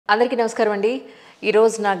అందరికీ నమస్కారం అండి.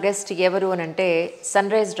 ఈరోజు నా గెస్ట్ ఎవరు అని అంటే sun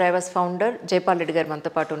rise drivers founder JaipalReddy గారు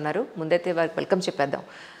మనతో పాటు ఉన్నారు. ముందైతే వారికి వెల్కమ్ చెప్పేద్దాం.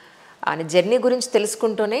 ఆయన జర్నీ గురించి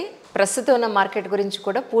తెలుసుకుంటూనే ప్రస్తుతం ఉన్న మార్కెట్ గురించి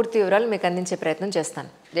కూడా పూర్తి వివరాలు మీకు అందించే ప్రయత్నం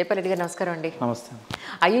చేస్తాను. JaipalReddy గారు నమస్కారం అండి. నమస్తే.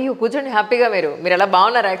 అయ్యో కూర్చోండి హ్యాపీగా మీరు ఎలా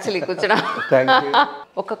బాగున్నారు యాక్చువల్లీ కూర్చోడం.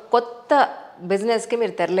 ఒక కొత్త బిజినెస్కి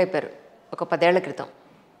మీరు తెరలేపారు ఒక 10 ఏళ్ల క్రితం.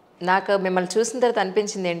 నాకు మిమ్మల్ని చూసిన తర్వాత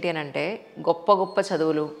అనిపించింది ఏంటి అని అంటే గొప్ప గొప్ప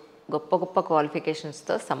చదువులు గొప్ప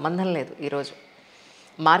క్వాలిఫికేషన్స్తో సంబంధం లేదు. ఈరోజు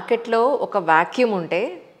మార్కెట్లో ఒక వాక్యూమ్ ఉంటే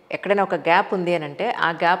ఎక్కడైనా ఒక గ్యాప్ ఉంది అని అంటే ఆ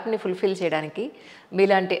గ్యాప్ని ఫుల్ఫిల్ చేయడానికి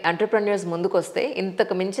మీలాంటి ఎంటర్‌ప్రెన్యూర్స్ ముందుకు వస్తే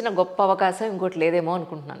ఇంతకు మించిన గొప్ప అవకాశం ఇంకోటి లేదేమో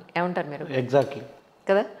అనుకుంటున్నాను. ఏమంటారు మీరు? ఎగ్జాక్ట్లీ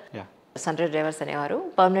కదా. సన్ రైజ్ డ్రైవర్స్ అనేవారు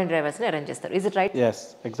పర్మనెంట్ డ్రైవర్స్ని అరేంజ్ చేస్తారు. Is it right? yes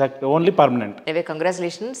exactly only permanent. Away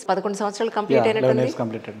congratulations. 11 సంవత్సరాలు కంప్లీట్ అయినట్టుంది.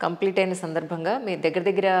 కంప్లీట్ అయిన సందర్భంగా మీ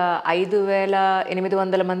దగ్గర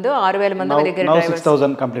 5,800 మంది 6,000 మంది దగ్గర drivers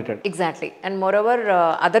 6,000 completed. Exactly. And more over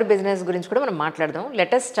other business గురించి కూడా మనం మాట్లాడదాం.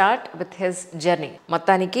 Let us start with his journey.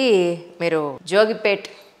 మొత్తానికి మీరు జోగిపేట్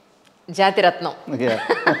జాతిరత్నం.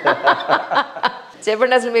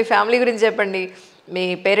 చెప్పండి, అసలు మీ ఫ్యామిలీ గురించి చెప్పండి, మీ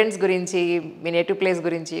పేరెంట్స్ గురించి, మీ నేటివ్ ప్లేస్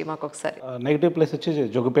గురించి మాకు ఒకసారి. నెగిటివ్ ప్లేస్ వచ్చి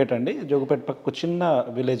జోగిపేట అండి. జోగిపేట పక్క చిన్న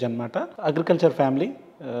విలేజ్ అనమాట. Agriculture family.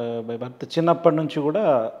 బై బర్త్ చిన్నప్పటి నుంచి కూడా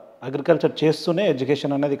అగ్రికల్చర్ చేస్తూనే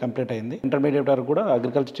ఎడ్యుకేషన్ అనేది కంప్లీట్ అయింది. ఇంటర్మీడియట్ వరకు కూడా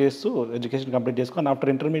అగ్రికల్చర్ చేస్తూ ఎడ్యుకేషన్ కంప్లీట్ చేసుకొని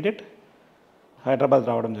ఆఫ్టర్ ఇంటర్మీడియట్ హైదరాబాద్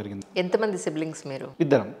రావడం జరిగింది. ఎంతమంది సిబ్లింగ్స్ మీరు?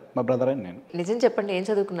 ఇద్దరం, మా బ్రదర్ అండ్ నేను. నిజం చెప్పండి, ఏం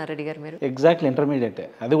చదువుకున్నారు రెడ్డి గారు మీరు? Exactly intermediate.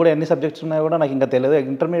 అది కూడా ఎన్ని సబ్జెక్ట్స్ ఉన్నాయో కూడా నాకు ఇంకా తెలియదు.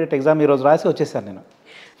 ఇంటర్మీడియట్ ఎగ్జామ్ ఈరోజు రాసి వచ్చేసాను. నేను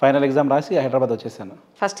ఫైనల్ ఎగ్జామ్ రాసి హైదరాబాద్ వచ్చేసాను.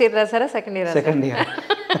 First year రాసారా? Second year? Second year.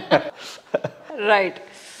 Right.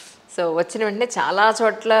 So వచ్చిన వెంటనే చాలా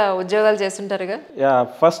చోట్ల ఉద్యోగాలు చేస్తుంటారుగా.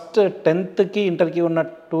 ఫస్ట్ 10th ఇంటర్కి ఉన్న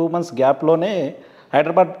 2 months గ్యాప్లోనే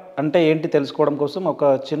హైదరాబాద్ అంటే ఏంటి తెలుసుకోవడం కోసం ఒక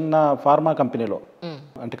చిన్న ఫార్మా కంపెనీలో,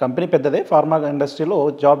 అంటే కంపెనీ పెద్దదే, ఫార్మా ఇండస్ట్రీలో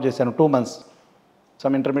జాబ్ చేశాను 2 months.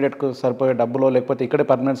 సమ్ ఇంటర్మీడియట్కు సరిపోయే డబ్బులో లేకపోతే ఇక్కడే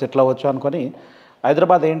పర్మనెంట్ సెటిల్ అవ్వచ్చు అనుకొని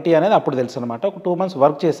హైదరాబాద్ ఏంటి అనేది అప్పుడు తెలుసు అనమాట. ఒక 2 months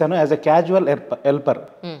వర్క్ చేశాను as a casual helper.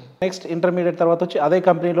 Next intermediate తర్వాత వచ్చి అదే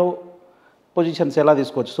కంపెనీలో పొజిషన్స్ ఎలా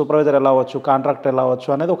తీసుకోవచ్చు, సూపర్వైజర్ ఎలా అవ్వచ్చు, కాంట్రాక్టర్ ఎలా అవ్వచ్చు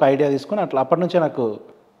అనేది ఒక ఐడియా తీసుకొని అట్లా అప్పటి నుంచే నాకు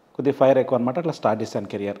కొద్దిగా ఫైర్ ఎక్కువ అనమాట. అట్లా స్టార్ట్ చేశాను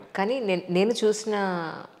కెరియర్. కానీ నేను చూసిన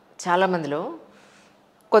చాలామందిలో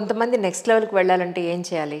కొంతమంది నెక్స్ట్ లెవెల్కి వెళ్ళాలంటే ఏం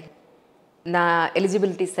చేయాలి, నా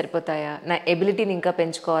ఎలిజిబిలిటీస్ సరిపోతాయా, నా ఎబిలిటీని ఇంకా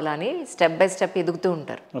పెంచుకోవాలా అని స్టెప్ బై స్టెప్ ఎదుగుతూ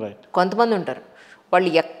ఉంటారు. రైట్. కొంతమంది ఉంటారు వాళ్ళు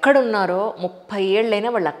ఎక్కడున్నారో 30 ఏళ్ళైనా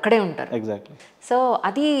వాళ్ళు అక్కడే ఉంటారు. ఎగ్జాక్ట్లీ. సో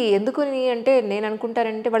అది ఎందుకని అంటే నేను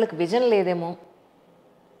అనుకుంటానంటే వాళ్ళకి విజన్ లేదేమో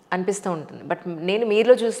అనిపిస్తూ ఉంటుంది. బట్ నేను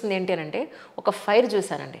మీలో చూస్తుంది ఏంటి అని అంటే ఒక ఫైర్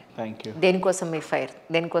చూశానండి. Thank you. దేనికోసం మీ ఫైర్,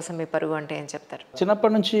 దేనికోసం మీ పరుగు అంటే ఏం చెప్తారు?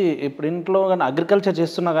 చిన్నప్పటి నుంచి ఇప్పుడు ఇంట్లో కానీ అగ్రికల్చర్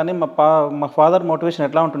చేస్తున్నా కానీ మా ఫాదర్ మోటివేషన్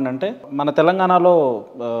ఎట్లా ఉంటుందంటే, మన తెలంగాణలో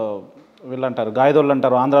వీళ్ళు అంటారు గాయదోళ్ళు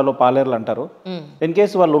అంటారు, ఆంధ్రాలో పాలేర్లు అంటారు. ఇన్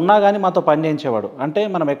కేసు వాళ్ళు ఉన్నా కానీ మాతో పని చేయించేవాడు. అంటే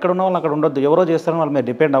మనం ఎక్కడ ఉన్న వాళ్ళు అక్కడ ఉండొద్దు, ఎవరో చేస్తారని వాళ్ళ మీద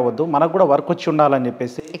డిపెండ్ అవ్వద్దు, మనకు కూడా వర్క్ వచ్చి ఉండాలని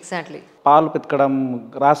చెప్పేసి ఎగ్జాక్ట్లీ పాలు పితకడం,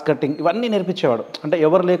 గ్రాస్ కటింగ్ ఇవన్నీ నేర్పించేవాడు. అంటే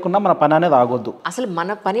ఎవరు లేకున్నా మన పని అనేది ఆగొద్దు. అసలు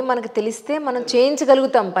మన పని మనకు తెలిస్తే మనం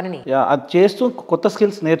చేయించగలుగుతాం పనిని. అది చేస్తూ కొత్త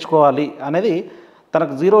స్కిల్స్ నేర్చుకోవాలి అనేది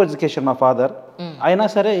తనకు జీరో ఎడ్యుకేషన్ మా ఫాదర్. అయినా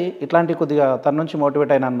సరే ఇట్లాంటి కొద్దిగా తన నుంచి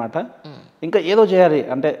మోటివేట్ అయినా అనమాట. ఇంకా ఏదో చేయాలి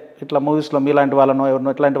అంటే ఇట్లా మూవీస్లో మీలాంటి వాళ్ళనో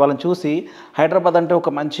ఎవరినో ఇట్లాంటి వాళ్ళని చూసి హైదరాబాద్ అంటే ఒక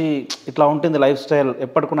మంచి ఇట్లా ఉంటుంది లైఫ్ స్టైల్,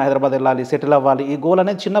 ఎప్పటికైనా హైదరాబాద్ వెళ్ళాలి, సెటిల్ అవ్వాలి, ఈ గోల్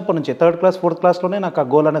అనేది చిన్నప్పటి నుంచి 3rd class 4th classలోనే నాకు ఆ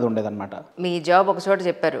గోల్ అనేది ఉండేదన్నమాట. మీ జాబ్ ఒక చోట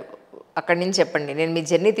చెప్పారు, అక్కడి నుంచి చెప్పండి, నేను మీ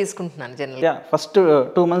జర్నీ తీసుకుంటున్నాను. జర్నీ ఫస్ట్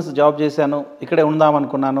 2 months జాబ్ చేశాను, ఇక్కడే ఉందాం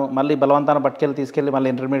అనుకున్నాను. మళ్ళీ బలవంతాన తీసుకెళ్ళి మళ్ళీ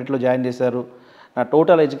ఇంటర్మీడియట్లో జాయిన్ చేశారు. నా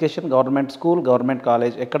total education government school, government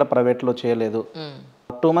college, ఎక్కడ ప్రైవేట్లో చేయలేదు.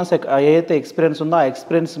 2 months ఏదైతే ఎక్స్పీరియన్స్ ఉందో ఆ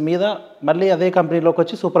ఎక్స్పీరియన్స్ మీద మళ్ళీ అదే కంపెనీలోకి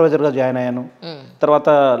వచ్చి సూపర్వైజర్గా జాయిన్ అయ్యాను. తర్వాత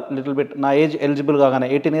లిటిల్ బిట్ నా ఏజ్ ఎలిజిబుల్ కాగానే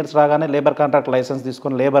 18 years రాగానే లేబర్ కాంట్రాక్ట్ లైసెన్స్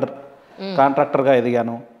తీసుకొని లేబర్ కాంట్రాక్టర్గా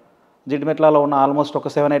ఎదిగాను. జిడిమెట్లలో ఉన్న ఆల్మోస్ట్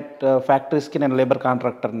ఒక 7-8 ఫ్యాక్టరీస్కి నేను లేబర్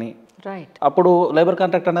కాంట్రాక్టర్ని. రైట్. అప్పుడు లేబర్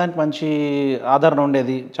కాంట్రాక్టర్ అనేది మంచి ఆదరణ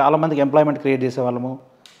ఉండేది, చాలామందికి ఎంప్లాయ్మెంట్ క్రియేట్ చేసేవాళ్ళము,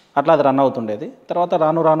 అట్లా అది రన్ అవుతుండేది. తర్వాత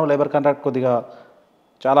రాను లేబర్ కాంట్రాక్ట్ కొద్దిగా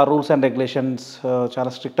చాలా రూల్స్ అండ్ రెగ్యులేషన్స్ చాలా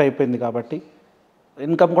స్ట్రిక్ట్ అయిపోయింది కాబట్టి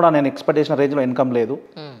ఇన్కమ్ కూడా నేను ఎక్స్పెక్ట్ చేసిన రేంజ్లో ఇన్కమ్ లేదు.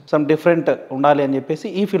 సమ్ డిఫరెంట్ ఉండాలి అని చెప్పేసి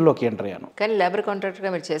ఈ ఫీల్డ్లోకి ఎంటర్ అయ్యాను. కానీ లేబర్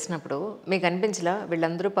కాంట్రాక్టర్గా మీరు చేసినప్పుడు మీకు అనిపించలా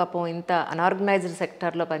వీళ్ళందరూ పాపం ఇంత అనార్గనైజ్డ్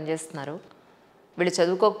సెక్టార్లో పనిచేస్తున్నారు, వీళ్ళు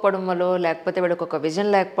చదువుకోకపోవడం వల్ల లేకపోతే వీళ్ళకి ఒక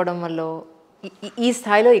విజన్ లేకపోవడం వల్ల ఈ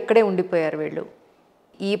స్థాయిలో ఇక్కడే ఉండిపోయారు, వీళ్ళు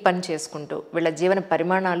ఈ పని చేసుకుంటూ వీళ్ళ జీవన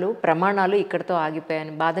ప్రమాణాలు ఇక్కడితో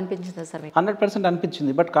ఆగిపోయాయని బాధ అనిపించిందా సార్? 100%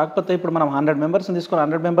 అనిపించింది. బట్ కాకపోతే ఇప్పుడు మనం 100 members తీసుకొని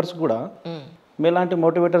 100 members కూడా మీలాంటి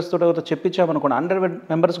మోటివేటర్స్ తోటి చెప్పించామనుకోండి, 100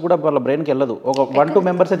 members కూడా వాళ్ళ బ్రెయిన్కి వెళ్ళదు. ఒక 1-2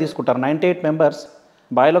 members తీసుకుంటారు. 98 members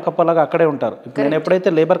బాయిలో కప్పలాగా అక్కడే ఉంటారు. ఇప్పుడు నేను ఎప్పుడైతే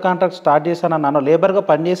లేబర్ కాంట్రాక్ట్ స్టార్ట్ చేశానో లేబర్గా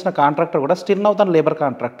పనిచేసిన కాంట్రాక్టర్ కూడా స్టిల్ నౌ తను లేబర్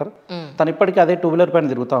కాంట్రాక్టర్. తను ఇప్పటికీ అదే 2 వీలర్ పైన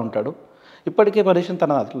తిరుగుతూ ఉంటాడు. ఇప్పటికీ పొజిషన్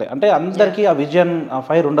తన అట్లే. అంటే అందరికీ ఆ విజన్ ఆ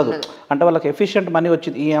ఫైర్ ఉండదు. అంటే వాళ్ళకి ఎఫిషియెంట్ మనీ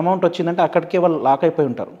వచ్చింది, ఈ అమౌంట్ వచ్చిందంటే అక్కడికే వాళ్ళు లాక్ అయిపోయి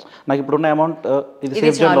ఉంటారు. నాకు ఇప్పుడున్న అమౌంట్ ఇది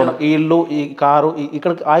సేఫ్ జోన్లో ఉన్న ఈ ఇల్లు ఈ కారు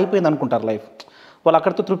ఇక్కడ ఆగిపోయింది అనుకుంటారు లైఫ్. వాళ్ళు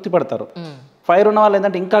అక్కడితో తృప్తి పడతారు. ఫైర్ ఉన్న వాళ్ళు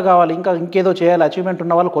ఏంటంటే ఇంకా కావాలి, ఇంకేదో చేయాలి, అచీవ్మెంట్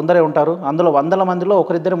ఉన్న వాళ్ళు కొందరే ఉంటారు. అందులో 100 మందిలో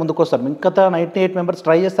ఒకరిద్దరే ముందుకు వస్తారు. మిగతా 98 మెంబర్స్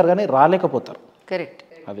ట్రై చేస్తారు కానీ రాలేకపోతారు. కరెక్ట్.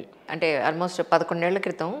 అది అంటే ఆల్మోస్ట్ 11 ఏళ్ల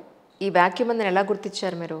క్రితం ఈ వాక్యూమ్ మందిని ఎలా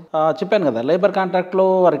గుర్తించారు మీరు? చెప్పాను కదా, లేబర్ కాంట్రాక్ట్లో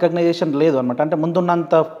రికగ్నైజేషన్ లేదు అనమాట. అంటే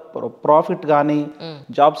ముందున్నంత ప్రాఫిట్ కానీ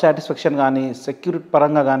జాబ్ సాటిస్ఫాక్షన్ కానీ సెక్యూరిటీ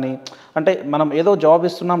పరంగా కానీ, అంటే మనం ఏదో జాబ్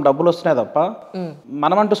ఇస్తున్నాం డబ్బులు వస్తున్నాయి తప్ప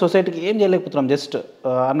మనమంటూ సొసైటీకి ఏం చేయలేకపోతున్నాం జస్ట్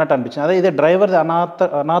అన్నట్టు అనిపించింది. అదే ఇదే డ్రైవర్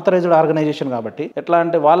అనాథరైజ్డ్ ఆర్గనైజేషన్ కాబట్టి ఎట్లా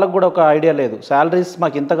అంటే వాళ్ళకు కూడా ఒక ఐడియా లేదు. శాలరీస్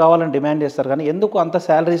మాకు ఇంత కావాలని డిమాండ్ చేస్తారు కానీ ఎందుకు అంత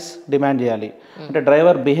శాలరీస్ డిమాండ్ చేయాలి, అంటే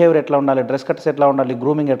డ్రైవర్ బిహేవియర్ ఎట్లా ఉండాలి, డ్రెస్ కట్స్ ఎట్లా ఉండాలి,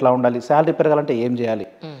 గ్రూమింగ్ ఎట్లా ఉండాలి, శాలరీ పెరగాలంటే ఏం చేయాలి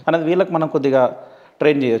అనేది వీళ్ళకి మనం కొద్దిగా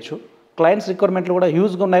ట్రైన్ చేయొచ్చు. క్లయింట్స్ రిక్వైర్మెంట్లు కూడా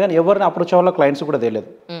హ్యూజ్గా ఉన్నాయి కానీ ఎవరిని అప్రోచ్ అవ్వాలో క్లయింట్స్ కూడా తెలియదు.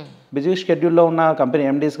 బిజీ షెడ్యూల్లో ఉన్న కంపెనీ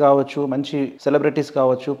ఎండీస్ కావచ్చు, మంచి సెలబ్రిటీస్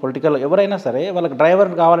కావచ్చు, పొలిటికల్ ఎవరైనా సరే వాళ్ళకి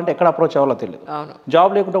డ్రైవర్ కావాలంటే ఎక్కడ అప్రోచ్ అవ్వాలో తెలియదు.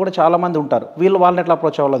 జాబ్ లేకుండా కూడా చాలా మంది ఉంటారు, వాళ్ళని ఎట్లా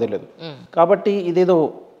అప్రోచ్ అవ్వాలో తెలియదు. కాబట్టి ఇదేదో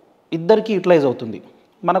ఇద్దరికి యూటిలైజ్ అవుతుంది.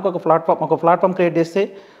 మనకు ఒక ప్లాట్ఫామ్ క్రియేట్ చేస్తే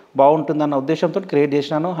బాగుంటుందన్న ఉద్దేశంతో క్రియేట్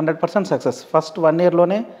చేసినాను. 100% సక్సెస్. ఫస్ట్ 1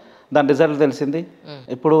 yearలోనే దాని రిజల్ట్ తెలిసింది.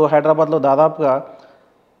 ఇప్పుడు హైదరాబాద్లో దాదాపుగా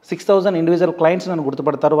 6000 ఇండివిజువల్ క్లయింట్స్ నన్ను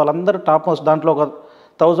గుర్తుపడతారు. వాళ్ళందరూ టాప్ మోస్ట్. దాంట్లో ఒక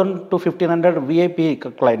 1000 to 1500 విఐపి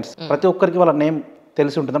క్లయింట్స్. ప్రతి ఒక్కరికి వాళ్ళ నేమ్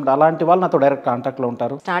తెలిసి ఉంటుంది. అంటే అలాంటి వాళ్ళు నాతో డైరెక్ట్ కాంటాక్ట్లో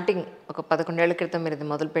ఉంటారు. స్టార్టింగ్ ఒక 11 ఏళ్ల క్రితం మీరు ఇది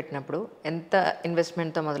మొదలు పెట్టినప్పుడు ఎంత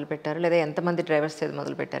ఇన్వెస్ట్మెంట్తో మొదలు పెట్టారు, లేదా ఎంతమంది డ్రైవర్స్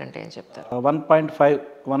మొదలు పెట్టారంటే ఏం చెప్తారు?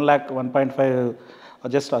 1 lakh 1.5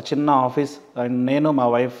 జస్ట్ ఆ చిన్న ఆఫీస్. అండ్ నేను మా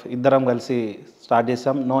వైఫ్ ఇద్దరం కలిసి స్టార్ట్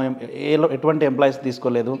చేసాం. ఎటువంటి ఎంప్లాయీస్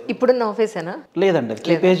తీసుకోలేదు. ఇప్పుడున్న ఆఫీసేనా? లేదండి,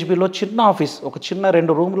 కేపీహెచ్బిలో చిన్న ఆఫీస్, ఒక చిన్న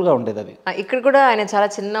 2 రూములుగా ఉండేది అది. ఇక్కడ కూడా ఆయన చాలా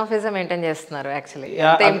చిన్న ఆఫీసే మెయింటైన్ చేస్తున్నారు. యాక్చువల్లీ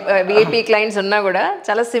విఐపీ క్లయింట్స్ ఉన్నా కూడా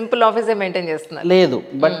చాలా సింపుల్ ఆఫీసే మెయింటైన్ చేస్తున్నారు. లేదు,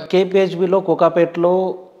 బట్ కేపీహెచ్బిలో కోకాపేట్లో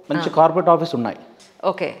మంచి కార్పొరేట్ ఆఫీస్ ఉన్నాయి,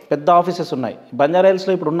 ఓకే, పెద్ద ఆఫీసెస్ ఉన్నాయి.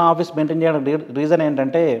 బంజారాహిల్స్లో ఇప్పుడు ఉన్న ఆఫీస్ మెయింటైన్ చేయడానికి రీజన్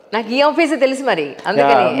ఏంటంటే నాకు ఈ ఆఫీసే తెలుసు మరి,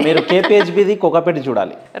 మీరు కేపీహెచ్బిది కోకాపేట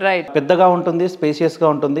చూడాలి. రైట్, పెద్దగా ఉంటుంది, స్పేసియస్గా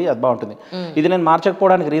ఉంటుంది, అది బాగుంటుంది. ఇది నేను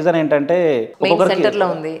మార్చకపోవడానికి రీజన్ ఏంటంటే సెంటర్లో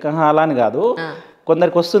ఉంది అలా అని కాదు,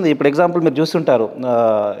 కొందరికి వస్తుంది. ఇప్పుడు ఎగ్జాంపుల్ మీరు చూస్తుంటారు,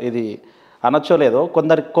 ఇది అనొచ్చో లేదో,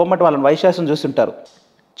 కొందరికి కోమటి వాళ్ళని వైశాసం చూస్తుంటారు.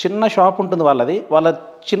 చిన్న షాప్ ఉంటుంది వాళ్ళది, వాళ్ళ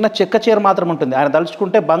చిన్న చెక్క చీర మాత్రం ఉంటుంది. ఆయన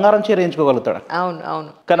తలుచుకుంటే బంగారం చీర వేయించుకోగలుగుతాడు. అవును అవును.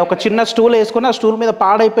 కానీ ఒక చిన్న స్టూల్ వేసుకొని ఆ స్టూల్ మీద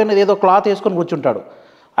పాడైపోయినది ఏదో క్లాత్ వేసుకొని కూర్చుంటాడు.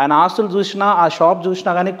 ఆయన ఆస్తులు చూసినా ఆ షాప్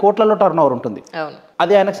చూసినా కానీ కోట్లలో టర్న్ ఓవర్ ఉంటుంది.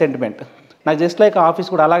 అది ఆయనకు సెంటిమెంట్. నాకు జస్ట్ లైక్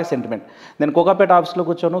ఆఫీస్ కూడా అలాగే సెంటిమెంట్. నేను కోకాపేట ఆఫీస్లో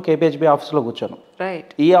కూర్చోను, కేపీహెచ్బి ఆఫీస్లో కూర్చోను.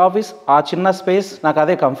 రైట్, ఈ ఆఫీస్ ఆ చిన్న స్పేస్ నాకు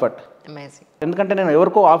అదే కంఫర్ట్. ఎందుకంటే నేను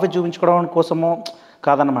ఎవరికో ఆఫీస్ చూపించుకోవడం కోసమో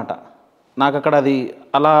కాదనమాట. నాకు అక్కడ అది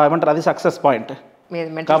అలా ఏమంటారు, అది సక్సెస్ పాయింట్.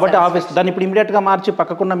 కాబట్టి ఆఫీస్ దాన్ని ఇప్పుడు ఇమీడియట్గా మార్చి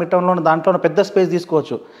పక్కకున్న మిట్టంలో దాంట్లో పెద్ద స్పేస్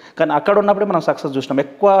తీసుకోవచ్చు. కానీ అక్కడ ఉన్నప్పుడే మనం సక్సెస్ చూసినాం.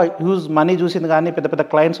 ఎక్కువ యూజ్ మనీ చూసింది కానీ పెద్ద పెద్ద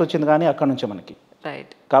క్లయింట్స్ వచ్చింది కానీ అక్కడ నుంచే మనకి.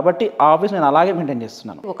 రైట్, కాబట్టి ఆ ఆఫీస్ నేను అలాగే మెయింటైన్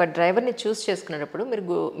చేస్తున్నాను. ఒక డ్రైవర్ని చూస్ చేసుకునేటప్పుడు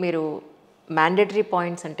మీరు మ్యాండేటరీ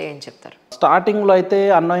పాయింట్స్ అంటే ఏం చెప్తారు? స్టార్టింగ్లో అయితే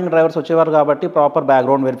అన్నోయింగ్ డ్రైవర్స్ వచ్చేవారు కాబట్టి ప్రాపర్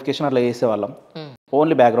బ్యాక్గ్రౌండ్ వెరిఫికేషన్ అట్లా చేసేవాళ్ళం.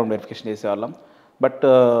 ఓన్లీ బ్యాక్గ్రౌండ్ వెరిఫికేషన్ చేసేవాళ్ళం. బట్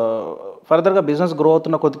ఫర్దర్గా బిజినెస్ గ్రో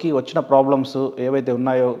అవుతున్న కొద్దికి వచ్చిన ప్రాబ్లమ్స్ ఏవైతే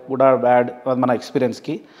ఉన్నాయో గుడ్ ఆర్ బ్యాడ్ మన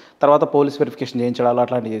ఎక్స్పీరియన్స్కి తర్వాత పోలీస్ వెరిఫికేషన్ చేయించడాలు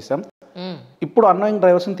అట్లాంటివి చేసాం. ఇప్పుడు అన్నోయింగ్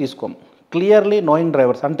డ్రైవర్స్ని తీసుకోం. క్లియర్లీ నోయింగ్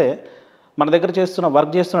డ్రైవర్స్ అంటే మన దగ్గర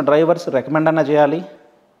వర్క్ చేస్తున్న డ్రైవర్స్ రికమెండ్ అన్నా చేయాలి,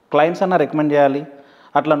 క్లయింట్స్ అన్నా రికమెండ్ చేయాలి.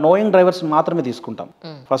 అట్లా నోయింగ్ డ్రైవర్స్ మాత్రమే తీసుకుంటాం.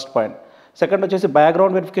 First point. సెకండ్ వచ్చేసి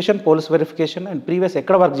background verification, police verification and previous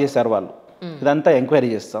ఎక్కడ వర్క్ చేశారు వాళ్ళు, ఇదంతా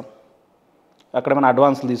ఎంక్వైరీ చేస్తాం. అక్కడ ఏమైనా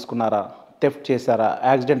అడ్వాన్స్లు తీసుకున్నారా, థెఫ్ట్ చేశారా,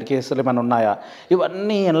 యాక్సిడెంట్ కేసులు ఏమైనా ఉన్నాయా,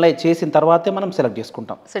 ఇవన్నీ అనలైజ్ చేసిన తర్వాతే మనం సెలెక్ట్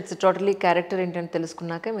చేసుకుంటాం. సో ఇట్స్ టోటలీ క్యారెక్టర్ ఏంటంటే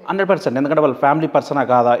తెలుసుకున్నాక 100%. ఎందుకంటే వాళ్ళు ఫ్యామిలీ పర్సనా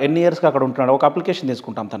కాదా, ఎన్ని ఇయర్స్గా అక్కడ ఉంటున్నాడు. ఒక అప్లికేషన్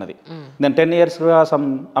తీసుకుంటాం తనది, నేను 10 yearsగా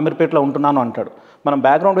అమీర్పేటలో ఉంటున్నాను అంటాడు. మనం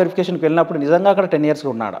బ్యాక్గ్రౌండ్ వెరిఫికేషన్కి వెళ్ళినప్పుడు నిజంగా అక్కడ 10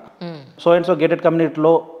 yearsగా ఉన్నాడా, సో అండ్ సో గేటెడ్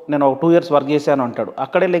కమ్యూనిటీలో నేను ఒక 2 years వర్క్ చేశాను అంటాడు.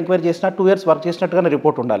 అక్కడే ఎంక్వైరీ చేసినా 2 years వర్క్ చేసినట్టుగానే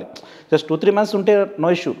రిపోర్ట్ ఉండాలి. జస్ట్ 2-3 months ఉంటే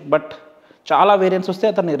నో ఇష్యూ, బట్ చాలా వేరియన్స్ వస్తే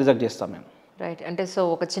అతన్ని రిజెక్ట్ చేస్తాం మేము. రైట్, అంటే సో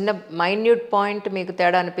ఒక చిన్న మైన్యూట్ పాయింట్ మీకు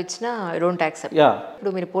తేడా అనిపించినా ఐ డోంట్ యాక్సెప్ట్.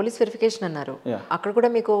 ఇప్పుడు మీరు పోలీస్ వెరిఫికేషన్ అన్నారు, అక్కడ కూడా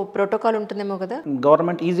మీకు ప్రోటోకాల్ ఉంటుందేమో కదా?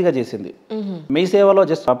 గవర్నమెంట్ ఈజీగా చేసింది. మీ సేవలో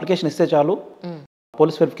జస్ట్ అప్లికేషన్ ఇస్తే చాలు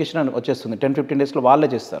పోలీస్ వెరిఫికేషన్ అని వచ్చేస్తుంది. 10-15 daysలో వాళ్ళే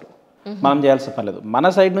చేస్తారు, మనం చేయాల్సిన పని లేదు. మన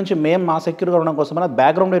సైడ్ నుంచి మేము మా సెక్యూర్గా ఉండడం కోసం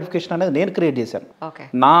బ్యాక్గ్రౌండ్ వెరిఫికేషన్ అనేది నేను క్రియేట్ చేశాను.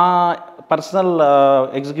 నా పర్సనల్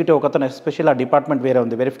ఎగ్జిక్యూటివ్ ఒకతను ఎస్పెషల్ ఆ డిపార్ట్మెంట్ వేరే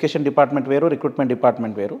ఉంది. వెరిఫికేషన్ డిపార్ట్మెంట్ వేరు, రిక్రూట్మెంట్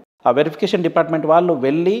డిపార్ట్మెంట్ వేరు. ఆ వెరిఫికేషన్ డిపార్ట్మెంట్ వాళ్ళు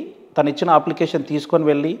వెళ్ళి తను ఇచ్చిన అప్లికేషన్ తీసుకొని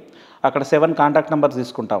వెళ్ళి అక్కడ 7 కాంటాక్ట్ నెంబర్స్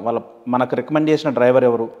తీసుకుంటాం. మనకు రికమెండ్ చేసిన డ్రైవర్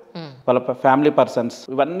ఎవరు, వాళ్ళ ఫ్యామిలీ పర్సన్స్,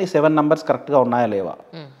 ఇవన్నీ 7 నెంబర్స్ కరెక్ట్గా ఉన్నాయా లేవా,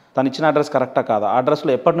 తను ఇచ్చిన అడ్రస్ కరెక్టా కాదా,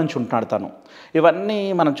 అడ్రస్లో ఎప్పటి నుంచి ఉంటున్నాడు తను, ఇవన్నీ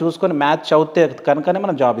మనం చూసుకొని మ్యాచ్ అవుతే కనుకనే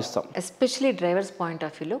మనం జాబ్ ఇస్తాం. ఎస్పెషలీ డ్రైవర్స్ పాయింట్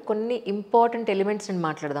ఆఫ్ వ్యూలో కొన్ని ఇంపార్టెంట్ ఎలిమెంట్స్ నేను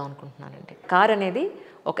మాట్లాడదాం అనుకుంటున్నానండి. కార్ అనేది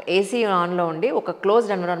ఒక ఏసీ ఆన్లో ఉండి ఒక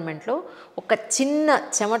క్లోజ్డ్ ఎన్విరాన్మెంట్లో ఒక చిన్న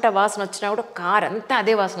చెమట వాసన వచ్చినా కూడా కార్ అంతా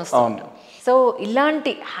అదే వాసన వస్తుంది. సో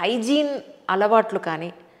ఇలాంటి హైజీన్ అలవాట్లు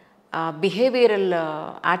కానీ బిహేవియరల్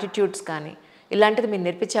యాటిట్యూడ్స్ కానీ ఇలాంటిది మీరు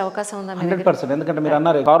నేర్పించే అవకాశం ఉందా? 100%. ఎందుకంటే మీరు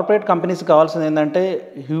అన్నారు కార్పొరేట్ కంపెనీస్కి కావాల్సింది ఏంటంటే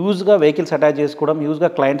హ్యూజ్గా వెహికల్స్ అటాచ్ చేసుకోవడం, హ్యూజ్గా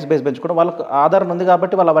క్లయింట్స్ బేస్ పెంచుకోవడం. వాళ్ళకి ఆధారం ఉంది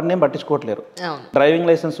కాబట్టి వాళ్ళు అవన్నీ పట్టించుకోవట్లేరు. డ్రైవింగ్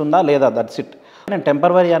లైసెన్స్ ఉందా లేదా, దట్స్ ఇట్. నేను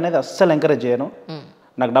టెంపరవరీ అనేది అస్సలు ఎంకరేజ్ చేయను.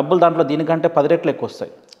 నాకు డబ్బులు దాంట్లో దీనికంటే 10 రెట్లు ఎక్కువ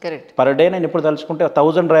వస్తాయి. పర్ డే నేను ఇప్పుడు తలుచుకుంటే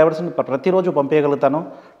 1000 డ్రైవర్స్ని ప్రతిరోజు పంపించగలుగుతాను.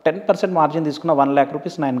 10% మార్జిన్ తీసుకున్న 1 lakh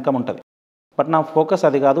రూపీస్ నా ఇన్కమ్ ఉంటుంది. బట్ నా ఫోకస్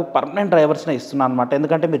అది కాదు, పర్మనెంట్ డ్రైవర్స్నే ఇస్తున్నాను అనమాట.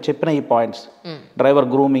 ఎందుకంటే మీరు చెప్పిన ఈ పాయింట్స్, డ్రైవర్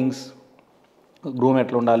గ్రూమ్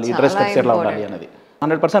ఎట్లా ఉండాలి, డ్రెస్ కట్స్ ఎట్లా ఉండాలి అనేది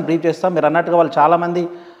 100% బ్రీఫ్ చేస్తాం. మీరు అన్నట్టుగా వాళ్ళు చాలామంది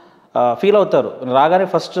ఫీల్ అవుతారు. రాగానే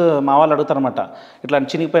ఫస్ట్ మా వాళ్ళు అడుగుతారు అనమాట, ఇట్లా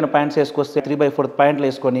చినిగిపోయిన ప్యాంట్స్ వేసుకొస్తే 3/4 ప్యాంట్లు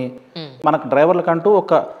వేసుకొని, మనకు డ్రైవర్లకంటూ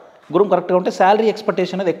ఒక గ్రూమ్ కరెక్ట్గా ఉంటే శాలరీ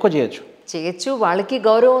ఎక్స్పెక్టేషన్ అనేది ఎక్కువ చేయొచ్చు, వాళ్ళకి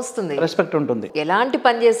గౌరవం వస్తుంది, రెస్పెక్ట్ ఉంటుంది. ఎలాంటి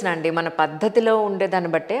పని చేసినా అండి మన పద్ధతిలో ఉండేదాన్ని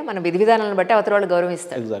బట్టే, మన విధి విధానాలను బట్టి అవతల వాళ్ళు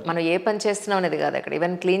గౌరవిస్తారు. మనం ఏ పని చేస్తున్నాం అనేది కాదు అక్కడ.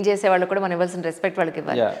 ఈవెన్ క్లీన్ చేసే వాళ్ళు కూడా మనం ఇవ్వాల్సిన రెస్పెక్ట్ వాళ్ళకి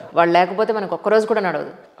ఇవ్వాలి. వాళ్ళు లేకపోతే మనకు ఒక్కరోజు కూడా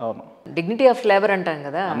నడవదు. డిగ్నిటీ ఆఫ్ లేబర్ అంటాం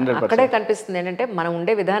కదా, అక్కడే కనిపిస్తుంది. ఏంటంటే మనం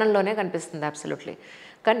ఉండే విధానంలోనే కనిపిస్తుంది. అబ్సల్యూట్లీ.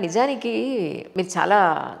 కానీ నిజానికి మీరు చాలా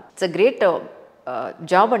ఇట్స్ అ గ్రేట్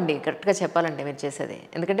జాబ్ అండి, కరెక్ట్గా చెప్పాలంటే మీరు చేసేది.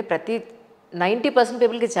 ఎందుకంటే 90%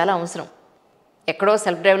 పీపుల్కి చాలా అవసరం. ఎక్కడో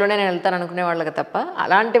సెల్ఫ్ డ్రైవ్లోనే నేను వెళ్తాను అనుకునే వాళ్ళకి తప్ప,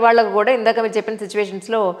 అలాంటి వాళ్ళకు కూడా ఇందాక మీరు చెప్పిన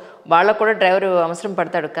సిచ్యువేషన్స్లో వాళ్ళకు కూడా డ్రైవర్ అవసరం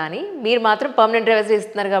పడతాడు. కానీ మీరు మాత్రం పర్మనెంట్ డ్రైవర్స్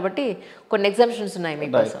ఇస్తున్నారు కాబట్టి కొన్ని ఎగ్జామ్షన్స్ ఉన్నాయి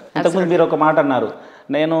మీకోసం. ఇంతకుముందు మీరు ఒక మాట అన్నారు,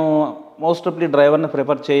 నేను మోస్ట్లీ డ్రైవర్ని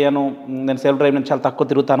ప్రిఫర్ చేయను, నేను సెల్ఫ్ డ్రైవ్ నుంచి చాలా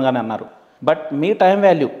తక్కువ తిరుగుతాను కానీ అన్నారు. బట్ మీ టైం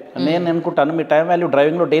వాల్యూ, నేను అనుకుంటాను మీ టైం వాల్యూ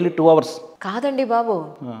డ్రైవింగ్లో డైలీ 2 hours కాదండి బాబు.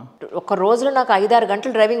 ఒక రోజులో నాకు 5-6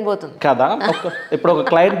 గంటలు డ్రైవింగ్ పోతుంది కదా. ఇప్పుడు ఒక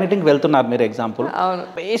క్లయింట్ మీటింగ్ వెళ్తున్నారు మీరు, ఎగ్జాంపుల్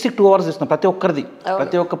బేసిక్ 2 hours ఇస్తున్నారు ప్రతి ఒక్కరిది.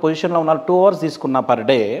 ప్రతి ఒక్క పొజిషన్లో ఉన్నారు, 2 hours తీసుకున్నా పర్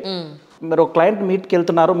డే. మీరు ఒక క్లయింట్ మీట్కి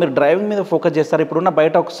వెళ్తున్నారు, మీరు డ్రైవింగ్ మీద ఫోకస్ చేస్తారు. ఇప్పుడున్న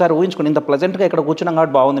బయట ఒకసారి ఊహించుకోండి, ఇంత ప్లెజెంట్గా ఇక్కడ కూర్చున్నాం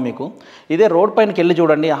కాబట్టి బాగుంది మీకు. ఇదే రోడ్ పైనకి వెళ్ళి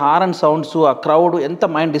చూడండి, హార్న్ సౌండ్స్, ఆ క్రౌడ్, ఎంత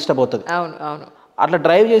మైండ్ డిస్టర్బ్ అవుతుంది. అట్లా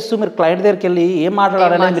డ్రైవ్ చేస్తూ మీరు క్లయింట్ దగ్గరికి వెళ్ళి ఏం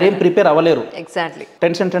మాట్లాడాలని మీరు ఏం ప్రిపేర్ అవ్వలేరు. ఎగ్జాక్ట్లీ.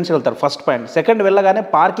 టెన్షన్ వెళ్తారు. First point. సెకండ్, వెళ్ళగానే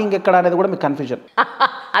పార్కింగ్ ఎక్కడ అనేది కూడా మీకు కన్ఫ్యూజన్.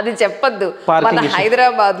 అది చెప్పొద్దు.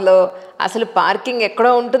 హైదరాబాద్లో అసలు పార్కింగ్ ఎక్కడో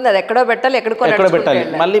ఉంటుంది, అది ఎక్కడో పెట్టాలి, ఎక్కడో పెట్టాలి.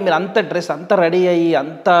 మళ్ళీ మీరు అంత డ్రెస్ అంతా రెడీ అయ్యి,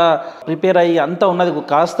 అంత ప్రిపేర్ అయ్యి, అంతా ఉన్నది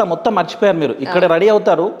కాస్త మొత్తం మర్చిపోయారు. మీరు ఇక్కడ రెడీ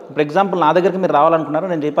అవుతారు. ఫర్ ఎగ్జాంపుల్ నా దగ్గరికి మీరు రావాలనుకున్నారు,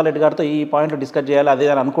 నేను జైపాల్రెడ్డి గారితో ఈ పాయింట్లు డిస్కస్ చేయాలి అదే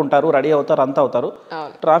అని అనుకుంటారు, రెడీ అవుతారు, అంతా అవుతారు.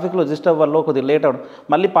 ట్రాఫిక్లో డిస్టర్బ్ వల్ల కొద్దిగా లేట్ అవ్వడం,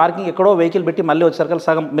 మళ్ళీ పార్కింగ్ ఎక్కడో వెహికల్ పెట్టి మళ్ళీ వచ్చేసరికి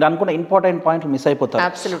సగం మీరు అనుకున్న ఇంపార్టెంట్ పాయింట్లు మిస్ అయిపోతారు.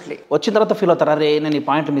 వచ్చిన తర్వాత ఫీల్ అవుతారు, అరే నేను ఈ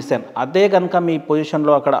పాయింట్లు మిస్ అయ్యాను. అదే కనుక మీ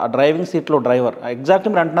పొజిషన్లో అక్కడ డ్రైవింగ్ సీట్లో డ్రైవర్,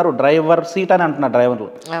 ఎగ్జాక్ట్లీ మీరు అంటున్నారు డ్రైవర్ సీట్ అని అంటున్నారు డ్రైవర్లు,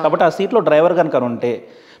 కాబట్టి ఆ సీట్లో డ్రైవర్ కనుక ఉంటే,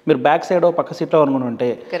 మీరు బ్యాక్ సైడ్ పక్క సీట్లో అనుకుని ఉంటే,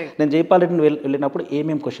 నేను జైపాల్రెడ్డిని వెళ్ళినప్పుడు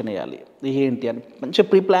ఏమేమి క్వశ్చన్ వేయాలి ఏంటి అని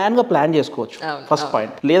మంచి ప్లాన్గా ప్లాన్ చేసుకోవచ్చు. First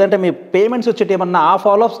point. లేదంటే మీ పేమెంట్స్ వచ్చేటి ఏమన్నా ఆ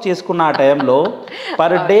ఫాలోఅప్స్ చేసుకున్న ఆ టైంలో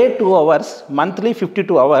per day 2 hours, monthly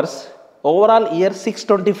 52 hours, overall year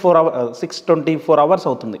 624 hours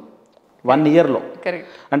అవుతుంది 1 yearలో.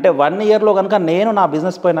 అంటే 1 yearలో కనుక నేను నా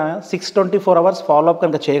బిజినెస్ పైన 624 hours ఫాలోఅప్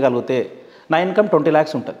కనుక చేయగలిగితే నా ఇన్కమ్ 20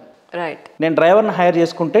 lakhs ఉంటుంది. నేను డ్రైవర్ని హైర్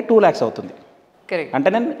చేసుకుంటే 2 lakhs అవుతుంది. అంటే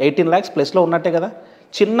నేను 18 lakhs ప్లస్లో ఉన్నట్టే కదా.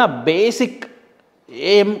 చిన్న బేసిక్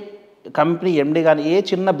ఏం కంపెనీ ఎండి కానీ ఏ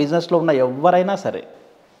చిన్న బిజినెస్లో ఉన్న ఎవరైనా సరే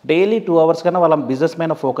డైలీ 2 hours కన్నా వాళ్ళ బిజినెస్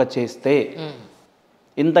మీద ఫోకస్ చేస్తే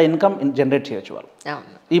ఇంత ఇన్కమ్ జనరేట్ చేయొచ్చు వాళ్ళు.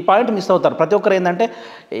 ఈ పాయింట్ మిస్ అవుతారు ప్రతి ఒక్కరు. ఏంటంటే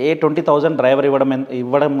 20,000 డ్రైవర్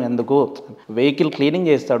ఇవ్వడం ఎందుకు, వెహికల్ క్లీనింగ్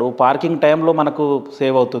చేస్తాడు, పార్కింగ్ టైంలో మనకు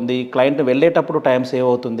సేవ్ అవుతుంది, క్లయింట్ వెళ్ళేటప్పుడు టైం సేవ్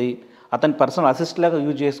అవుతుంది, అతని పర్సనల్ అసిస్ట్ లాగా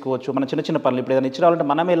యూజ్ చేసుకోవచ్చు. మన చిన్న చిన్న పనులు ఇప్పుడు ఏదైనా ఇచ్చి రావాలంటే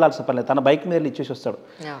మనం వెళ్ళాల్సిన పని లేదు, తన బైక్ మీద వెళ్ళి ఇచ్చేసి వస్తాడు.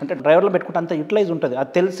 అంటే డ్రైవర్లో పెట్టుకుంటే అంత యూటిలైజ్ ఉంటుంది.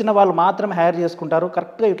 అది తెలిసిన వాళ్ళు మాత్రమే హైర్ చేసుకుంటారు,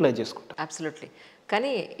 కరెక్ట్గా యూటిలైజ్ చేసుకుంటారు. అబ్సల్యూట్లీ.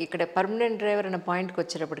 కానీ ఇక్కడ పర్మనెంట్ డ్రైవర్ అన్న పాయింట్కి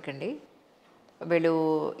వచ్చేటప్పటికండి, వీళ్ళు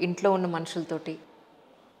ఇంట్లో ఉన్న మనుషులతోటి,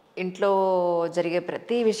 ఇంట్లో జరిగే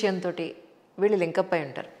ప్రతి విషయంతో వీళ్ళు లింకప్ అయి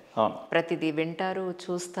ఉంటారు. ప్రతిదీ వింటారు,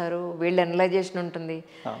 చూస్తారు, వీళ్ళు అనలైజేషన్ ఉంటుంది.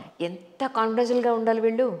 ఎంత కాన్ఫిడెన్షియల్గా ఉండాలి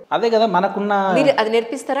వీళ్ళు. అదే కదా మనకున్న. మీరు అది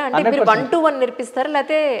నేర్పిస్తారా అంటే మీరు 1-to-1 నేర్పిస్తారా,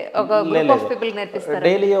 లేకపోతే ఒక గ్రూప్ ఆఫ్ పీపుల్ నేర్పిస్తారా?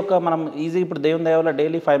 డైలీ మనం ఈజీ ఇప్పుడు దేవుని దయ వల్ల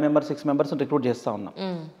డైలీ 5 members 6 members రిక్రూట్ చేస్తూ ఉన్నాం.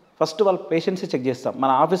 ఫస్ట్ వాళ్ళ పేషెన్సీ చెక్ చేస్తాం. మన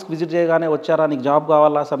ఆఫీస్కి విజిట్ చేయగానే వచ్చారా నీకు జాబ్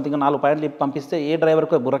కావాలా సంథింగ్ 4 పాయింట్లు పంపిస్తే ఏ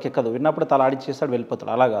డ్రైవర్కి బుర్రకెక్కదు, విన్నప్పుడు తల ఆడిచ్చేస్తాడు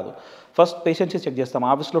వెళ్ళిపోతాడు. అలా కాదు, ఫస్ట్ పేషెన్సీ చెక్ చేస్తాం.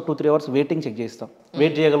 ఆఫీస్లో 2-3 అవర్స్ వెయిటింగ్ చెక్ చేస్తాం,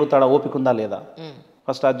 వెయిట్ చేయగలుగుతాడా, ఓపిక ఉందా లేదా,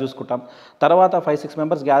 ఫస్ట్ అది చూసుకుంటాం. తర్వాత 5-6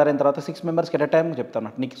 మెంబర్స్ గ్యాదర్ అయిన తర్వాత 6 మెంబర్స్కి ఎట్ ఎ టైం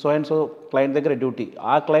చెప్తాం నీకు సో అండ్ సో క్లయింట్ దగ్గర డ్యూటీ,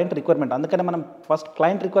 ఆ క్లయింట్ రిక్వైర్మెంట్. అందుకని మనం ఫస్ట్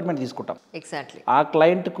క్లయింట్ రిక్వైర్మెంట్ తీసుకుంటాం. ఎగ్జాక్ట్లీ ఆ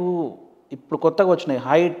క్లయింట్కు ఇప్పుడు కొత్తగా వచ్చినాయి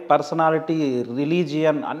హైట్, పర్సనాలిటీ,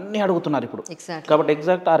 రిలీజియన్ అన్నీ అడుగుతున్నారు ఇప్పుడు. కాబట్టి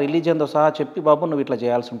ఎగ్జాక్ట్ ఆ రిలీజియన్తో సహా చెప్పి బాబు నువ్వు ఇట్లా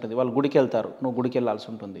చేయాల్సి ఉంటుంది. వాళ్ళు గుడికి వెళ్తారు, నువ్వు గుడికి వెళ్ళాల్సి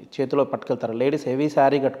ఉంటుంది, చేతిలో పట్టుకెళ్తారు. లేడీస్ హెవీ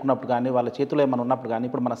శారీ కట్టుకున్నప్పుడు కానీ వాళ్ళ చేతిలో ఏమైనా ఉన్నప్పుడు కానీ,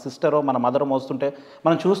 ఇప్పుడు మన సిస్టరో మన మదరో మోస్తుంటే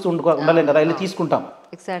మనం చూస్తూ ఉండలేం కదా, వెళ్ళి తీసుకుంటాం.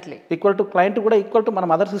 ఎగ్జాక్ట్లీ ఈక్వల్ టు క్లయింట్ కూడా ఈక్వల్ టు మన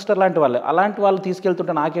మదర్ సిస్టర్ లాంటి వాళ్ళే. అలాంటి వాళ్ళు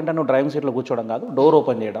తీసుకెళ్తుంటే నాకేంటంటే నువ్వు డ్రైవింగ్ సీట్లో కూర్చోవడం కాదు, డోర్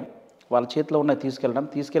ఓపెన్ చేయడం, వాళ్ళ చేతిలో ఉన్న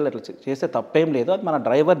తీసుకెళ్ళి అట్లా చేస్తే తప్పేం లేదు, అది మన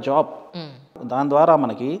డ్రైవర్ జాబ్. దాని ద్వారా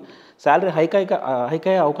మనకి శాలరీ హైక్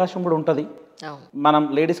అయ్యే అవకాశం కూడా ఉంటుంది. మనం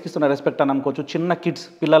లేడీస్కి ఇస్తున్న రెస్పెక్ట్ అని అనుకోవచ్చు. చిన్న కిడ్స్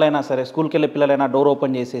పిల్లలైనా సరే, స్కూల్కి వెళ్ళే పిల్లలైనా డోర్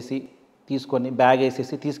ఓపెన్ చేసేసి తీసుకొని బ్యాగ్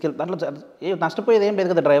వేసేసి తీసుకెళ్ళి దాంట్లో నష్టపోయేది ఏం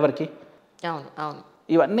లేదు కదా డ్రైవర్కి.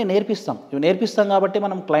 ఇవన్నీ నేర్పిస్తాం. ఇవి నేర్పిస్తాం కాబట్టి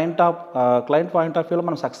మనం క్లయింట్ పాయింట్ ఆఫ్ వ్యూలో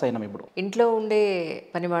మనం సక్సెస్ అయినాం. ఇప్పుడు ఇంట్లో ఉండే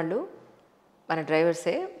పని వాళ్ళు మన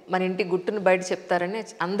డ్రైవర్సే మన ఇంటి గుట్టును బయట చెప్తారని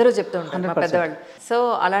అందరూ చెప్తూ ఉంటారు మా పెద్దవాళ్ళు. సో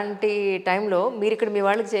అలాంటి టైంలో మీరు ఇక్కడ మీ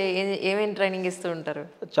వాళ్ళకి ఏమేమి ట్రైనింగ్ ఇస్తూ ఉంటారు?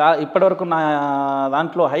 ఇప్పటివరకు నా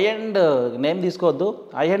దాంట్లో హై ఎండ్ నేమ్ తీసుకోవద్దు,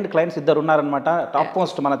 హై ఎండ్ క్లయింట్స్ 2 ఉన్నారనమాట. టాప్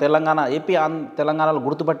మోస్ట్ మన ఏపీ తెలంగాణలో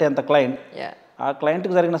గుర్తుపట్టేంత క్లయింట్. ఆ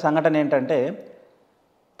క్లయింట్కి జరిగిన సంఘటన ఏంటంటే,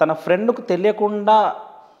 తన ఫ్రెండ్కు తెలియకుండా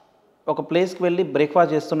ఒక ప్లేస్కి వెళ్ళి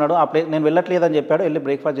బ్రేక్ఫాస్ట్ చేస్తున్నాడు. ఆ ప్లేస్ నేను వెళ్ళట్లేదని చెప్పాడు, వెళ్ళి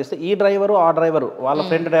బ్రేక్ఫాస్ట్ చేస్తే ఈ డ్రైవరు ఆ డ్రైవరు వాళ్ళ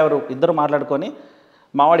ఫ్రెండ్ డ్రైవరు ఇద్దరు మాట్లాడుకొని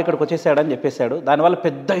మావాడు ఇక్కడికి వచ్చేసాడని చెప్పేశాడు. దానివల్ల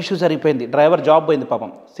పెద్ద ఇష్యూ జరిగిపోయింది. డ్రైవర్ జాబ్ పోయింది, పాపం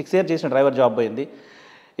 6 years చేసిన డ్రైవర్ జాబ్ పోయింది.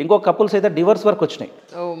 ఇంకో కపుల్స్ అయితే డివర్స్ వరకు వచ్చినాయి.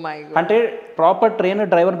 అంటే ప్రాపర్ ట్రైన్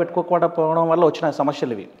డ్రైవర్ పెట్టుకోకపోవడం వల్ల వచ్చిన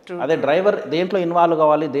సమస్యలు ఇవి. అదే డ్రైవర్ దేంట్లో ఇన్వాల్వ్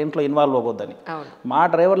కావాలి, దేంట్లో ఇన్వాల్వ్ అవ్వద్దని. మా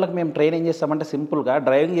డ్రైవర్లకు మేము ట్రైన్ ఏం చేస్తామంటే, సింపుల్గా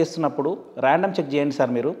డ్రైవింగ్ చేస్తున్నప్పుడు ర్యాండమ్ చెక్ చేయండి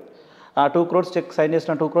సార్, మీరు 2 crores చెక్ సైన్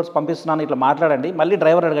చేసిన 2 crores పంపిస్తున్నాను ఇట్లా మాట్లాడండి. మళ్ళీ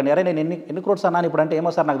డ్రైవర్ అడగండి, అరే నేను ఎన్ని crores అన్నాను ఇప్పుడు అంటే,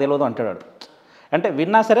 ఏమో సార్ నాకు తెలియదు అంటాడు. అంటే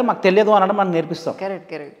విన్నా సరే మాకు తెలియదు అనడం మనం నేర్పిస్తాం.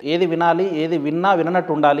 ఏది వినాలి, ఏది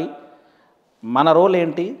విన్నట్టు ఉండాలి, మన రోల్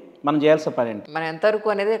ఏంటి, మనం చేయాల్సిన పని ఏంటి, మనం ఎంతవరకు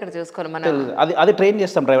అనేది ఇక్కడ చూసుకోవాలి. అది ట్రైన్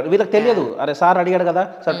చేస్తాం డ్రైవర్. వీళ్ళకి తెలియదు, అరే సార్ అడిగాడు కదా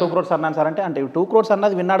సార్ 2 crores అన్నాను సార్ అంటే 2 crores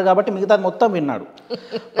అన్నది విన్నాడు కాబట్టి మిగతాది మొత్తం విన్నాడు.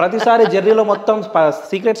 ప్రతిసారి జర్నీలో మొత్తం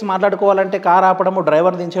సీక్రెట్స్ మాట్లాడుకోవాలంటే కార్ ఆపడము,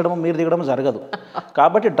 డ్రైవర్ దించడము, మీరు దిగడం జరగదు.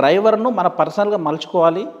 కాబట్టి డ్రైవర్ను మన పర్సనల్గా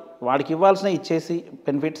మలుచుకోవాలి, వాడికి ఇవ్వాల్సిన ఇచ్చేసి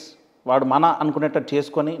బెనిఫిట్స్ వాడు మన అనుకునేటట్టు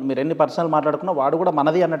చేసుకొని, మీరు ఎన్ని పర్సనల్ మాట్లాడుకున్నా వాడు కూడా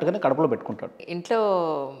మనది అన్నట్టుగానే కడుపులో పెట్టుకుంటాడు. ఇంట్లో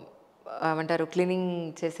ఏమంటారు, క్లీనింగ్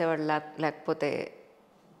చేసేవాడు లేకపోతే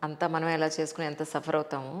అంతా మనం ఎలా చేసుకుని ఎంత సఫర్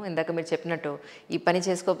అవుతాము. ఇందాక మీరు చెప్పినట్టు ఈ పని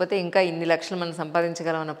చేసుకోకపోతే ఇంకా ఇన్ని లక్షలు మనం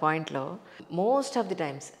సంపాదించగలం అన్న పాయింట్లో మోస్ట్ ఆఫ్ ది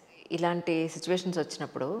టైమ్స్ ఇలాంటి సిచ్యువేషన్స్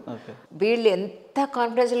వచ్చినప్పుడు వీళ్ళు ఎంత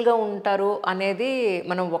కాన్ఫిడెన్షియల్గా ఉంటారు అనేది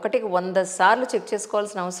మనం 1కి 100 సార్లు చెక్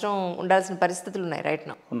చేసుకోవాల్సిన అవసరం ఉండాల్సిన పరిస్థితులు ఉన్నాయి రైట్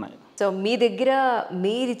నౌ. సో మీ దగ్గర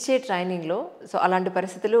మీరిచ్చే ట్రైనింగ్లో సో అలాంటి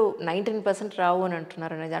పరిస్థితులు 19% రావు అని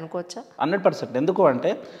అంటున్నారు అనేది అనుకోవచ్చా? 100%. ఎందుకు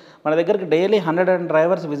అంటే మన దగ్గరికి డైలీ 100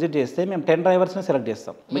 డ్రైవర్స్ విజిట్ చేస్తే మేము 10 డ్రైవర్స్ని సెలెక్ట్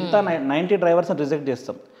చేస్తాం, మిగతా 90 డ్రైవర్స్ని రిజెక్ట్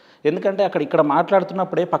చేస్తాం. ఎందుకంటే ఇక్కడ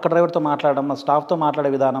మాట్లాడుతున్నప్పుడే పక్క డ్రైవర్తో మాట్లాడడం, స్టాఫ్తో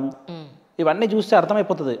మాట్లాడే విధానం, ఇవన్నీ చూస్తే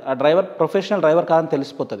అర్థమైపోతుంది ఆ డ్రైవర్ ప్రొఫెషనల్ డ్రైవర్ కాదని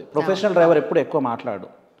తెలిసిపోతుంది. ప్రొఫెషనల్ డ్రైవర్ ఎప్పుడు ఎక్కువ మాట్లాడు,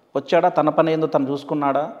 వచ్చాడా తన పని ఏందో తను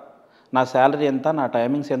చూసుకున్నాడా, నా శాలరీ ఎంత, నా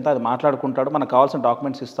టైమింగ్స్ ఎంత, అది మాట్లాడుకుంటాడు, మనకు కావాల్సిన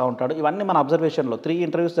డాక్యుమెంట్స్ ఇస్తూ ఉంటాడు. ఇవన్నీ మన అబ్జర్వేషన్లో 3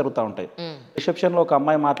 interviews జరుగుతూ ఉంటాయి. రిసెప్షన్లో ఒక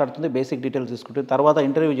అమ్మాయి మాట్లాడుతుంది, బేసిక్ డీటెయిల్స్ తీసుకుంటుంది, తర్వాత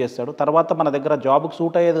ఇంటర్వ్యూ చేస్తాడు, తర్వాత మన దగ్గర జాబ్కి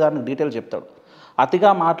సూట్ అయ్యేది కానీ డీటెయిల్స్ చెప్తాడు.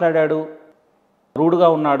 అతిగా మాట్లాడాడు, రూడ్గా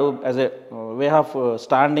ఉన్నాడు, as a way of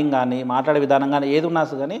standing కానీ మాట్లాడే విధానం కానీ ఏది ఉన్నా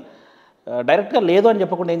కానీ డైరెక్ట్గా లేదు అని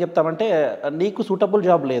చెప్పకుండా ఏం చెప్తామంటే, నీకు సూటబుల్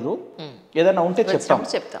జాబ్ లేదు, ఏదైనా ఉంటే చెప్తాం,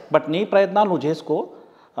 బట్ నీ ప్రయత్నాలు నువ్వు చేసుకో,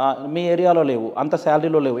 మీ ఏరియాలో లేవు, అంత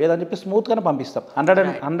శాలరీలో లేవు ఏదని చెప్పి స్మూత్గానే పంపిస్తాం.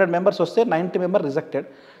 100 మెంబర్స్ వస్తే 90 మెంబర్ రిజెక్టెడ్,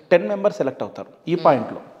 10 మెంబర్స్ సెలెక్ట్ అవుతారు ఈ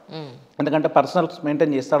పాయింట్లో. ఎందుకంటే పర్సనల్స్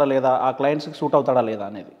మెయింటైన్ చేస్తాడా లేదా, ఆ క్లయింట్స్కి సూట్ అవుతాడా లేదా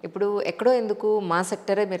అనేది. ఇప్పుడు ఎక్కడో ఎందుకు మా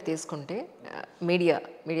సెక్టరే మీరు తీసుకుంటే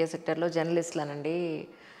మీడియా సెక్టర్లో జర్నలిస్టులు అనండి,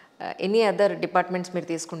 ఎనీ అదర్ డిపార్ట్మెంట్స్ మీరు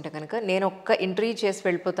తీసుకుంటే కనుక నేను ఒక్క ఇంటర్వ్యూ చేసి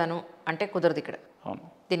వెళ్ళిపోతాను అంటే కుదరదు ఇక్కడ.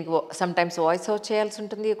 దీనికి సమ్ టైమ్స్ వాయిస్ అవుట్ చేయాల్సి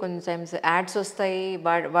ఉంటుంది, కొన్ని టైమ్స్ యాడ్స్ వస్తాయి,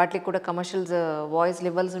 వాటికి కూడా కమర్షియల్స్ వాయిస్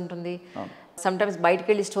ఇవ్వాల్సి ఉంటుంది, సమ్ టైమ్స్ బయటకు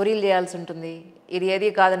వెళ్ళి స్టోరీలు చేయాల్సి ఉంటుంది, ఇది ఏది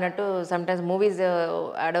కాదన్నట్టు సమ్ టైమ్స్ మూవీస్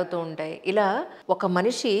యాడ్ అవుతూ ఉంటాయి. ఇలా ఒక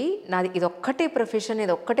మనిషి నాది ఇది ఒక్కటే ప్రొఫెషన్,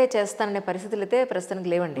 ఇది ఒక్కటే చేస్తాననే పరిస్థితులు అయితే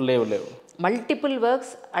ప్రస్తుతానికి లేవండి. లేవు. మల్టిపుల్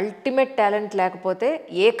వర్క్స్, అల్టిమేట్ టాలెంట్ లేకపోతే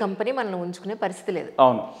ఏ కంపెనీ మనల్ని ఉంచుకునే పరిస్థితి లేదు.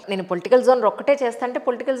 అవును, నేను పొలిటికల్ జోన్ ఒక్కటే చేస్తా అంటే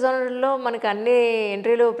పొలిటికల్ జోన్లో మనకి అన్ని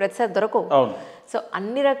ఇంటర్వ్యూలు ప్రతిసారి దొరకవు. సో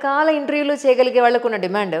అన్ని రకాల ఇంటర్వ్యూలు చేయగలిగే వాళ్ళకు ఉన్న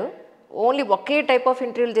demand only okay type of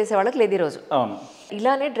ఇంటర్వ్యూలు చేసే వాళ్ళకి లేదు ఈరోజు. అవును.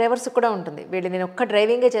 ఇలానే డ్రైవర్స్ కూడా ఉంటుంది. వీళ్ళు నేను ఒక్క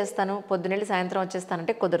డ్రైవింగే చేస్తాను, పొద్దునెళ్ళి సాయంత్రం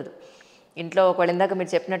వచ్చేస్తానంటే కుదరదు. ఇంట్లో ఒకవేళ ఇందాక మీరు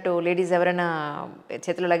చెప్పినట్టు లేడీస్ ఎవరైనా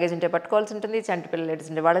చేతిలో లగేజ్ ఉంటే పట్టుకోవాల్సి ఉంటుంది, చంటి పిల్లలు లేడీస్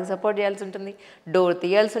ఉంటే వాళ్ళకి సపోర్ట్ చేయాల్సి ఉంటుంది, డోర్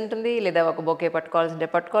తీయాల్సి ఉంటుంది, లేదా ఒక బొకే పట్టుకోవాల్సి ఉంటే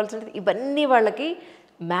పట్టుకోవాల్సి ఉంటుంది. ఇవన్నీ వాళ్ళకి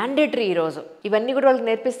మ్యాండేటరీ ఈరోజు. ఇవన్నీ కూడా వాళ్ళకి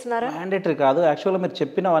నేర్పిస్తున్నారా? మ్యాండేటరీ కాదు, యాక్చువల్గా మీరు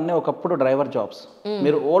చెప్పినవన్నీ ఒకప్పుడు డ్రైవర్ జాబ్స్.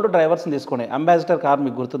 మీరు ఓల్డ్ డ్రైవర్స్ని తీసుకోండి, అంబాసిడర్ కార్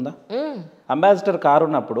మీకు గుర్తుందా? అంబాసిడర్ కార్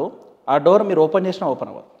ఉన్నప్పుడు ఆ డోర్ మీరు ఓపెన్ చేసినా ఓపెన్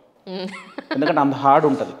అవ్వదు, ఎందుకంటే అంత హార్డ్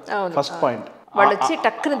ఉంటుంది. First point. వాళ్ళు వచ్చి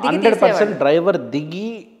టక్కున దిగి 100% డ్రైవర్ దిగి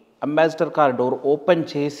అంబాసిడర్ కార్ డోర్ ఓపెన్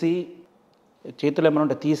చేసి చేతులు ఏమైనా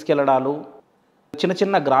ఉంటే తీసుకెళ్ళడాలు, చిన్న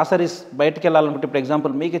చిన్న గ్రాసరీస్ బయటకు వెళ్ళాలనుకుంటే, ఇప్పుడు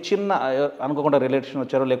ఎగ్జాంపుల్ మీకు చిన్న అనుకోకుండా రిలేషన్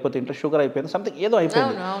వచ్చారో, లేకపోతే ఇంట్లో షుగర్ అయిపోయింది, సంథింగ్ ఏదో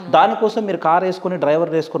అయిపోయింది, దానికోసం మీరు కార్ వేసుకొని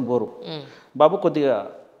డ్రైవర్ వేసుకొని పోరు. బాబు కొద్దిగా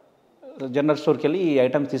జనరల్ స్టోర్కి వెళ్ళి ఈ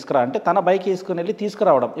ఐటమ్స్ తీసుకురా అంటే తన బైక్ వేసుకుని వెళ్ళి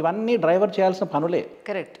తీసుకురావడం, ఇవన్నీ డ్రైవర్ చేయాల్సిన పనులే.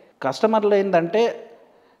 కరెక్ట్. కస్టమర్లు ఏంటంటే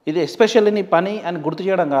ఇది ఎస్పెషల్లీ నీ పని అని గుర్తు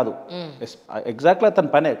చేయడం కాదు, ఎగ్జాక్ట్లీ అతని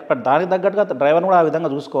పనే, బట్ దానికి తగ్గట్టుగా డ్రైవర్ కూడా ఆ విధంగా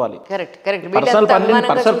చూసుకోవాలి.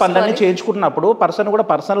 పర్సనల్ పనులన్నీ చేయించుకుంటున్నప్పుడు పర్సన్ కూడా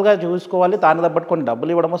పర్సనల్గా చూసుకోవాలి, దానికి తగ్గట్టు కొన్ని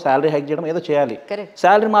డబ్బులు ఇవ్వడము, శాలరీ హైక్ చేయడం ఏదో చేయాలి.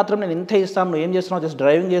 శాలరీ మాత్రం నేను ఇంత ఇస్తాను, నువ్వు ఏం చేస్తున్నావు, జస్ట్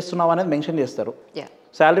డ్రైవింగ్ చేస్తున్నావు అనేది మెన్షన్ చేస్తారు.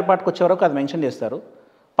 శాలరీ పార్ట్కి వచ్చే వరకు అది మెన్షన్ చేస్తారు,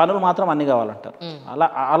 పనులు మాత్రం అన్ని కావాలంటారు. అలా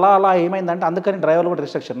అలా అలా ఏమైందంటే అందుకని డ్రైవర్లు కూడా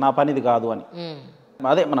రిస్ట్రిక్షన్, నా పని ఇది కాదు అని.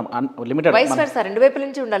 అదే మనం లిమిటెడ్ రెండు వైపుల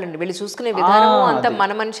నుంచి ఉండాలండి. వీళ్ళు చూసుకునే విధానం అంతా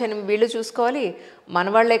మన మనిషి అని వీళ్ళు చూసుకోవాలి, మన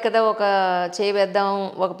వాళ్ళే కదా ఒక చేయి వేద్దాం,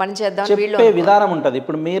 ఒక పని చేద్దాం చెప్పే విధానం ఉంటుంది.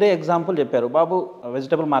 ఇప్పుడు మీరే ఎగ్జాంపుల్ చెప్పారు, బాబు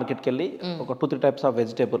వెజిటబుల్ మార్కెట్కి వెళ్ళి ఒక 2-3 టైప్స్ ఆఫ్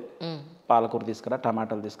వెజిటేబుల్, పాలకూర తీసుకురా,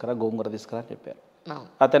 టమాటాలు తీసుకురా, గోంగూర తీసుకురా అని చెప్పారు.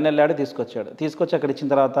 అతను వెళ్ళాడు, తీసుకొచ్చి అక్కడ ఇచ్చిన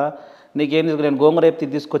తర్వాత నీకేం నేను గోంగూర రేపు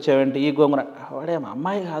తీసుకొచ్చావేంటి, ఈ గోంగూర వాడే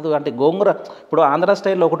అమ్మాయి కాదు అంటే గోంగూర ఇప్పుడు ఆంధ్ర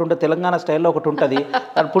స్టైల్లో ఒకటి ఉంటుంది, తెలంగాణ స్టైల్లో ఒకటి ఉంటుంది,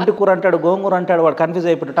 పుంటి కూర అంటాడు, గోంగూర అంటాడు, వాడు కన్ఫ్యూజ్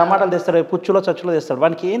అయిపోయాడు, టమాటాలు తెస్తాడు, పుచ్చులో చచ్చులో తెస్తాడు,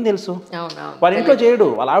 వానికి ఏం తెలుసు, వాడి ఇంట్లో చేయడు,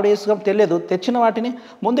 వాళ్ళ ఆవిడ వేసుకొని తెలియదు, తెచ్చిన వాటిని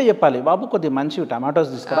ముందే చెప్పాలి, బాబు కొద్దిగా మంచి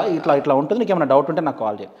టమాటోస్ తీసుకురా, ఇట్లా ఉంటుంది, నీకు ఏమైనా డౌట్ ఉంటే నాకు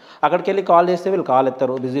కాల్ చేయాలి. అక్కడికి వెళ్ళి కాల్ చేస్తే వీళ్ళు కాల్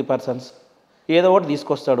ఎత్తారు, బిజీ పర్సన్స్, ఏదో ఒకటి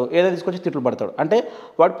తీసుకొస్తాడు, ఏదో తీసుకొచ్చి తిట్లు పడతాడు. అంటే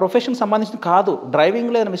వాడు ప్రొఫెషన్ సంబంధించిన కాదు,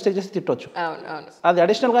 డ్రైవింగ్లో ఏదైనా మిస్టేక్ చేసి తిట్టవచ్చు, అది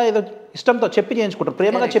అడిషనల్గా ఏదో ఇష్టంతో చెప్పి చేయించుకుంటారు,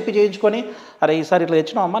 ప్రేమగా చెప్పి చేయించుకొని, అరే ఈసారి ఇట్లా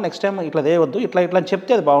తెచ్చినావు అమ్మా, నెక్స్ట్ టైం ఇట్లా దేవద్దు, ఇట్లా అని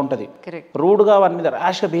చెప్తే అది బాగుంటుంది. రూడ్గా వాడి మీద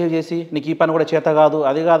ర్యాష్గా బిహేవ్ చేసి నీకు ఈ పని కూడా చేత కాదు,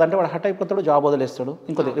 అది కాదంటే వాడు హట్ అయిపోతాడు, జాబ్ వదిలేస్తాడు.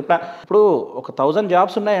 ఇంకోటి ఇప్పుడు ఒక 1000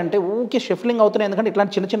 జాబ్స్ ఉన్నాయంటే ఊకే షిఫ్లింగ్ అవుతున్నాయి, ఎందుకంటే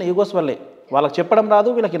ఇట్లాంటి చిన్న చిన్న ఈగోస్ వల్లే, వాళ్ళకి చెప్పడం రాదు,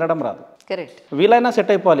 వీళ్ళకి వినడం రాదు. వీళ్ళైనా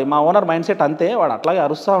సెట్ అయిపోవాలి, మా ఓనర్ మైండ్ సెట్ అంతే, వాడు అట్లాగే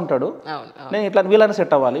అరుస్తూ ఉంటాడు, నేను ఇట్లా వీళ్ళైనా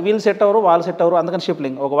సెట్ అవ్వాలి, వీళ్ళు సెట్ అవ్వరు, వాళ్ళు సెట్ అవ్వరు, అందుకని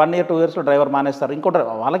షిఫ్లింగ్ ఒక 1 year 2 yearsలో డ్రైవర్ మానేస్తారు,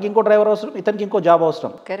 వాళ్ళకి ఇంకో డ్రైవర్ అవసరం, ఇతనికి ఇంకో జాబ్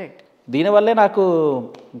అవసరం. దీనివల్లే నాకు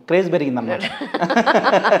craze పెరిగిందన్నమాట.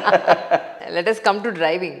 Let us come to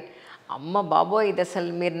driving. అమ్మ బాబోయ్, ఇది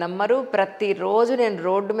అసలు మీరు నమ్మరు, ప్రతిరోజు నేను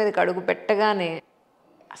రోడ్డు మీదకి అడుగు పెట్టగానే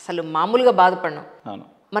అసలు మామూలుగా బాధపడను.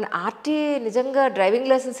 మన ఆర్టీఏ నిజంగా డ్రైవింగ్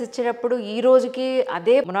లైసెన్స్ ఇచ్చేటప్పుడు ఈ రోజుకి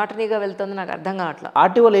అదే మొనాటనీగా వెళ్తుంది, నాకు అర్థం కావట్లా.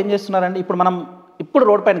 ఆర్టీఓలు ఏం చేస్తున్నారండి, ఇప్పుడు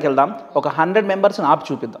రోడ్ పైనకి వెళ్దాం, ఒక 100 మెంబర్స్ని ఆపి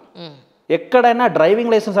చూపిద్దాం, ఎక్కడైనా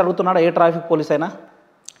డ్రైవింగ్ లైసెన్స్ అడుగుతున్నాడా ఏ ట్రాఫిక్ పోలీస్ అయినా?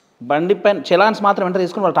 బండి పైన చలాన్స్ మాత్రం ఎంటర్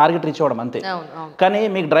తీసుకుని వాళ్ళు టార్గెట్ రీచ్ అవ్వడం అంతే. కానీ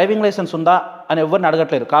మీకు డ్రైవింగ్ లైసెన్స్ ఉందా అని ఎవరిని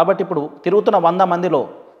అడగట్లేరు. కాబట్టి ఇప్పుడు తిరుగుతున్న 100 మందిలో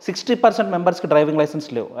 60% మెంబర్స్కి డ్రైవింగ్ లైసెన్స్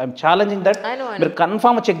లేవు. ఐఎమ్ ఛాలెంజింగ్ దట్, మీరు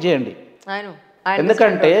కన్ఫామ్ చెక్ చేయండి.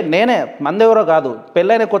 ఎందుకంటే నేనే మంది ఎవరో కాదు,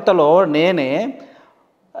 పెళ్ళైన కొత్తలో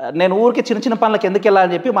నేను ఊరికి చిన్న చిన్న పనులకు ఎందుకు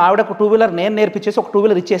వెళ్ళాలని చెప్పి మా ఆవిడ ఒక 2 wheeler నేను నేర్పించేసి ఒక 2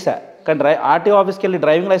 wheeler ఇచ్చేసా. కానీ ఆర్టీఓ ఆఫీస్కి వెళ్ళి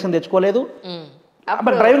డ్రైవింగ్ లైసెన్స్ తెచ్చుకోలేదు,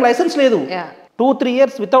 బట్ డ్రైవింగ్ లైసెన్స్ లేదు, 2-3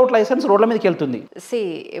 years వితౌట్ లైసెన్స్ రోడ్ల మీదకి వెళ్తుంది.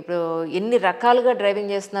 ఇప్పుడు ఎన్ని రకాలుగా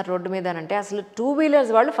డ్రైవింగ్ చేస్తున్నారు రోడ్డు మీద అంటే అసలు 2 wheelers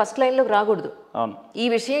వాళ్ళు ఫస్ట్ లైన్లోకి రాకూడదు. ఈ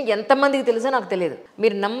విషయం ఎంతమందికి తెలుసో నాకు తెలియదు.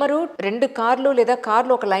 మీరు నమ్మరు, 2 కార్లు లేదా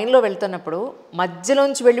కార్లు ఒక లైన్లో వెళ్తున్నప్పుడు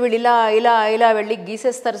మధ్యలోంచి వెళ్ళి ఇలా ఇలా ఇలా వెళ్ళి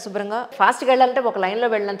గీసేస్తారు శుభ్రంగా. ఫాస్ట్గా వెళ్ళాలంటే ఒక లైన్లో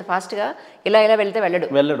వెళ్ళినంత ఫాస్ట్గా ఇలా ఇలా వెళ్తే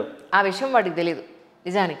వెళ్ళడు. ఆ విషయం వాడికి తెలియదు.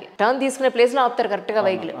 నిజానికి టర్న్ తీసుకునే ప్లేస్లో ఆపుతారు కరెక్ట్గా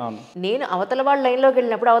వెహికల్. నేను అవతల వాడు లైన్లోకి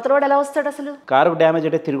వెళ్ళినప్పుడు అవతల వాడు ఎలా వస్తాడు, అసలు కారు డ్యామేజ్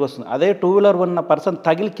అయితే తిరిగి వస్తుంది. అదే 2 wheeler ఉన్న పర్సన్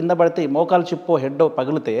తగిలి కింద పడితే మోకాలు చిప్పో హెడ్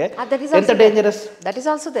పగిలితే ఎంత డేంజరస్.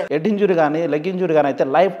 హెడ్ ఇంజురీ కానీ లెగ్ ఇంజురీ కానీ అయితే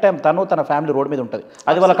లైఫ్ టైం తన ఫ్యామిలీ రోడ్ మీద ఉంటుంది.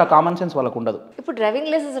 అది వాళ్ళకి కామన్ సెన్స్ వాళ్ళకు ఉండదు. ఇప్పుడు డ్రైవింగ్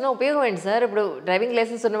లైసెన్స్ ఉన్న ఉపయోగం ఏంటి సార్? ఇప్పుడు డ్రైవింగ్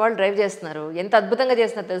లైసెన్స్ ఉన్న వాళ్ళు డ్రైవ్ చేస్తున్నారు, ఎంత అద్భుతంగా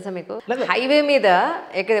చేస్తున్నారు తెలుసా మీకు? హైవే మీద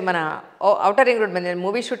మన ఔటర్ రింగ్ రోడ్ మీద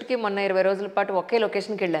మూవీ షూట్కి మొన్న 20 రోజుల పాటు ఒకే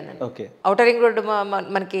లొకేషన్కి వెళ్ళాను. ఔటర్ రింగ్ రోడ్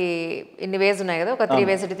మనకి ఇన్ని వేస్ ఉన్నాయి కదా, ఒక 3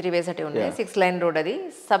 ways ఉన్నాయి, 6 lane రోడ్. అది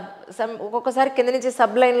ఒక్కొక్కసారి కింద నుంచి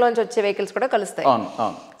సబ్ లైన్ లోంచి వచ్చే వెహికల్స్ కూడా కలుస్తాయి.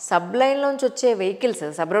 సబ్ లైన్ లోంచి వచ్చే వెహికల్స్,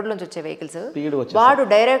 సబ్ రోడ్ లోంచి వచ్చే వెహికల్స్ వాడు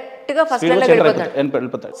డైరెక్ట్ గా ఫస్ట్ లైన్ లో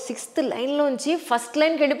వెళ్ళిపోతాడు. 6th lane లోంచి ఫస్ట్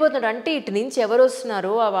లైన్ కి వెళ్ళిపోతాడు. అంటే ఇటు నుంచి ఎవరు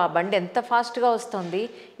వస్తున్నారు, ఆ బండి ఎంత ఫాస్ట్ గా వస్తుంది,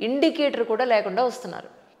 ఇండికేటర్ కూడా లేకుండా వస్తున్నారు.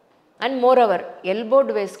 అండ్ మోర్ ఓవర్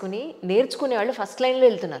ఎల్బోర్డ్ వేసుకుని నేర్చుకునే వాళ్ళు ఫస్ట్ లైన్లో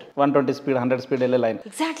వెళ్తున్నారు. 120 స్పీడ్ 100 స్పీడ్ వెళ్ళే లైన్.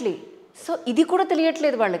 ఎగ్జాక్ట్లీ. సో ఇది కూడా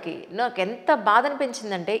తెలియట్లేదు వాళ్ళకి. నాకు ఎంత బాధ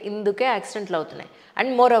అనిపించిందంటే ఇందుకే యాక్సిడెంట్లు అవుతున్నాయి.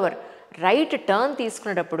 And more over right turn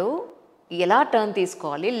తీసుకునేటప్పుడు ఎలా టర్న్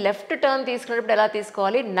తీసుకోవాలి, లెఫ్ట్ టర్న్ తీసుకునేటప్పుడు ఎలా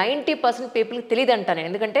తీసుకోవాలి 90% పీపుల్కి తెలియదు అంటాను.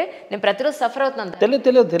 ఎందుకంటే నేను ప్రతిరోజు సఫర్ అవుతున్నాను.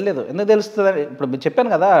 తెలియదు ఎందుకు తెలుస్తుంది? ఇప్పుడు మీరు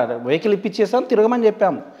చెప్పాను కదా, వెహికల్ ఇప్పించేసాం తిరగమని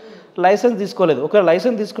చెప్పాము, లైసెన్స్ తీసుకోలేదు. ఒకవేళ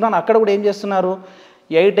లైసెన్స్ తీసుకున్నాను అక్కడ కూడా ఏం చేస్తున్నారు,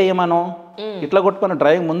 8 వేయమనో ఇట్లా కొట్టుకొని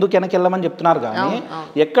డ్రైవింగ్ ముందుకు వెనక్కి వెళ్ళమని చెప్తున్నారు. కానీ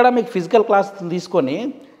ఎక్కడ మీకు ఫిజికల్ క్లాస్ తీసుకొని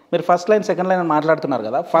మీరు ఫస్ట్ లైన్ సెకండ్ లైన్ అని మాట్లాడుతున్నారు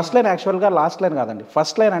కదా. ఫస్ట్ లైన్ యాక్చువల్గా లాస్ట్ లైన్ కాదండి.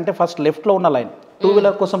 ఫస్ట్ లైన్ అంటే ఫస్ట్ లెఫ్ట్లో ఉన్న లైన్, 2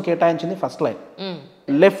 వీలర్ కోసం కేటాయించింది ఫస్ట్ లైన్.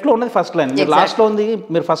 లెఫ్ట్లో ఉన్నది ఫస్ట్ లైన్, మీరు లాస్ట్లో ఉంది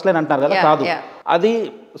మీరు ఫస్ట్ లైన్ అంటున్నారు కదా, కాదు. అది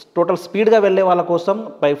టోటల్ స్పీడ్గా వెళ్ళే వాళ్ళ కోసం,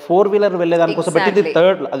 బై 4 వీలర్ వెళ్ళే దానికోసం పెట్టింది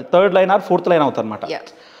third line or fourth line అవుతుంది అనమాట.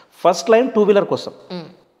 ఫస్ట్ లైన్ 2 వీలర్ కోసం,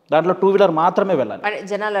 దాంట్లో 2 వీలర్ మాత్రమే వెళ్ళాలి.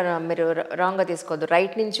 జనాలు మీరు రాంగ్గా తీసుకోవద్దు.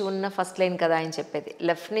 రైట్ నుంచి ఉన్న ఫస్ట్ లైన్ కదా ఆయన చెప్పేది,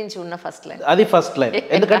 లెఫ్ట్ నుంచి ఉన్న ఫస్ట్ లైన్ అది ఫస్ట్ లైన్.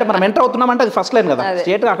 ఎందుకంటే మనం ఎంటర్ అవుతున్నామంటే అది ఫస్ట్ లైన్ కదా,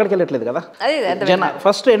 స్ట్రేట్గా అక్కడికి వెళ్ళట్లేదు కదా.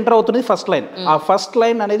 ఫస్ట్ ఎంటర్ అవుతున్నది ఫస్ట్ లైన్. ఆ ఫస్ట్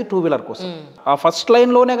లైన్ అనేది 2 వీలర్ కోసం. ఆ ఫస్ట్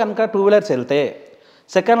లైన్లోనే కనుక 2 వీలర్స్ వెళ్తే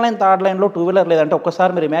సెకండ్ లైన్ థర్డ్ లైన్లో 2 వీలర్ లేదంటే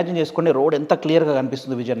ఒక్కసారి మీరు ఇమాజిన్ చేసుకోండి రోడ్ ఎంత క్లియర్గా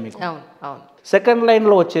కనిపిస్తుంది విజన్ మీకు. సెకండ్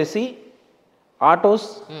లైన్లో వచ్చేసి ఆటోస్,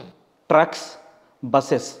 ట్రక్స్,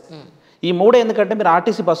 బస్సెస్, ఈ 3 ఎందుకంటే మీరు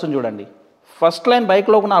ఆర్టీసీ బస్సును చూడండి. ఫస్ట్ లైన్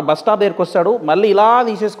బైక్లో ఉన్న బస్ స్టాప్ దగ్గరికి వస్తాడు, మళ్ళీ ఇలా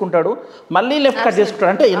తీసేసుకుంటాడు, మళ్ళీ లెఫ్ట్ కట్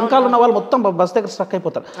చేసుకుంటాడు. అంటే వెనకాల ఉన్న వాళ్ళు మొత్తం బస్ దగ్గర స్ట్రక్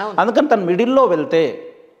అయిపోతారు. అందుకని తను మిడిల్లో వెళ్తే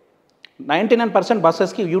 99%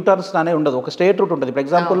 బస్సెస్కి యూటర్న్స్ అనేవి ఉండదు, ఒక స్ట్రేట్ రూట్ ఉంటుంది. ఫర్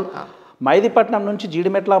ఎగ్జాంపుల్ మైదీపట్నం నుంచి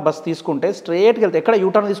జీడిమెట్ల బస్ తీసుకుంటే స్ట్రేట్కి వెళ్తే ఎక్కడ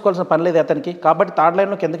యూటర్న్ తీసుకోవాల్సిన పని లేదు అతనికి. కాబట్టి థర్డ్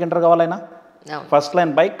లైన్లోకి ఎందుకు enter కావాలైనా? First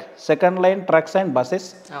line bike, second line trucks and buses,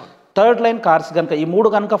 third line cars. కనుక ఈ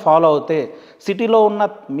 3 కనుక ఫాలో అవుతే సిటీలో ఉన్న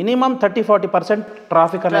మినిమం 30-40%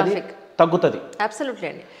 ట్రాఫిక్ అనేది తగ్గుతుంది.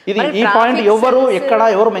 ఇది ఈ పాయింట్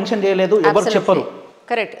ఎవరు మెన్షన్ చేయలేదు, ఎవరు చెప్పరు.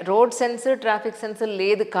 Correct. Road sense, traffic sense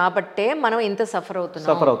లేదు కాబట్టే మనం ఇంత సఫర్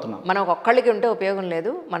అవుతున్నాం. మనం ఒక్కళ్ళకి ఉంటే ఉపయోగం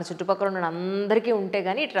లేదు, మన చుట్టుపక్కల ఉన్న అందరికీ ఉంటే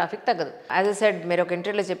గానీ ట్రాఫిక్ తగ్గదు. యాజ్ ఎ సెడ్ మీరు ఒక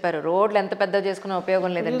ఇంటర్వ్యూలో చెప్పారు, రోడ్లు ఎంత పెద్ద చేసుకున్న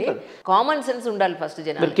ఉపయోగం లేదండి, కామన్ సెన్స్ ఉండాలి ఫస్ట్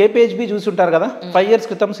జనాలు. మీరు కేపీహెచ్బీ చూసి ఉంటారు కదా, 5 years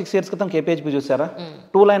క్రితం 6 years క్రితం కేపీహెచ్బీ చూసారా?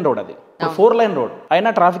 2 లైన్ రోడ్, అది 4 లైన్ రోడ్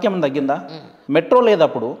అయినా ట్రాఫిక్ ఏమైనా తగ్గిందా? మెట్రో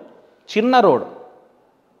లేదప్పుడు, చిన్న road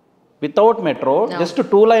without metro, just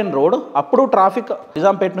 2 line road. అప్పుడు ట్రాఫిక్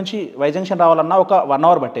నిజాంపేట నుంచి వైజంక్షన్ రావాలన్నా ఒక 1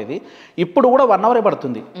 hour పట్టేది, ఇప్పుడు కూడా 1 hour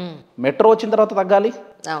పడుతుంది. మెట్రో వచ్చిన తర్వాత తగ్గాలి,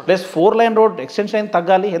 ప్లస్ 4 లైన్ రోడ్ ఎక్స్టెన్షన్ అయింది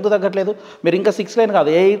తగ్గాలి. ఎందుకు తగ్గట్లేదు? మీరు ఇంకా 6 లైన్ కాదు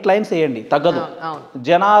 8 లైన్స్ వేయండి, తగ్గదు.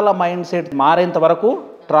 జనాల మైండ్ సెట్ మారేంత వరకు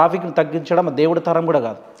ట్రాఫిక్ని తగ్గించడం దేవుడి తరం కూడా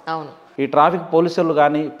కాదు. ఈ ట్రాఫిక్ పోలీసులు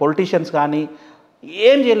కానీ పొలిటీషియన్స్ కానీ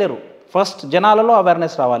ఏం చేయలేరు. ఫస్ట్ జనాలలో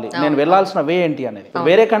అవేర్నెస్ రావాలి, నేను వెళ్ళాల్సిన వే ఏంటి అనేది.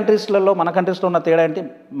 వేరే కంట్రీస్లలో మన కంట్రీస్లో ఉన్న తేడా ఏంటి?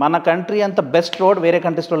 మన కంట్రీ అంత బెస్ట్ రోడ్ వేరే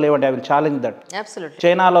కంట్రీస్లో లేవండి. I will challenge that.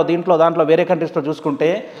 చైనాలో దాంట్లో వేరే కంట్రీస్లో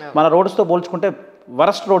చూసుకుంటే మన రోడ్స్తో పోల్చుకుంటే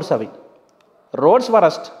వరస్ట్ రోడ్స్ అవి. రోడ్స్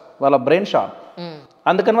వరస్ట్, వాళ్ళ బ్రెయిన్ షార్ప్,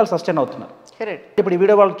 అందుకని వాళ్ళు సస్టైన్ అవుతున్నారు. ఇప్పుడు ఈ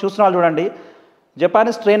వీడియో వాళ్ళు చూసిన వాళ్ళు చూడండి,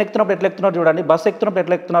 జపానీస్ ట్రైన్ ఎక్కుతున్నప్పుడు ఎట్లా ఎక్కుతున్నారు చూడండి, బస్ ఎక్కుతున్నప్పుడు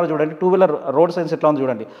ఎట్లా ఎక్కుతున్నారో చూడండి, 2 వీలర్ రోడ్ సైన్స్ ఎట్లా ఉంది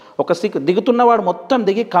చూడండి. ఒక దిగుతున్నవాడు మొత్తం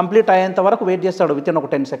దిగి కంప్లీట్ అయ్యేంత వరకు వెయిట్ చేస్తాడు విత్ ఇన్ ఒక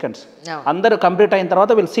 10 seconds. అందరూ కంప్లీట్ అయిన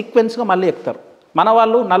తర్వాత వీళ్ళు సీక్వెన్స్గా మళ్ళీ ఎక్కుతారు. మన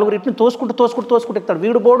వాళ్ళు నలుగురు ఇట్ని తోసుకుంటూ ఎక్కుతాడు.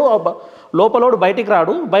 వీడు బోర్డు లోపలోడు బయటికి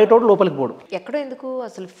రాడు, బయటోడు లోపలికి పోడు. ఎక్కడో ఎందుకు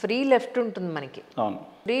అసలు ఫ్రీ లెఫ్ట్ ఉంటుంది మనకి.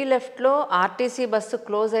 ఫ్రీ లెఫ్ట్లో ఆర్టీసీ బస్సు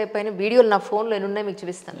క్లోజ్ అయిపోయిన వీడియోలు నా ఫోన్లో ఎన్ని ఉన్నాయి మీకు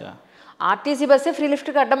చూపిస్తాను. ఆర్టీసీ బస్సే ఫ్రీ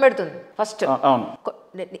లిఫ్ట్కి అడ్డం పెడుతుంది ఫస్ట్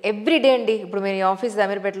ఎవ్రీ డే అండి. ఇప్పుడు మీ ఆఫీస్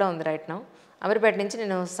అమీర్పేటలో ఉంది రైట్ నౌ. అమీర్పేట నుంచి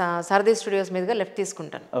నేను సరదీ స్టూడియోస్ మీదుగా లెఫ్ట్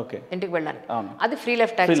తీసుకుంటాను ఇంటికి వెళ్ళడానికి. అది ఫ్రీ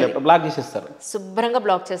లెఫ్ట్, బ్లాక్ చేసేస్తారు, శుభ్రంగా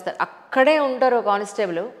బ్లాక్ చేస్తారు. అక్కడే ఉంటారు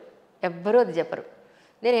కానిస్టేబుల్, ఎవ్వరూ అది చెప్పరు.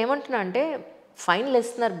 నేను ఏమంటున్నా అంటే ఫైన్లు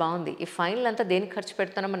వేస్తున్నారు బాగుంది, ఈ ఫైన్లు అంతా దేనికి ఖర్చు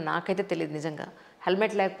పెడుతున్నామని నాకైతే తెలియదు నిజంగా.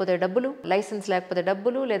 హెల్మెట్ లేకపోతే డబ్బులు, లైసెన్స్ లేకపోతే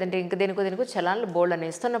డబ్బులు, లేదంటే ఇంకా దేనికో చలాన్లు బోల్డ్ అని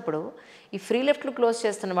వేస్తున్నప్పుడు ఈ ఫ్రీ లెఫ్ట్లు క్లోజ్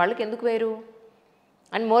చేస్తున్న వాళ్ళకి ఎందుకు వేరు?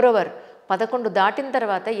 అండ్ మోర్ ఓవర్ 11 దాటిన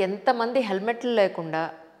తర్వాత ఎంతమంది హెల్మెట్లు లేకుండా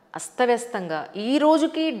అస్తవ్యస్తంగా, ఈ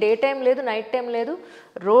రోజుకి డే టైం లేదు నైట్ టైం లేదు,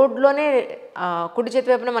 రోడ్లోనే కుడి చేతి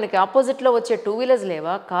వైపున మనకి ఆపోజిట్లో వచ్చే 2 వీలర్స్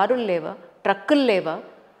లేవా, కారులు లేవా, ట్రక్కులు లేవా,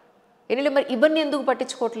 మరి ఇవన్నీ ఎందుకు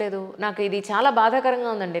పట్టించుకోవట్లేదు? నాకు ఇది చాలా బాధాకరంగా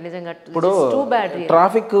ఉందండి నిజంగా. ఇప్పుడు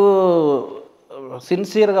ట్రాఫిక్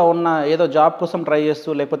సిన్సియర్గా ఉన్న ఏదో జాబ్ కోసం ట్రై చేస్తూ,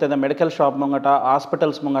 లేకపోతే ఏదో మెడికల్ షాప్ ముంగట,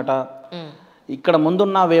 హాస్పిటల్స్ ముంగట, ఇక్కడ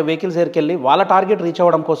ముందున్న వెహికల్స్ దగ్గరికి వెళ్ళి వాళ్ళ టార్గెట్ రీచ్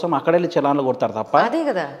అవ్వడం కోసం అక్కడ వెళ్ళి చలాన్లు కొడతారు తప్ప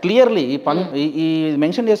క్లియర్లీ ఈ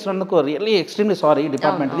మెన్షన్ చేస్తున్నందుకు రియల్లీ ఎక్స్ట్రీమ్లీ సారీ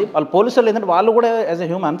డిపార్ట్మెంట్ది. వాళ్ళు పోలీసులు ఏంటంటే వాళ్ళు కూడా యాజ్ ఎ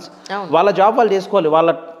హ్యూమన్స్ వాళ్ళ జాబ్ వాళ్ళు చేసుకోవాలి.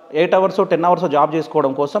 వాళ్ళ 8 hours 10 hours జాబ్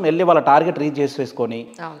చేసుకోవడం కోసం వెళ్ళి వాళ్ళ టార్గెట్ రీచ్ చేసేసుకొని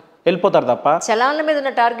వెళ్ళిపోతారు తప్ప. చలాన్ల మీద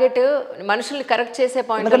ఉన్న టార్గెట్ మనుషుల్ని కరెక్ట్ చేసే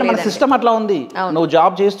పాయింట్. ఎందుకంటే మన సిస్టమ్ అట్లా ఉంది. నువ్వు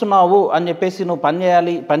జాబ్ చేస్తున్నావు అని చెప్పేసి నువ్వు పని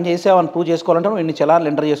చేయాలి, పని చేసావు అని ప్రూవ్ చేసుకోవాలంటే నువ్వు ఇన్ని చలాన్లు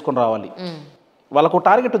ఎంటర్ చేసుకొని రావాలి. వాళ్ళకు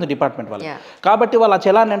టార్గెట్ ఉంది డిపార్ట్మెంట్ వాళ్ళు. కాబట్టి వాళ్ళు ఆ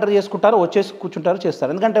చలాన్ని ఎంటర్ చేసుకుంటారు, వచ్చేసి కూర్చుంటారు,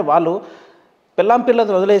 చేస్తారు. ఎందుకంటే వాళ్ళు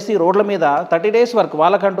పిల్లలు వదిలేసి రోడ్ల మీద 30 days వరకు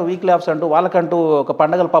వాళ్ళకంటూ వీక్లీ ఆఫ్స్ అంటూ వాళ్ళకంటూ ఒక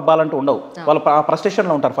పండగలు పబ్బాలంటూ ఉండవు. వాళ్ళు ఆ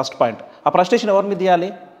ఫ్రస్ట్రేషన్లో ఉంటారు. ఫస్ట్ పాయింట్, ఆ ఫ్రస్ట్రేషన్ ఎవరి మీద తీయాలి?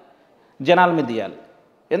 జనాల మీద తీయాలి.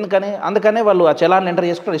 అందుకనే వాళ్ళు ఆ చలాన్ని ఎంటర్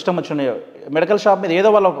చేసుకుంటారు. ఇష్టం వచ్చిన మెడికల్ షాప్ మీద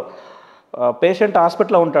ఏదో వాళ్ళ పేషెంట్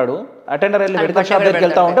హాస్పిటల్లో ఉంటాడు, అటెండర్ వెళ్ళి మెడికల్ షాప్ దగ్గరికి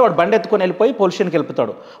వెళ్తా ఉంటే వాడు బండి ఎత్తుకొని వెళ్ళిపోయి పోలీస్ స్టేషన్కి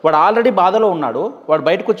వెళ్ళిపోతాడు. వాడు ఆల్రెడీ బాధలో ఉన్నాడు, వాడు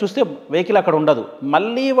బయటకు వచ్చి చూస్తే వెహికల్ అక్కడ ఉండదు.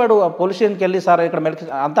 మళ్ళీ వాడు పోలీస్ స్టేషన్కి వెళ్ళి సార్ ఇక్కడ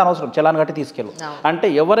మెడికల్ అంత అనవసరం, చలాన్ కట్టి తీసుకెళ్ళు అంటే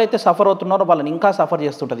ఎవరైతే సఫర్ అవుతున్నారో వాళ్ళని ఇంకా సఫర్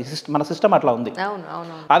చేస్తుంటుంది. మన సిస్టమ్ అట్లా ఉంది.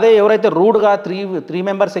 అదే ఎవరైతే రూడ్గా త్రీ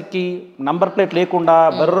మెంబర్స్ ఎక్కి నంబర్ ప్లేట్ లేకుండా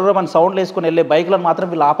బర్ర మన సౌండ్ వేసుకుని వెళ్ళే బైక్లను మాత్రం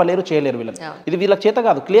వీళ్ళు ఆపలేరు, చేయలేరు. వీళ్ళని ఇది వీళ్ళకి చేత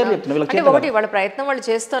కాదు. క్లియర్ చెప్తున్నా, వీళ్ళకి వాళ్ళ ప్రయత్నం వాళ్ళు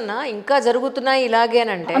చేస్తున్నా ఇంకా జరుగుతున్నాయి ఇలాగే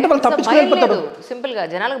అంటే వాళ్ళు తప్పించుకుని వెళ్ళిపోతారు. సింపుల్ గా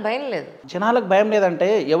జనాలకు భయం లేదు. జనాలకు భయం లేదంటే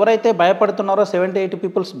ఎవరైతే భయపడుతున్నారో 70-80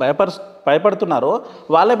 పీపుల్స్ భయపడుతున్నారో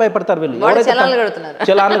వాళ్ళే భయపడతారు. వీళ్ళు ఎవరైతే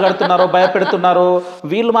చలాన్లు కడుతున్నారో భయపెడుతున్నారో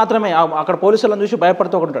వీళ్ళు మాత్రమే అక్కడ పోలీసులను చూసి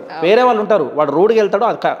భయపడుతూ ఉంటారు. వేరే వాళ్ళు ఉంటారు, వాడు రోడ్డుకి వెళ్తాడు,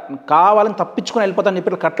 కావాలని తప్పించుకొని వెళ్ళిపోతాను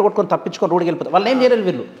చెప్పి కట్ట కొట్టుకొని తప్పించుకొని రోడ్డుకి వెళ్ళిపోతారు. వాళ్ళు ఏం చేయలేదు.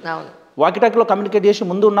 వీళ్ళు వాకిటాకిలో కమ్యూనికేట్ చేసి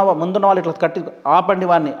ముందున్న వాళ్ళు ఇట్లా కట్టి ఆపండి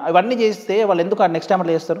వాడిని, అవన్నీ చేస్తే వాళ్ళు ఎందుకు నెక్స్ట్ టైం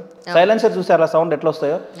అట్లా చేస్తారు? సైలెన్సర్ చూసారు ఆ సౌండ్ ఎట్లా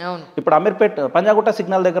వస్తాయో. ఇప్పుడు అమీర్పేట్ పంజాగుట్ట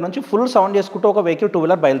సిగ్నల్ దగ్గర నుంచి ఫుల్ సౌండ్ చేసుకుంటూ ఒక వెహికల్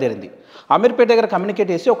 2-wheeler బయలుదేరింది. అమీర్పేట్ దగ్గర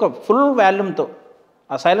కమ్యూనికేట్ చేసి ఒక ఫుల్ వాల్యూమ్తో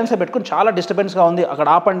ఆ సైలెన్సర్ పెట్టుకుని చాలా డిస్టర్బెన్స్గా ఉంది అక్కడ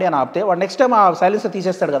ఆపండి అని ఆపితే వాడు నెక్స్ట్ టైం ఆ సైలెన్సర్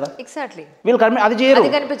తీసేస్తాడు కదా. ఎగ్జాక్ట్లీ వీళ్ళు అది చేయరు.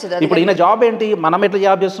 ఇప్పుడు ఈయన జాబ్ ఏంటి, మనం ఎట్లా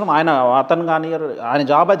జాబ్ చేస్తున్నాం, అతను కానీ ఆయన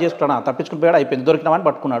జాబ్ అది చేసుకుంటాడు, తప్పించుకుని పోయాడు, అయిపోయింది, దొరికినామని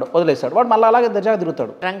పట్టుకున్నాడు, వదిలేస్తాడు, వాడు మళ్ళీ అలాగే దర్జాగా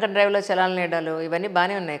తిరుగుతాడు. డ్రంక్ అండ్ డ్రైవ్లో చలాన్లు నేడాలు ఇవన్నీ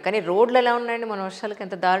బాగానే ఉన్నాయి, కానీ రోడ్లు ఎలా ఉన్నాయండి మన వర్షాలకు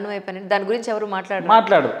ఎంత దారుణం అయిపోయినాయి. దాని గురించి ఎవరు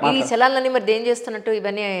మాట్లాడు ఈ చలాన్లన్నీ మరి ఏం చేస్తున్నట్టు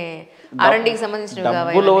ఇవన్నీ R&Dకి సంబంధించినవి.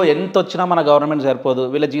 డబ్బులు ఎంత వచ్చినా మన గవర్నమెంట్ సరిపోదు,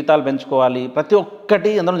 వీళ్ళ జీతాలు పెంచుకోవాలి, ప్రతి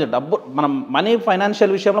ఒక్కటి ఎందులో డబ్బు మనం మనీ ఫైనాన్షియల్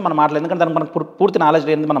విషయంలో మనం మాట్లాడలేదు, ఎందుకంటే దానికి మనకు పూర్తి నాలెడ్జ్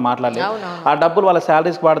లేని మనం మాట్లాడలేదు. ఆ డబ్బులు వాళ్ళ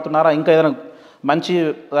శాలరీస్కి వాడుతున్నారా, ఇంకా ఏదైనా మంచి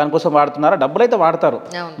దానికోసం వాడుతున్నారా? డబ్బులు అయితే వాడతారు,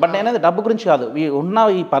 బట్ నేనైతే డబ్బు గురించి కాదు. ఉన్న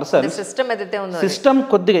ఈ పర్సన్ సిస్టమ్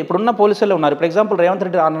కొద్దిగా ఇప్పుడున్న పోలీసులే ఉన్నారు. ఇప్పుడు ఎగ్జాంపుల్ రేవంత్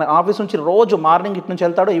రెడ్డి ఆఫీస్ నుంచి రోజు మార్నింగ్ ఇటు నుంచి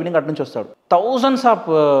వెళ్తాడు, ఈవినింగ్ అటు నుంచి వస్తాడు. థౌజండ్స్ ఆఫ్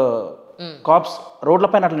కాప్స్ రోడ్ల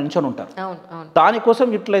పైన అట్లా నిల్చొని ఉంటారు. దానికోసం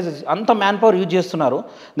యూటిలైజ్ అంత మ్యాన్ పవర్ యూజ్ చేస్తున్నారు.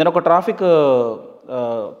 నేను ఒక ట్రాఫిక్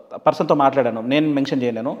పర్సన్తో మాట్లాడాను, నేను మెన్షన్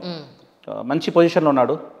చేయలేను, మంచి పొజిషన్లో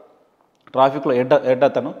ఉన్నాడు, ట్రాఫిక్లో హెడ్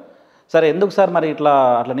అతను. సరే ఎందుకు సార్ మరి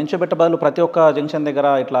అట్లా నించోబెట్టే బదులు ప్రతి ఒక్క జంక్షన్ దగ్గర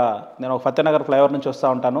ఇట్లా నేను ఒక ఫతేనగర్ ఫ్లైఓవర్ నుంచి వస్తూ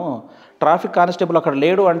ఉంటాను, ట్రాఫిక్ కానిస్టేబుల్ అక్కడ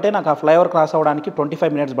లేడు అంటే నాకు ఆ ఫ్లైఓవర్ క్రాస్ అవ్వడానికి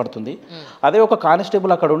 25 minutes పడుతుంది. అదే ఒక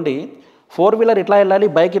కానిస్టేబుల్ అక్కడ ఉండి 4-wheeler ఇట్లా వెళ్ళాలి,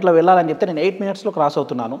 బైక్ ఇట్లా వెళ్ళాలని చెప్తే నేను 8 minutesలో క్రాస్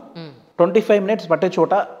అవుతున్నాను, 25 minutes పట్టే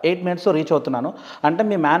చోట 8 minutesలో రీచ్ అవుతున్నాను. అంటే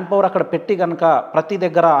మీ మ్యాన్ పవర్ అక్కడ పెట్టి కనుక ప్రతి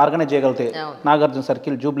దగ్గర ఆర్గనైజ్ చేయగలిగితే Nagarjuna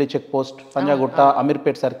circle, Jubilee check post, Panjagutta,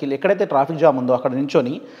 Ameerpet circle ఎక్కడైతే ట్రాఫిక్ జామ్ ఉందో అక్కడ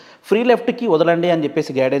నించొని ఫ్రీ లెఫ్ట్కి వదలండి అని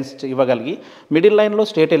చెప్పేసి గైడెన్స్ ఇవ్వగలిగి, మిడిల్ లైన్లో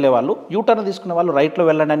స్ట్రేట్ వెళ్ళే వాళ్ళు, యూటర్న్ తీసుకునే వాళ్ళు రైట్లో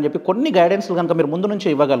వెళ్ళండి అని చెప్పి కొన్ని గైడెన్స్లు కనుక మీరు ముందు నుంచి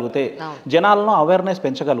ఇవ్వగలిగితే, జనాలను అవేర్నెస్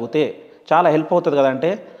పెంచగలిగితే చాలా హెల్ప్ అవుతుంది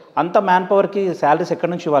కదంటే. అంత మ్యాన్ పవర్కి శాలరీస్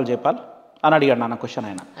ఎక్కడి నుంచి ఇవ్వాలి చెప్పాలి అని అడిగాడు నా క్వశ్చన్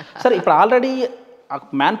ఆయన. సరే ఇప్పుడు ఆల్రెడీ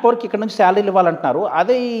మ్యాన్ పవర్కి ఇక్కడ నుంచి శాలరీలు ఇవ్వాలంటున్నారు,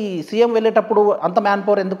 అదే ఈ సీఎం వెళ్ళేటప్పుడు అంత మ్యాన్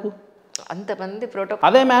పవర్ ఎందుకు? అంతమంది ప్రోటోకాల్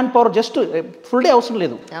అదే man power just full day అవసరం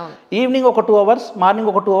లేదు, ఈవినింగ్ ఒక 2 hours,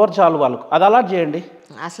 మార్నింగ్ ఒక 2 hours చాలు వాళ్ళకు, అది అలాట్ చేయండి.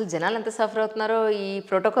 అసలు జనాలు ఎంత సఫర్ అవుతున్నారో ఈ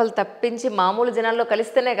ప్రోటోకాల్ తప్పించి మామూలు జనాల్లో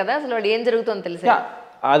కలిస్తేనే కదా అసలు వాడు ఏం జరుగుతుందో తెలిసి.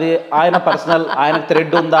 అది ఆయన పర్సనల్, ఆయనకు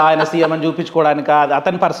థ్రెడ్ ఉందా ఆయన సీఎం అని చూపించుకోవడానికి, అది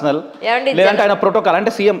అతని పర్సనల్, లేదంటే ఆయన ప్రోటోకాల్.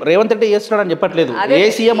 అంటే సీఎం రేవంత్ రెడ్డి చేస్తున్నాడు అని చెప్పట్లేదు, ఏ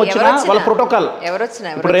సీఎం వచ్చినా వాళ్ళ ప్రోటోకాల్.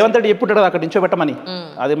 ఇప్పుడు రేవంత్ రెడ్డి చెప్పుంటాడు అక్కడ నించోబెట్టమని,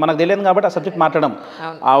 అది మనకు తెలియదు కాబట్టి ఆ సబ్జెక్ట్ మాట్లాడడం,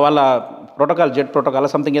 వాళ్ళ ప్రోటోకాల్ జెట్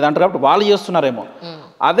ప్రోటోకాల్ సంథింగ్ ఏదంటారు కాబట్టి వాళ్ళు చేస్తున్నారేమో.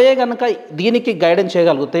 అదే కనుక దీనికి గైడెన్స్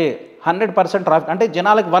చేయగలిగితే 100% ట్రాఫిక్ అంటే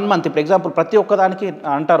జనాలకి 1 month. ఇప్పుడు ఎగ్జాంపుల్ ప్రతి ఒక్కదానికి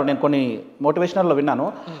అంటారు, నేను కొన్ని మోటివేషనల్లో విన్నాను,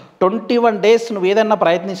 21 days నువ్వు ఏదైనా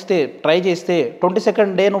ప్రయత్నిస్తే ట్రై చేస్తే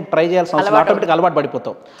 22nd day నువ్వు ట్రై చేయాల్సిన అవసరం, ఆటోమేటిక్గా అలవాటు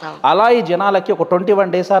పడిపోతావు. అలా ఈ జనాలకి ఒక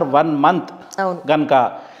 21 days or 1 month కనుక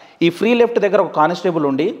ఈ ఫ్రీ లెఫ్ట్ దగ్గర ఒక కానిస్టేబుల్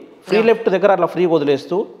ఉండి ఫ్రీ లెఫ్ట్ దగ్గర అట్లా ఫ్రీ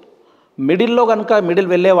వదిలేస్తూ మిడిల్లో కనుక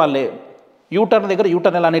వెళ్ళే వాళ్ళే యూటర్న్ దగ్గర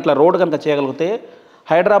యూటర్న్ ఎలా ఇట్లా రోడ్ కనుక చేయగలిగితే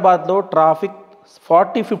హైదరాబాద్లో ట్రాఫిక్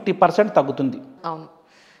 40-50% తగ్గుతుంది. అవును.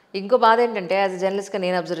 ఇంకో బాధ ఏంటంటే యాజ్ జర్నలిస్ట్గా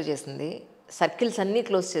నేను అబ్జర్వ్ చేసింది, సర్కిల్స్ అన్నీ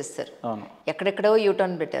క్లోజ్ చేస్తారు, ఎక్కడెక్కడో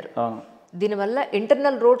యూటర్న్ పెట్టారు, దీనివల్ల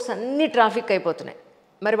ఇంటర్నల్ రోడ్స్ అన్నీ ట్రాఫిక్ అయిపోతున్నాయి.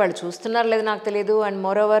 మరి వాళ్ళు చూస్తున్నారు లేదు నాకు తెలియదు. అండ్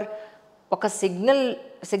మోర్ ఓవర్ ఒక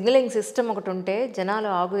సిగ్నలింగ్ సిస్టమ్ ఒకటి ఉంటే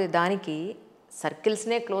జనాలు ఆగు, దానికి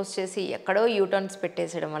సర్కిల్స్నే క్లోజ్ చేసి ఎక్కడో యూటర్న్స్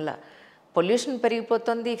పెట్టేసేయడం వల్ల పొల్యూషన్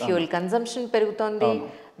పెరిగిపోతుంది, ఫ్యూయల్ కన్జంప్షన్ పెరుగుతుంది,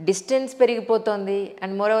 డిస్టెన్స్ పెరిగిపోతుంది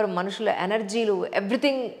అండ్ మోర్ ఓవర్ మనుషుల ఎనర్జీలు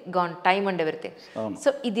everything gone, time and everything. So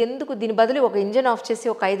ఇది ఎందుకు, దీని బదులు ఒక ఇంజన్ ఆఫ్ చేసి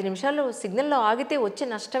ఒక 5 నిమిషాలు సిగ్నల్లో ఆగితే వచ్చే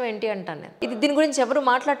నష్టం ఏంటి అంటాను నేను. ఇది దీని గురించి ఎవరు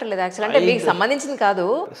మాట్లాడలేదు యాక్చువల్, అంటే మీకు సంబంధించింది కాదు.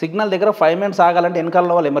 సిగ్నల్ దగ్గర 5 minutes ఆగాలంటే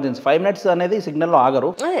వెనకాల వాళ్ళు ఎమర్జెన్సీ 5 minutes అనేది సిగ్నల్లో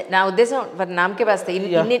ఆగరు. అదే నా ఉద్దేశం, నామకే వేస్తే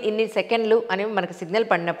ఇన్ని సెకండ్లు అని మనకి సిగ్నల్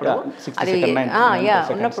పడినప్పుడు అది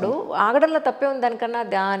ఉన్నప్పుడు ఆగడంలో తప్పే ఉంది.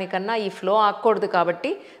 దానికన్నా ఈ ఫ్లో ఆగకూడదు కాబట్టి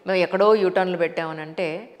మేము ఎక్కడో యూటర్న్లు పెట్టామని అంటే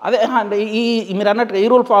అదే అంటే మీరు అన్నట్టు ఈ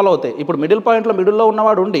రూల్ ఫాలో అవుతాయి. ఇప్పుడు మిడిల్లో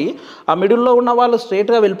ఉన్నవాడు ఉండి ఆ మిడిల్లో ఉన్న వాళ్ళు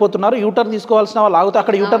స్ట్రైట్గా వెళ్ళిపోతున్నారు, యూటర్న్ తీసుకోవాల్సిన వాళ్ళు ఆగితే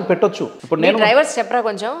అక్కడ యూటర్న్ పెట్టొచ్చు. ఇప్పుడు నేను డ్రైవర్స్ చెప్పరా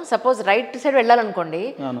కొంచెం, సపోజ్ రైట్ సైడ్ వెళ్ళాలనుకోండి,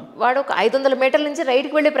 వాడు ఒక 500 మీటర్ల నుంచి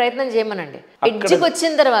రైట్కి వెళ్ళే ప్రయత్నం చేయమనండి. ఎడ్జ్కి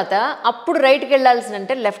వచ్చిన తర్వాత అప్పుడు రైట్కి వెళ్ళాల్సిన,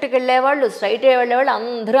 అంటే లెఫ్ట్కి వెళ్ళేవాళ్ళు స్ట్రైట్ వెళ్ళేవాళ్ళు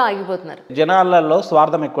అందరూ ఆగిపోతున్నారు. జనాలలో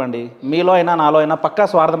స్వార్థం ఎక్కువ అండి. మీలో అయినా నాలో అయినా పక్కా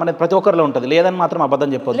స్వార్థం అనేది ప్రతి ఒక్కరిలో ఉంటుంది, లేదని మాత్రం అబద్ధం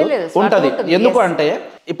చెప్పొద్దు, ఉంటుంది. ఎందుకు అంటే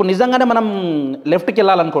ఇప్పుడు నిజంగానే మనం లెఫ్ట్కి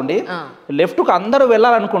వెళ్ళాలనుకోండి, లెఫ్ట్కి అందరూ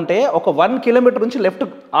వెళ్ళాలనుకుంటే ఒక 1 kilometer నుంచి లెఫ్ట్,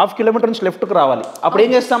 1/2 kilometer నుంచి లెఫ్ట్కి రావాలి. అప్పుడు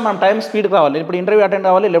ఏం చేస్తాం, మనం టైం స్పీడ్కి రావాలి. ఇప్పుడు ఇంటర్వ్యూ అటెండ్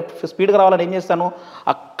అవ్వాలి, లెఫ్ట్ స్పీడ్కి రావాలని ఏం చేస్తాను,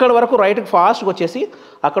 అక్కడ వరకు రైట్కి ఫాస్ట్గా వచ్చేసి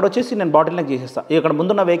అక్కడ వచ్చేసి నేను బాటిల్ నెక్ చేసేస్తాను. ఇక్కడ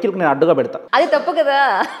ముందున్న వెహికల్కి నేను అడ్డుగా పెడతాను. అది తప్పు కదా.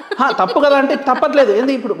 తప్పు కదా అంటే తప్పట్లేదు,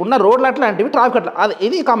 ఏంది ఇప్పుడు ఉన్న రోడ్లు అట్లాంటివి, ట్రాఫిక్ అట్లా, అది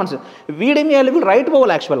ఇది కామన్ సెన్స్. వీడేం చేయాలి, వీడు రైట్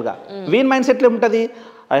పోవాలి యాక్చువల్గా. వీన్ మైండ్ సెట్లో ఉంటుంది,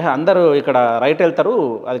 అందరూ ఇక్కడ రైట్ వెళ్తారు,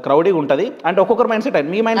 అది క్రౌడీగా ఉంటుంది అంటే ఒక్కొక్కరు మైండ్ సెట్.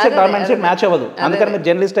 మీ మైండ్ సెట్ ఆ మైండ్ సెట్ మ్యాచ్ అవ్వదు, అందుకని మీరు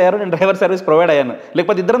జర్నలిస్ట్ అయ్యారు, నేను డ్రైవర్ సర్వీస్ ప్రొవైడ్ అయ్యాను.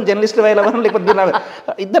 లేకపోతే ఇద్దరం జర్నలిస్టులు అయ్యాను, లేకపోతే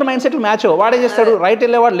ఇద్దరు మైండ్ సెట్లు మ్యాచ్ అవ్వవు. వాడే చేస్తాడు, రైట్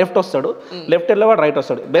వెళ్ళేవాడు లెఫ్ట్ వస్తాడు, లెఫ్ట్ వెళ్ళేవాడు రైట్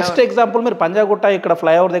వస్తాడు. బెస్ట్ ఎగ్జాంపుల్ మీరు పంజాగుట్ట ఇక్కడ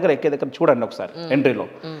ఫ్లైఓవర్ దగ్గర ఎక్కే దగ్గర చూడండి ఒకసారి, ఎంట్రీలో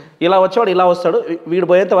ఇలా వచ్చేవాడు ఇలా వస్తాడు, వీడు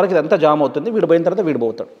పోయేంత వరకు ఇదంతా జామ్ అవుతుంది, వీడు పోయిన తర్వాత వీడు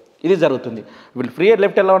పోతాడు, ఇది జరుగుతుంది. వీళ్ళు ఫ్రీ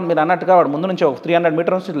లెఫ్ట్ వెళ్ళాలని మీరు అన్నట్టుగా వాడు ముందు నుంచి ఒక 300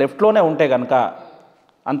 meters నుంచి లెఫ్ట్లోనే ఉంటే కనుక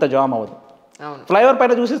అంత జామ్ అవ్వదు. ఫ్లైఓవర్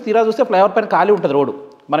పైన తీరా చూస్తే ఫ్లైఓవర్ పైన ఖాళీ ఉంటుంది రోడ్డు,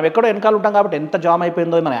 మనం ఎక్కడో వెనకాల ఉంటాం కాబట్టి ఎంత జామ్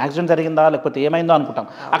అయిపోయిందో, మన యాక్సిడెంట్ జరిగిందా లేకపోతే ఏమైందో అనుకుంటాం.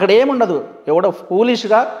 అక్కడ ఏముండదు, ఎవడో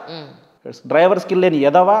ఫూలిష్గా డ్రైవర్ స్కిల్ లేని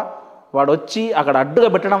ఎదవా వాడు వచ్చి అక్కడ అడ్డుగా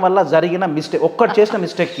పెట్టడం వల్ల జరిగిన మిస్టేక్, ఒక్కటి చేసిన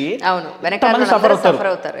మిస్టేక్కి సఫర్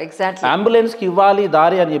అవుతారు. అంబులెన్స్కి ఇవ్వాలి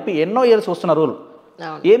దారి అని చెప్పి ఎన్నో ఇయర్స్ వస్తున్న రూల్.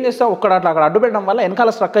 ఏం చేస్తాం, అక్కడ అడ్డు పెట్టడం వల్ల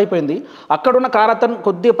వెనకాల స్ట్రక్ అయిపోయింది, అక్కడున్న కార్ అతను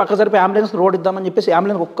కొద్దిగా పక్క జరిపి అంబులెన్స్ రోడ్ ఇద్దామని చెప్పేసి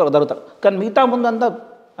అంబులెన్స్ ఒక్కరు జరుగుతారు, కానీ మిగతా ముందు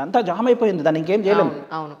అంతా జామ్ అయిపోయింది, దాన్ని ఇంకేం చేయలేము.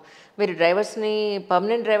 అవును, మీరు డ్రైవర్స్ని,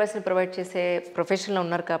 పర్మనెంట్ డ్రైవర్స్ని ప్రొవైడ్ చేసే ప్రొఫెషన్లో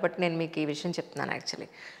ఉన్నారు కాబట్టి నేను మీకు ఈ విషయం చెప్తున్నాను. యాక్చువల్లీ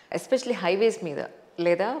ఎస్పెషలీ హైవేస్ మీద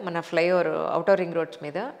లేదా మన ఫ్లైఓవర్ అవుటర్ రింగ్ రోడ్స్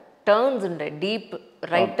మీద టర్న్స్ ఉంటాయి, deep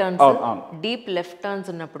right turns, deep left turns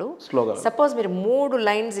ఉన్నప్పుడు సపోజ్ మీరు 3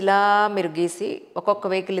 lines ఇలా మీరు గీసి ఒక్కొక్క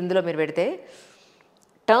వెహికల్ ఇందులో మీరు పెడితే,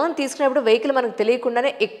 టర్న్ తీసుకునేప్పుడు వెహికల్ మనకు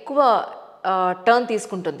తెలియకుండానే ఎక్కువ టర్న్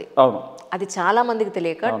తీసుకుంటుంది. అది చాలా మందికి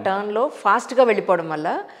తెలియక టర్న్లో ఫాస్ట్గా వెళ్ళిపోవడం వల్ల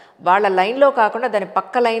వాళ్ళ లైన్లో కాకుండా దాని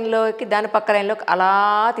పక్క లైన్లోకి అలా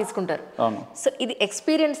తీసుకుంటారు. సో ఇది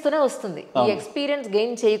ఎక్స్పీరియన్స్తోనే వస్తుంది. ఈ ఎక్స్పీరియన్స్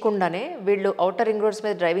గెయిన్ చేయకుండానే వీళ్ళు అవుటర్ రింగ్ రోడ్స్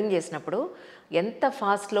మీద డ్రైవింగ్ చేసినప్పుడు ఎంత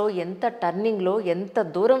ఫాస్ట్లో, ఎంత టర్నింగ్లో, ఎంత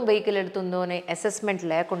దూరం వెహికల్ వెళ్తుందో అనే అసెస్మెంట్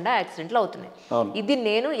లేకుండా యాక్సిడెంట్లు అవుతున్నాయి. ఇది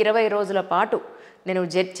నేను 20 రోజుల పాటు నేను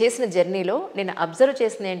చేసిన జర్నీలో నేను అబ్జర్వ్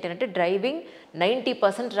చేసింది ఏంటంటే, డ్రైవింగ్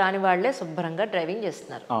 90% రాని వాళ్ళే శుభ్రంగా డ్రైవింగ్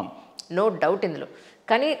చేస్తున్నారు, నో డౌట్ ఇందులో.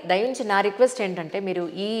 కానీ దయించి నా రిక్వెస్ట్ ఏంటంటే, మీరు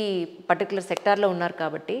ఈ పర్టికులర్ సెక్టార్లో ఉన్నారు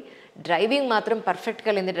కాబట్టి డ్రైవింగ్ మాత్రం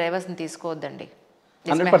పర్ఫెక్ట్గా లేని డ్రైవర్స్ని తీసుకోవద్దండి.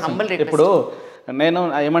 ఇప్పుడు నేను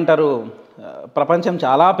ఏమంటారు, ప్రపంచం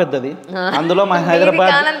చాలా పెద్దది, అందులో మా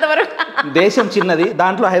హైదరాబాద్ దేశం చిన్నది,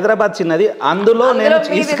 దాంట్లో హైదరాబాద్ చిన్నది, అందులో నేను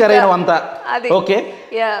ఇసుకరైనవంతా. ఓకే,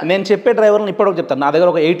 నేను చెప్పే డ్రైవర్ని ఇప్పటికి చెప్తాను, నా దగ్గర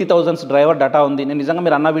ఒక 80,000 డ్రైవర్ డేటా ఉంది. నేను నిజంగా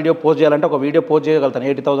మీరు అన్న వీడియో పోస్ట్ చేయాలంటే ఒక వీడియో పోస్ట్ చేయగలుగుతాను,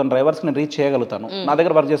 80,000 డ్రైవర్స్ నేను రీచ్ చేయగలుగుతాను. నా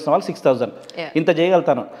దగ్గర వర్క్ చేస్తున్న వాళ్ళు 6,000, ఇంత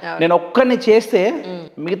చేయగలుగుతాను. నేను ఒక్కరిని చేస్తే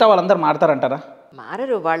మిగతా వాళ్ళందరూ మాడతారంటారా?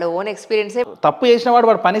 మారరు, వాళ్ళ ఓన్ ఎక్స్పీరియన్స్. తప్పు చేసిన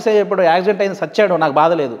వాడు పని చేయప్పుడు యాక్సిడెంట్ అయింది సచ్చాడు, నాకు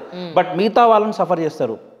బాధ లేదు, బట్ మిగతా వాళ్ళని సఫర్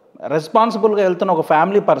చేస్తారు. రెస్పాన్సిబుల్గా వెళ్తున్న ఒక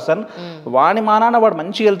ఫ్యామిలీ పర్సన్, వాడి మానాన వాడు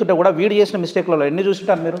మంచిగా వెళ్తుంటే కూడా వీడు చేసిన మిస్టేక్లలో ఎన్ని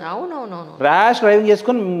చూస్తుంటారు మీరు? ర్యాష్ డ్రైవింగ్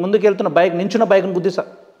చేసుకుని ముందుకు వెళ్తున్న బైక్, నించున్న బైక్ని గుద్దిసా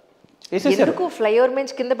వేసేసారు, ఫ్లైఓవర్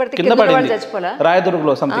నుంచి కింద పడి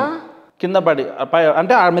రాయదుర్గలో సంథింగ్ కింద పడి,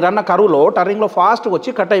 అంటే మీరు అన్న కరువులో టర్నింగ్లో ఫాస్ట్గా వచ్చి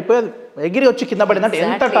కట్ అయిపోయి ఎగిరి వచ్చి కింద పడిందంటే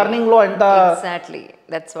ఎంత టర్నింగ్లో ఎంత.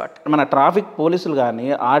 మన ట్రాఫిక్ పోలీసులు కానీ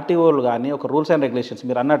ఆర్టీఓలు కానీ ఒక రూల్స్ అండ్ రెగ్యులేషన్స్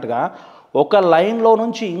మీరు అన్నట్టుగా ఒక లైన్లో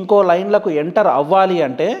నుంచి ఇంకో లైన్లకు ఎంటర్ అవ్వాలి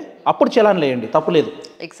అంటే అప్పుడు చలాన్ లేయండి, తప్పులేదు.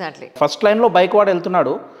 ఎగ్జాక్ట్లీ ఫస్ట్ లైన్లో బైక్ వాడు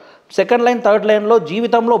వెళ్తున్నాడు, సెకండ్ లైన్ థర్డ్ లైన్లో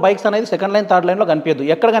జీవితంలో బైక్స్ అనేది సెకండ్ లైన్ థర్డ్ లైన్లో కనిపించదు.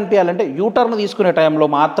 ఎక్కడ కనిపించాలంటే యూటర్న్ తీసుకునే టైంలో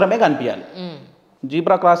మాత్రమే కనిపించాలి.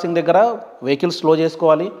 జీబ్రా క్రాసింగ్ దగ్గర వెహికల్స్ స్లో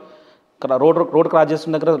చేసుకోవాలి, రోడ్ క్రాస్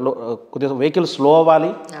చేస్తున్న దగ్గర కొద్దిగా వెహికల్స్ స్లో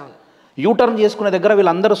అవ్వాలి, యూటర్న్ చేసుకునే దగ్గర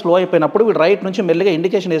వీళ్ళందరూ స్లో అయిపోయినప్పుడు వీళ్ళు రైట్ నుంచి మెల్లిగా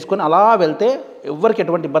ఇండికేషన్ వేసుకొని అలా వెళ్తే ఎవరికి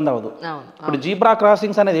ఎటువంటి ఇబ్బంది అవ్వదు. ఇప్పుడు జీబ్రా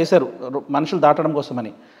క్రాసింగ్స్ అనేది వేశారు మనుషులు దాటడం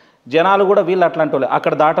కోసమని, జనాలు కూడా వీళ్ళు అట్లాంటి వాళ్ళు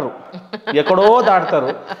అక్కడ దాటరు, ఎక్కడో దాటుతారు.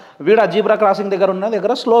 వీడు ఆ జీబ్రా క్రాసింగ్ దగ్గర ఉన్న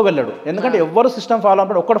దగ్గర స్లో వెళ్ళాడు. ఎందుకంటే ఎవ్వరు సిస్టమ్ ఫాలో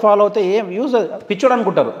అవుతాడు, ఒక్కడు ఫాలో అవుతే ఏం యూజ్, పిచ్చోడు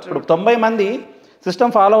అనుకుంటారు. ఇప్పుడు 90 మంది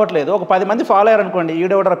సిస్టమ్ ఫాలో అవ్వట్లేదు, ఒక 10 మంది ఫాలో అయ్యారు అనుకోండి,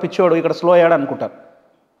 ఈడెవడ పిచ్చోడు ఇక్కడ స్లో అయ్యాడు అనుకుంటారు.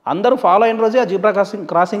 అందరూ ఫాలో అయిన రోజే ఆ జీబ్రా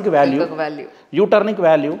క్రాసింగ్కి వాల్యూ, యూటర్న్కి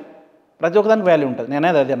వాల్యూ, ప్రతి ఒక్కదానికి వాల్యూ ఉంటుంది.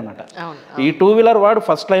 నేనేది అది అనమాట. ఈ 2 వీలర్ వాడు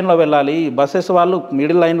ఫస్ట్ లైన్లో వెళ్ళాలి, బస్సెస్ వాళ్ళు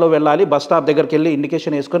మిడిల్ లైన్లో వెళ్ళాలి, బస్ స్టాప్ దగ్గరికి వెళ్ళి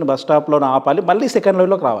ఇండికేషన్ వేసుకొని బస్ స్టాప్లో ఆపాలి, మళ్ళీ సెకండ్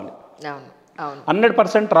లైన్లోకి రావాలి.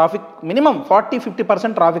 100% ట్రాఫిక్, మినిమం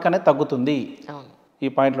 40-50% ట్రాఫిక్ అనేది తగ్గుతుంది ఈ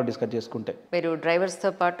పాయింట్లో డిస్కస్ చేసుకుంటే. మీరు డ్రైవర్స్తో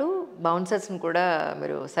పాటు బౌన్సర్స్ని కూడా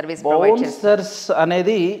మీరు సర్వీస్ బౌన్సర్స్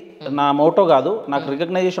అనేది నా మోటో కాదు, నాకు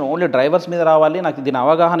రికగ్నైజేషన్ ఓన్లీ డ్రైవర్స్ మీద రావాలి. నాకు దీని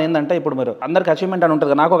అవగాహన ఏంటంటే, ఇప్పుడు మీరు అందరికి అచీవ్మెంట్ అని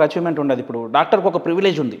ఉంటుంది, నాకు ఒక అచీవ్మెంట్ ఉండదు. ఇప్పుడు డాక్టర్కి ఒక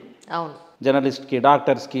ప్రివిలేజ్ ఉంది, జర్నలిస్ట్కి,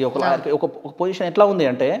 డాక్టర్స్కి ఒక పొజిషన్ ఎట్లా ఉంది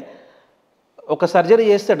అంటే, ఒక సర్జరీ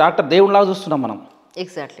చేస్తే డాక్టర్ దేవుడిలాగా చూస్తున్నాం మనం.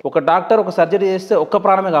 ఎగ్జాక్ట్లీ. ఒక డాక్టర్ ఒక సర్జరీ చేస్తే ఒక్క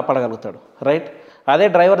ప్రాణమే కాపాడగలుగుతాడు, రైట్? అదే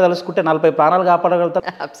డ్రైవర్ తలుసుకుంటే 40 ప్రాణాలు కాపాడగలుగుతారు.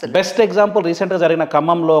 బెస్ట్ ఎగ్జాంపుల్ రీసెంట్గా జరిగిన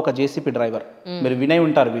ఖమ్మంలో ఒక జేసీపీ డ్రైవర్, మీరు వినే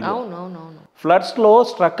ఉంటారు, వీళ్ళు ఫ్లడ్స్లో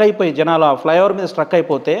స్ట్రక్ అయిపోయి జనాలు ఆ ఫ్లైఓవర్ మీద స్ట్రక్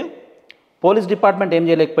అయిపోతే పోలీస్ డిపార్ట్మెంట్ ఏం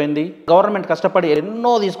చేయలేకపోయింది, గవర్నమెంట్ కష్టపడి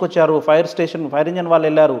ఎన్నో తీసుకొచ్చారు, ఫైర్ స్టేషన్ ఫైర్ ఇంజన్ వాళ్ళు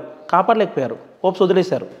వెళ్ళారు, కాపాడలేకపోయారు, హోప్స్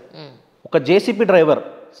వదిలేశారు. ఒక జేసీపీ డ్రైవర్,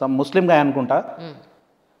 సమ్ ముస్లిం గా అనుకుంటా,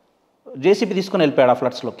 జేసీపీ తీసుకుని వెళ్ళిపోయాడు ఆ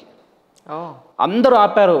ఫ్లడ్స్లోకి. అందరూ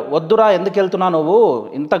ఆపారు, వద్దురా ఎందుకు వెళ్తున్నా నువ్వు,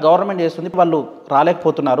 ఇంత గవర్నమెంట్ చేస్తుంది, వాళ్ళు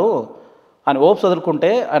రాలేకపోతున్నారు అని హోప్స్ వదులుకుంటే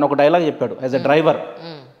ఆయన ఒక డైలాగ్ చెప్పాడు యాజ్ ఎ డ్రైవర్,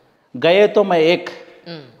 గయేతో మై ఏక్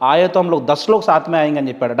ఆయతంలో 10 లోకి సాత్మే ఆయింగ్ అని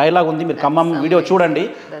చెప్పాడు. డైలాగ్ ఉంది, మీరు ఖమ్మం వీడియో చూడండి.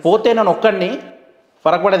 పోతే నేను ఒక్కడిని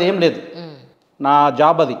ఫరకపడేది ఏం లేదు, నా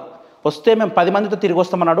జాబ్ అది. వస్తే మేము 10 మందితో తిరిగి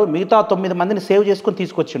వస్తామన్నాడు, మిగతా 9 మందిని సేవ్ చేసుకొని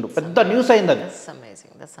తీసుకొచ్చిండు. పెద్ద న్యూస్ అయింది అది.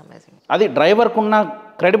 అది డ్రైవర్కు ఉన్న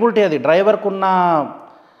క్రెడిబిలిటీ, అది డ్రైవర్కు ఉన్న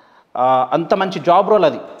అంత మంచి జాబ్ రోల్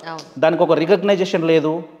అది. దానికి ఒక రికగ్నైజేషన్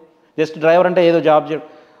లేదు, జస్ట్ డ్రైవర్ అంటే ఏదో జాబ్ చేయడం.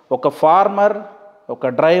 ఒక ఫార్మర్, ఒక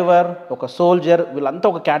డ్రైవర్, ఒక సోల్జర్, వీళ్ళంతా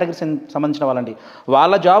ఒక కేటగిరీ సంబంధించిన వాళ్ళండి.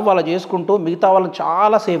 వాళ్ళ జాబ్ వాళ్ళు చేసుకుంటూ మిగతా వాళ్ళని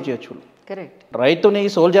చాలా సేవ్ చేయొచ్చు. రైతుని,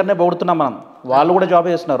 సోల్జర్నే పొగుడుతున్నాం మనం, వాళ్ళు కూడా జాబ్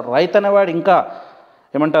చేస్తున్నారు. రైతు అనేవాడు ఇంకా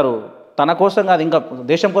ఏమంటారు, తన కోసం కాదు ఇంకా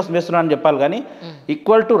దేశం కోసం చేస్తున్నాడు అని చెప్పాలి. కానీ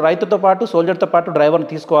ఈక్వల్ టు రైతుతో పాటు సోల్జర్తో పాటు డ్రైవర్ని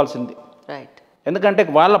తీసుకోవాల్సింది. ఎందుకంటే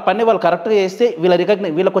వాళ్ళ పని వాళ్ళు కరెక్ట్గా చేస్తే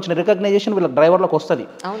వీళ్ళకి వచ్చిన రికగ్నైజేషన్ వీళ్ళ డ్రైవర్లకు వస్తుంది.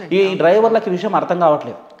 ఈ డ్రైవర్లకి విషయం అర్థం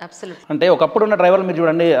కావట్లేదు. అంటే ఒకప్పుడు ఉన్న డ్రైవర్లు మీరు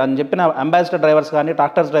చూడండి, అని చెప్పిన అంబాసిడర్ డ్రైవర్స్ కానీ,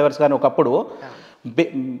 ట్రాక్టర్స్ డ్రైవర్స్ కానీ, ఒకప్పుడు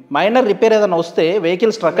మైనర్ రిపేర్ ఏదైనా వస్తే,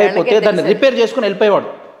 వెహికల్ స్ట్రక్ అయిపోతే దాన్ని రిపేర్ చేసుకుని వెళ్ళిపోయేవాడు.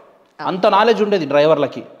 అంత నాలెడ్జ్ ఉండేది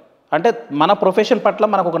డ్రైవర్లకి. అంటే మన ప్రొఫెషన్ పట్ల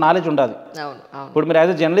మనకు ఒక నాలెడ్జ్ ఉండాలి. ఇప్పుడు మీరు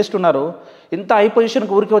యాజ్ ఎ జర్నలిస్ట్ ఉన్నారు, ఇంత హై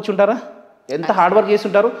పొజిషన్కి ఊరికి వచ్చి ఉంటారా? ఎంత హార్డ్ వర్క్ చేసి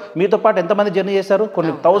ఉంటారు. మీతో పాటు ఎంతమంది జర్నీ చేశారు?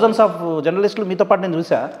 కొన్ని థౌజండ్స్ ఆఫ్ జర్నలిస్టులు మీతో పాటు నేను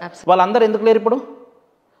చూసా. వాళ్ళందరూ ఎందుకు లేరు ఇప్పుడు?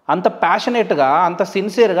 అంత ప్యాషనేట్గా, అంత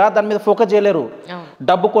సిన్సియర్గా దాని మీద ఫోకస్ చేయలేరు.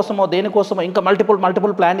 డబ్బు కోసమో దేనికోసమో ఇంకా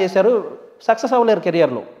మల్టిపుల్ ప్లాన్ చేశారు, సక్సెస్ అవ్వలేరు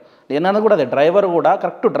కెరియర్లో. నేనన్నది కూడా అదే, డ్రైవర్ కూడా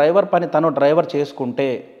కరెక్ట్ డ్రైవర్ పని తను డ్రైవర్ చేసుకుంటే,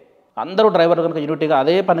 అందరూ డ్రైవర్ కనుక యూనిటీగా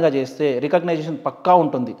అదే పనిగా చేస్తే రికగ్నైజేషన్ పక్కా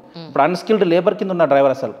ఉంటుంది. ఇప్పుడు అన్స్కిల్డ్ లేబర్ కింద ఉన్న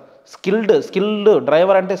డ్రైవర్ అసలు స్కిల్డ్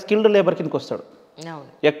డ్రైవర్ అంటే స్కిల్డ్ లేబర్ కిందకి వస్తాడు.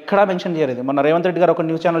 ఎక్కడా మెన్షన్ చేయలేదు. మొన్న రేవంత్ రెడ్డి గారు ఒక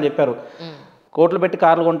న్యూస్ ఛానల్ చెప్పారు, కోట్లు పెట్టి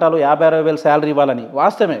కార్లు కొంటారు, 50-60 వేలు శాలరీ ఇవ్వాలని.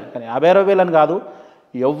 వాస్తవమే, కానీ 50-60 వేలు అని కాదు,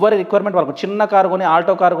 ఎవరి రిక్వైర్మెంట్ వాళ్ళకు. చిన్న కారు కొని,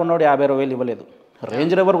 ఆల్టో కారు కొన్నవాడు 50-60 వేలు ఇవ్వలేదు,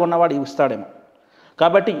 రేంజ్ రోవర్ కొన్నవాడు ఇస్తాడేమో.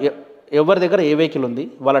 కాబట్టి ఎవరి దగ్గర ఏ వెహికల్ ఉంది,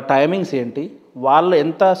 వాళ్ళ టైమింగ్స్ ఏంటి, వాళ్ళు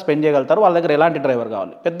ఎంత స్పెండ్ చేయగలుగుతారు, వాళ్ళ దగ్గర ఎలాంటి డ్రైవర్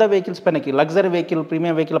కావాలి, పెద్ద వెహికల్స్ పైనకి, లగ్జరీ వెహికల్,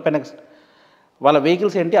 ప్రీమియం వెహికల్ పైన వాళ్ళ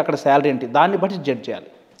వెహికల్స్ ఏంటి, అక్కడ శాలరీ ఏంటి, దాన్ని బట్టి జడ్జ్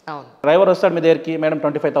చేయాలి. డ్రైవర్ వస్తాడు మీ దగ్గరికి, మేడం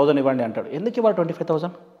 25,000 ఇవ్వండి అంటాడు. ఎందుకు ఇవ్వాలి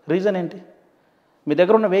 25,000? రీజన్ ఏంటి? మీ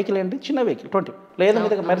దగ్గర ఉన్న వెహికల్ ఏంటి? చిన్న వెహికల్ 20, లేదా మీ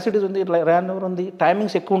దగ్గర మెర్సిడీస్ ఉంది, ర్యాన్ రోవర్ ఉంది,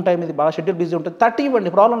 టైమింగ్స్ ఎక్కువ ఉంటాయి, మీది బాగా షెడ్యూల్ బిజీ ఉంటుంది, 30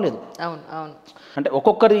 ఇవ్వండి, ప్రాబ్లం లేదు. అంటే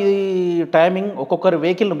ఒక్కొక్కరి టైమింగ్, ఒక్కొక్కరి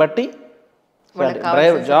వెహికల్ని బట్టి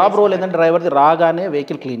డ్రైవర్ జాబ్ రోల్ ఏంటంటే, డ్రైవర్ది రాగానే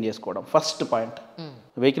వెహికల్ క్లీన్ చేసుకోవడం ఫస్ట్ పాయింట్.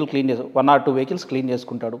 వెహికల్ క్లీన్ చేసి 1 or 2 వెహికల్స్ క్లీన్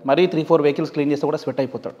చేసుకుంటాడు. మరీ 3-4 వెహికల్స్ క్లీన్ చేస్తే కూడా స్వెట్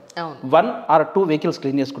అయిపోతాడు. 1 or 2 వెహికల్స్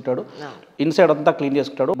క్లీన్ చేసుకుంటాడు, ఇన్సైడ్ అంతా క్లీన్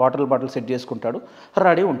చేసుకుంటాడు, బాటిల్ సెట్ చేసుకుంటాడు,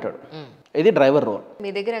 రెడీ ఉంటాడు. ఇది డ్రైవర్ రోల్.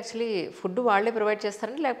 మీ దగ్గర యాక్చువల్లీ ఫుడ్ వాళ్ళే ప్రొవైడ్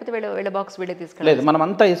చేస్తారండి, లేకపోతే వీళ్ళ బాక్స్ వీళ్ళే తీసుకెళ్ళి? లేదు, మనం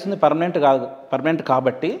అంతా ఇస్తుంది పర్మనెంట్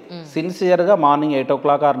కాబట్టి సిన్సియర్గా morning 8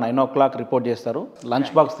 o'clock or 9 o'clock report చేస్తారు,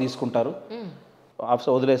 లంచ్ బాక్స్ తీసుకుంటారు, ఆఫీస్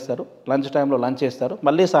వదిలేస్తారు, లంచ్ టైంలో లంచ్ చేస్తారు,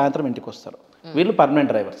 మళ్ళీ సాయంత్రం ఇంటికి వస్తారు. వీళ్ళు పర్మనెంట్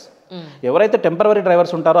డ్రైవర్స్. ఎవరైతే టెంపరరీ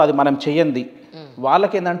డ్రైవర్స్ ఉంటారో అది మనం చెయ్యండి,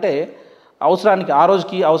 వాళ్ళకి ఏంటంటే అవసరానికి ఆ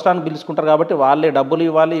రోజుకి అవసరానికి పిలుచుకుంటారు కాబట్టి వాళ్ళే డబ్బులు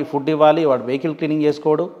ఇవ్వాలి, ఫుడ్ ఇవ్వాలి, వాడు వెహికల్ క్లీనింగ్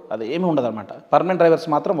చేసుకోవడం అది ఏమీ ఉండదు అనమాట. పర్మనెంట్ డ్రైవర్స్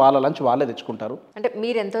మాత్రం వాళ్ళ లంచ్ వాళ్ళే తెచ్చుకుంటారు. అంటే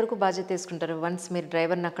మీరు ఎంతవరకు బాధ్యత తీసుకుంటారు? వన్స్ మీరు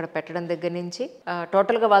డ్రైవర్ని అక్కడ పెట్టడం దగ్గర నుంచి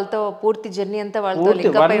టోటల్గా వాళ్ళతో పూర్తి జర్నీ అంతా వాళ్ళతో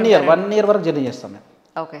 1 year వరకు జర్నీ చేస్తాం మేము.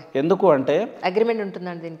 ఓకే. ఎందుకు అంటే అగ్రిమెంట్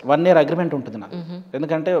ఉంటుందండి దీనికి? 1 year అగ్రిమెంట్ ఉంటుంది నాకు.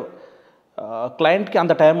 ఎందుకంటే క్లయింట్కి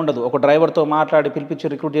అంత టైం ఉండదు. ఒక డ్రైవర్తో మాట్లాడి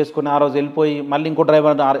పిలిపించి రిక్రూట్ చేసుకుని ఆ రోజు వెళ్ళిపోయి మళ్ళీ ఇంకో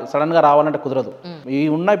డ్రైవర్ సడన్గా రావాలంటే కుదరదు. ఈ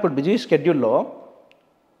ఉన్న ఇప్పుడు బిజీ షెడ్యూల్లో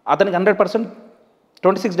అతనికి 100%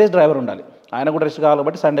 26 days డ్రైవర్ ఉండాలి. ఆయన కూడా రెస్ట్ కావాలి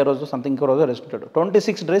కాబట్టి సండే రోజు సంథింగ్ ఇంకో రోజు రెస్ట్ ఉంటాడు.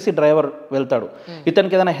 26 days ఈ డ్రైవర్ వెళ్తాడు.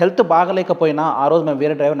 ఇతనికి ఏదైనా హెల్త్ బాగలేకపోయినా ఆ రోజు మేము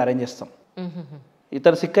వేరే డ్రైవర్ని అరేంజ్ చేస్తాం.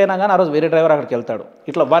 ఇతను సిక్ అయినా కానీ ఆ రోజు వేరే డ్రైవర్ అక్కడికి వెళ్తాడు.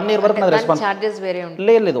 ఇట్లా 1 year వరకు నాకు రెస్పాన్స్ చార్జెస్ వేరే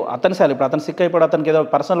ఉంటుంది? లేదు, అతని సార్ ఇప్పుడు అతను సిక్ అయిపోయి అతనికి ఏదో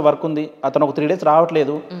పర్సనల్ వర్క్ ఉంది, అతను ఒక 3 days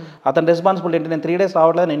రావట్లేదు, అతని రెస్పాన్సిబిలిటీ ఏంటి, నేను 3 days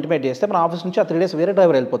రావట్లేదని ఇంటిమేట్ చేస్తే మన ఆఫీస్ నుంచి ఆ 3 days వేరే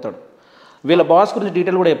డ్రైవర్ వెళ్ళిపోతాడు. వీళ్ళ బాస్ గురించి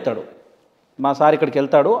డీటెయిల్ కూడా చెప్తాడు. మా సార్ ఇక్కడికి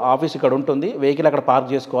వెళ్తాడు, ఆఫీస్ ఇక్కడ ఉంటుంది, వెహికల్ అక్కడ పార్క్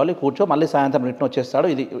చేసుకోవాలి, కూర్చో, మళ్ళీ సాయంత్రం రిటర్న్ వచ్చేస్తాడు,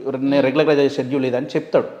 ఇది నేను రెగ్యులర్గా షెడ్యూల్ ఇదని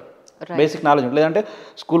చెప్తాడు. Basic knowledge. లేదంటే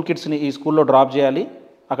స్కూల్ కిడ్స్ని ఈ స్కూల్లో డ్రాప్ చేయాలి,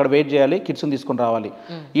 అక్కడ వెయిట్ చేయాలి, కిడ్స్ని తీసుకొని రావాలి.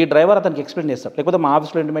 ఈ డ్రైవర్ అతనికి ఎక్స్ప్లెయిన్ చేస్తాడు. లేకపోతే మా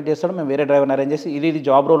ఆఫీస్లో ఇంటిమేట్ చేస్తాడు, మేము వేరే డ్రైవర్ని అరేంజ్ చేసి ఇది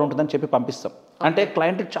జాబ్ రోల్ ఉంటుందని చెప్పి పంపిస్తాం. అంటే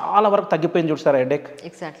క్లయింట్ చాలా వరకు తగ్గిపోయింది చూడు సార్ హెడేక్.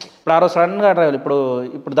 ఇప్పుడు ఆ రోజు సడన్గా డ్రైవర్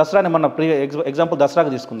ఇప్పుడు దసరాని మన ఎగ్జాంపుల్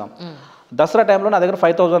దసరాకి తీసుకుందాం. దసరా టైంలో నా దగ్గర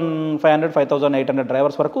 5500 5800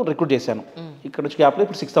 డ్రైవర్స్ వరకు రిక్రూట్ చేశాను. ఇక్కడ నుంచి గ్యాప్లో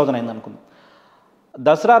ఇప్పుడు 6000 అయింది అనుకుందాం.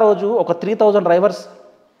 దసరా రోజు ఒక 3000 డ్రైవర్స్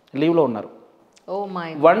లీవ్లో ఉన్నారు.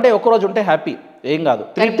 వన్ డే ఒక రోజు ఉంటే హ్యాపీ, ఏం కాదు.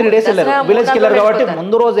 3 days వెళ్ళారు, విలేజ్కి వెళ్ళారు కాబట్టి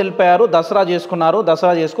ముందు రోజు వెళ్ళిపోయారు, దసరా చేసుకున్నారు,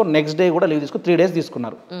 దసరా చేసుకుని నెక్స్ట్ డే కూడా లీవ్ తీసుకుని 3 days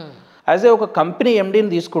తీసుకున్నారు. యాజ్ ఏ ఒక కంపెనీ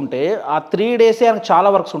ఎండీని తీసుకుంటే ఆ 3 days ఆయనకు చాలా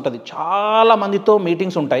వర్క్స్ ఉంటుంది, చాలా మందితో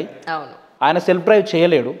మీటింగ్స్ ఉంటాయి, ఆయన సెల్ఫ్ డ్రైవ్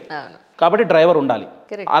చేయలేడు కాబట్టి డ్రైవర్ ఉండాలి.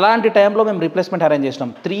 అలాంటి టైంలో మేము రీప్లేస్మెంట్ అరేంజ్ చేసినాం.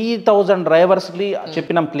 3000 డ్రైవర్స్కి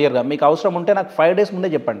చెప్పినాం క్లియర్గా, మీకు అవసరం ఉంటే నాకు 5 days ముందే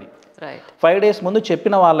చెప్పండి. 5 days ముందు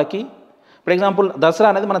చెప్పిన వాళ్ళకి, ఫర్ ఎగ్జాంపుల్ దసరా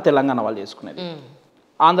అనేది మన తెలంగాణ వాళ్ళు చేసుకునేది,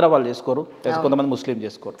 ఆంధ్ర వాళ్ళు చేసుకోరు, కొంతమంది ముస్లిం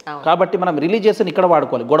చేసుకోరు. కాబట్టి మనం రిలీజియస్ని ఇక్కడ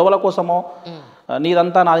వాడుకోవాలి. గొడవల కోసమో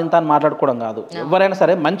నీదంతా నాదింతా అని మాట్లాడుకోవడం కాదు. ఎవరైనా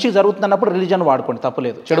సరే మంచి జరుగుతున్నప్పుడు రిలీజియన్ వాడుకోండి,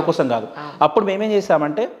 తప్పులేదు, చెడు కోసం కాదు. అప్పుడు మేమేం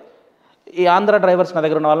చేసామంటే ఈ ఆంధ్ర డ్రైవర్స్ నా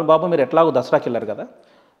దగ్గర ఉన్న వాళ్ళని, బాబు మీరు ఎట్లాగో దసరాకి వెళ్ళారు కదా,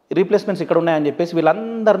 రీప్లేస్మెంట్స్ ఇక్కడ ఉన్నాయని చెప్పేసి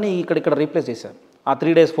వీళ్ళందరినీ ఇక్కడ రీప్లేస్ చేశారు. ఆ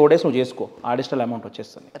 3 days 4 days నువ్వు చేసుకో, అడిషనల్ అమౌంట్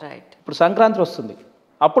వచ్చేస్తుంది. ఇప్పుడు సంక్రాంతి వస్తుంది,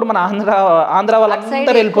 అప్పుడు మన ఆంధ్ర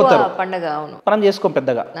వాళ్ళందరూ వెళ్ళిపోతారు, మనం చేసుకోం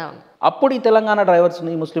పెద్దగా. అప్పుడు ఈ తెలంగాణ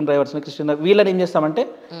డ్రైవర్స్ని, ముస్లిం డ్రైవర్స్ని, క్రిస్టియన్ వీళ్ళని ఏం చేస్తామంటే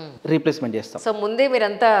రీప్లేస్మెంట్ చేస్తాం. సో ముందే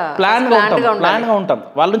మీరంతా ప్లాన్గా ఉంటాం.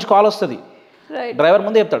 వాళ్ళ నుంచి కాల్ వస్తుంది, డ్రైవర్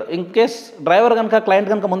ముందే చెప్తాడు. ఇన్ కేస్ డ్రైవర్ కనుక క్లయింట్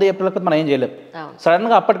కనుక ముందే చెప్పలేకపోతే మనం ఏం చేయలేం.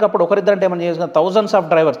 సడన్గా అప్పటికప్పుడు ఒకరిద్దరు అంటే ఏమైనా చేసుకున్నాం. థౌజండ్స్ ఆఫ్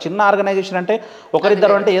డ్రైవర్స్, చిన్న ఆర్గనైజేషన్ అంటే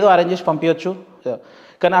ఒకరిద్దరు అంటే ఏదో అరేంజ్ చేసి పంపించవచ్చు,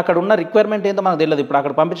 కానీ అక్కడ ఉన్న రిక్వైర్మెంట్ ఏంటో మనకు తెలియదు. ఇప్పుడు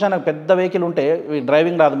అక్కడ పంపించాను పెద్ద వెహికల్ ఉంటే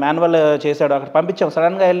డ్రైవింగ్ రాదు, మాన్యువల్ చేశాడు, అక్కడ పంపించాం,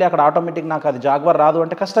 సడన్గా వెళ్ళి అక్కడ ఆటోమేటిక్ నాకు అది జాగ్వార్ రాదు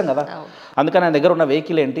అంటే కష్టం కదా. అందుకని నా దగ్గర ఉన్న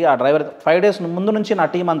వెహికల్ ఏంటి, ఆ డ్రైవర్ 5 days ముందు నుంచి నా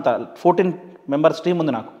టీం అంతా 14 members టీం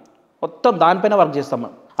ఉంది నాకు, మొత్తం దానిపైన వర్క్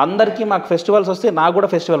చేస్తాము. అందరికీ మాకు ఫెస్టివల్స్ వస్తే నాకు కూడా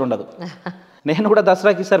ఫెస్టివల్ ఉండదు. నేను కూడా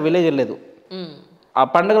దసరాకి సార్ విలేజ్ వెళ్ళలేదు, ఆ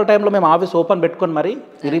పండుగల టైంలో మేము ఆఫీస్ ఓపెన్ పెట్టుకొని మరి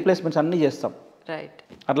ఈ రీప్లేస్మెంట్స్ అన్నీ చేస్తాం.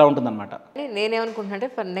 అట్లా ఉంటుందన్నమాట. నేనేమనుకుంటున్నా అంటే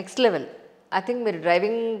for next level I think మీరు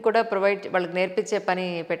డ్రైవింగ్ కూడా ప్రొవైడ్ వాళ్ళకి నేర్పించే పని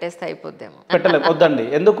పెట్టేస్తే అయిపోద్దేమో. పెట్టలేదు, వద్దండి.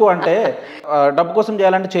 ఎందుకు అంటే డబ్బు కోసం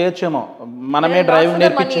చేయాలంటే చేయొచ్చేమో, మనమే డ్రైవింగ్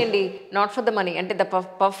నేర్పించండి. నాట్ ఫర్ ద మనీ, అంటే ద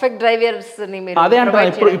పర్ఫెక్ట్ డ్రైవర్స్ ని మీరు అదే అంటే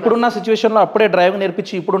ఇప్పుడున్న సిచ్యువేషన్లో అప్పుడే డ్రైవింగ్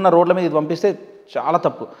నేర్పించి ఇప్పుడున్న రోడ్ల మీద ఇది పంపిస్తే చాలా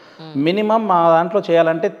తప్పు. మినిమం మా దాంట్లో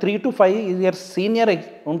చేయాలంటే 3 to 5 years సీనియర్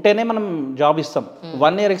ఉంటేనే మనం జాబ్ ఇస్తాం.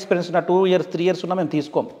 1 year ఎక్స్పీరియన్స్ ఉన్న 2 years 3 years ఉన్నా మేము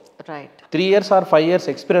తీసుకోం. 3 years or 5 years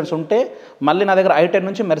ఎక్స్పీరియన్స్ ఉంటే మళ్ళీ నా దగ్గర i10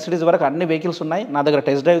 నుంచి మెర్సిడీస్ వరకు అన్ని వెహికల్స్ ఉన్నాయి, నా దగ్గర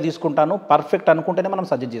టెస్ట్ డ్రైవ్ తీసుకుంటాను, పర్ఫెక్ట్ అనుకుంటేనే మనం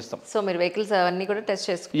సజెస్ట్ చేస్తాం. సో మీరు వెహికల్స్ అవన్నీ కూడా టెస్ట్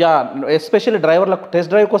చేసుకుంటారు? యా, ఎస్పెషల్లీ డ్రైవర్లకు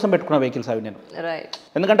టెస్ట్ డ్రైవ్ కోసం పెట్టుకున్న వెహికల్స్ అవి నేను.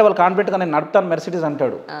 ఎందుకంటే వాళ్ళు కాన్ఫిడెంట్గా నేను నడుపుతాను మెర్సిడీస్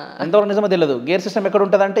అంటాడు, ఎంతవరకు నిజమో తెలియదు. గేర్ సిస్టమ్ ఎక్కడ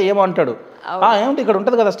ఉంటుంది అంటే ఏమో అంటాడు, ఏమిటి ఇక్కడ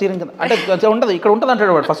ఉంటుంది కదా స్టీరింగ్ అంటే ఉంటుంది, ఇక్కడ ఉంటుంది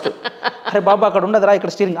అంటాడు వాడు ఫస్ట్. అరే బాబా అక్కడ ఉండదురా,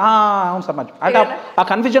 ఇక్కడ స్టీరింగ్, అవును సార్ మంచి అంటే ఆ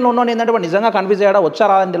కన్ఫ్యూజన్ ఉన్నోని ఏంటంటే వాడు నిజంగా కన్ఫ్యూజ్ అయ్యాడా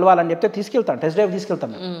వచ్చారా అని తెలియాలని చెప్తే తీసుకెళ్తాను, టెస్ట్ డ్రైవ్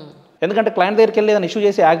తీసుకెళ్తాను. ఎందుకంటే క్లయింట్ దగ్గరికి వెళ్ళి ఏదైనా ఇష్యూ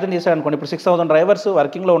చేసి యాక్సిడెంట్ చేశాడు అనుకోండి, ఇప్పుడు 6000 డ్రైవర్స్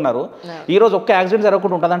వర్కింగ్లో ఉన్నారు, ఈ రోజు ఒక్క యాక్సిడెంట్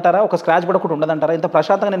జరగకుండా ఉండదంటారా, ఒక స్క్రాచ్ పడకుండా ఉండదంటారా, ఇంత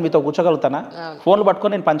ప్రశాంతంగా నేను మీతో కూర్చోగలుగుతానా? ఫోన్లు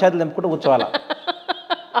పట్టుకొని నేను పంచాయతీలు తెంపుకుంటూ కూర్చోవాలా?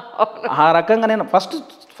 ఆ రకంగా నేను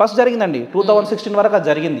ఫస్ట్ జరిగిందండి 2016 వరకు అది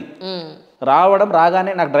జరిగింది.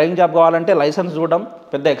 రాగానే నాకు డ్రైవింగ్ జాబ్ కావాలంటే లైసెన్స్ చూడడం,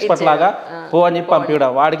 పెద్ద ఎక్స్పర్ట్ లాగా పో అని చెప్పి పంపించడం,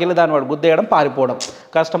 వాడికి వెళ్ళి దాన్ని వాడు గుద్దేయడం, పారిపోవడం,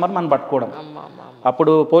 కస్టమర్ మనం పట్టుకోవడం.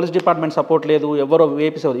 అప్పుడు పోలీస్ డిపార్ట్మెంట్ సపోర్ట్ లేదు, ఎవరో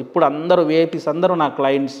విఐపీస్. ఇప్పుడు అందరూ విఐపీస్ అందరూ నా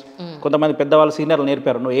క్లయింట్స్. కొంతమంది పెద్దవాళ్ళు సీనియర్లు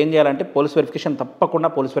నేర్పారు, నువ్వు ఏం చేయాలంటే పోలీస్ వెరిఫికేషన్ తప్పకుండా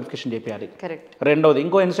పోలీస్ వెరిఫికేషన్ చేయాలి. రెండోది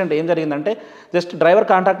ఇంకో ఇన్సిడెంట్ ఏం జరిగిందంటే జస్ట్ డ్రైవర్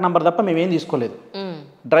కాంటాక్ట్ నెంబర్ తప్ప మేము ఏం తీసుకోలేదు.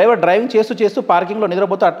 డ్రైవర్ డ్రైవింగ్ చేస్తూ పార్కింగ్లో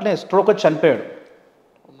నిద్రపోతే అట్లనే స్ట్రోక్ వచ్చి చనిపోయాడు.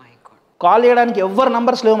 కాల్ చేయడానికి ఎవ్వరు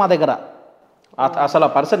నంబర్స్ లేవు మా దగ్గర. అసలు ఆ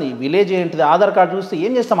పర్సన్ ఈ విలేజ్ ఏంటిది, ఆధార్ కార్డు చూస్తే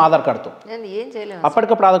ఏం చేస్తాం, ఆధార్ కార్డుతో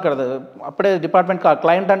అప్పటికప్పుడు ఆధార్ కార్డు అప్పుడే డిపార్ట్మెంట్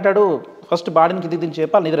క్లయింట్ అంటాడు ఫస్ట్ బాడీని కిందికి దించి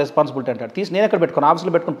చెప్పాలి, నీది రెస్పాన్సిబిలిటీ అంటాడు. తీసి నేను ఎక్కడ పెట్టుకుని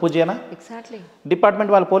ఆఫీస్లో పెట్టుకుని పూజ చేయనా? ఎగ్జాక్ట్లీ.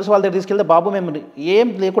 డిపార్ట్మెంట్ వాళ్ళు పోలీసు వాళ్ళ దగ్గర తీసుకెళ్తే బాబు మేము ఏం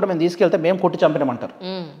లేకుండా మేము తీసుకెళ్తే మేము కొట్టి చంపినామంటారు.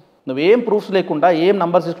 నువ్వేం ప్రూఫ్స్ లేకుండా ఏం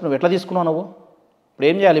నంబర్స్ తీసుకుని నువ్వు ఎట్లా తీసుకున్నావు? నువ్వు ఇప్పుడు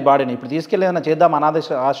ఏం చేయాలి బాడీని? ఇప్పుడు తీసుకెళ్ళి ఏదైనా చేద్దాం అనాథ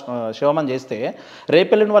శివమని చేస్తే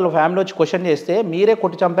రేపెళ్ళిన వాళ్ళ ఫ్యామిలీ వచ్చి క్వశ్చన్ చేస్తే మీరే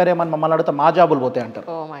కొట్టి చంపారేమని మమ్మల్ని అడిగితే మా జాబులు పోతాయి అంటారు.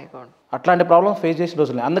 అట్లాంటి ప్రాబ్లమ్స్ ఫేస్ చేసిన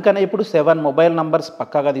రోజులు. అందుకనే ఇప్పుడు 7 మొబైల్ నంబర్స్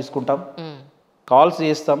పక్కాగా తీసుకుంటాం, కాల్స్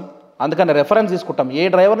చేస్తాం. అందుకని రెఫరెన్స్ తీసుకుంటాం. ఏ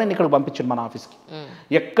డ్రైవర్ నేను ఇక్కడికి పంపించాను మన ఆఫీస్కి.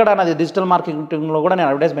 ఎక్కడ నాది డిజిటల్ మార్కెటింగ్లో కూడా నేను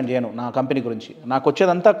అడ్వర్టైజ్మెంట్ చేయను నా కంపెనీ గురించి. నాకు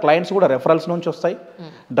వచ్చేదంతా క్లయింట్స్ కూడా రెఫరల్స్ నుంచి వస్తాయి,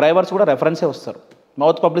 డ్రైవర్స్ కూడా రెఫరెన్సే వస్తారు.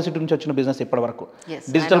 మౌత్ పబ్లిసిటీ నుంచి వచ్చిన బిజినెస్ ఇప్పటి వరకు.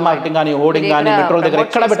 డిజిటల్ మార్కెటింగ్ కానీ, హోర్డింగ్ కానీ, మెట్రోల దగ్గర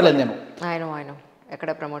ఎక్కడ పెట్టలేదు నేను.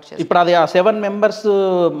 ఇప్పుడు అది ఆ 7 మెంబర్స్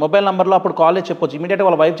మొబైల్ నెంబర్లో అప్పుడు కాలేజ్ చెప్పొచ్చు. ఇమీడియట్గా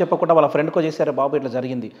వాళ్ళ వైఫ్ చెప్పకుండా వాళ్ళ ఫ్రెండ్కో చేశారు, బాబు ఇట్లా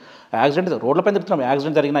జరిగింది, యాక్సిడెంట్, రోడ్ల పైన తిరుగుతున్నాం,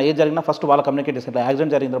 యాక్సిడెంట్ జరిగినా ఏది జరిగినా ఫస్ట్ వాళ్ళ కమ్యూనికేట్ చేస్తారు. ఇట్లా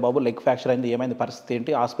యాక్సిడెంట్ జరిగింది బాబు, లెగ్ ఫ్రాక్చర్ అయింది, ఏమైంది పరిస్థితి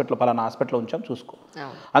ఏంటి, హాస్పిటల్ పలానా హాస్పిటల్లో ఉంచాం చూసుకో.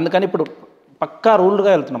 అందుకని ఇప్పుడు పక్కా రూల్గా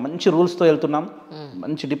వెళ్తున్నాం, మంచి రూల్స్తో వెళ్తున్నాం.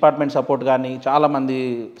 మంచి డిపార్ట్మెంట్ సపోర్ట్ కానీ చాలామంది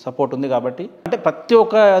సపోర్ట్ ఉంది కాబట్టి అంటే ప్రతి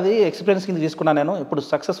ఒక్క అది ఎక్స్పీరియన్స్ కింద తీసుకున్నాను నేను. ఇప్పుడు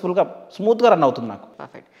సక్సెస్ఫుల్గా స్మూత్గా రన్ అవుతుంది నాకు.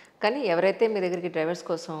 పర్ఫెక్ట్. కానీ ఎవరైతే మీ దగ్గరికి డ్రైవర్స్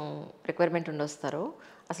కోసం రిక్వైర్మెంట్ ఉండొస్తారో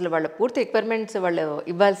అసలు వాళ్ళ పూర్తి రిక్వైర్మెంట్స్ వాళ్ళు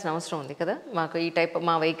ఇవ్వాల్సిన అవసరం ఉంది కదా. మాకు ఈ టైప్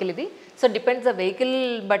మా వెహికల్ ఇది, సో డిపెండ్స్ ద వెహికల్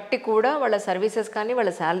బట్టి కూడా వాళ్ళ సర్వీసెస్ కానీ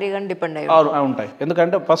వాళ్ళ శాలరీ కానీ డిపెండ్ అయ్యి ఉంటాయి.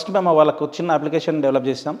 ఎందుకంటే ఫస్ట్ మేము వాళ్ళకు చిన్న అప్లికేషన్ డెవలప్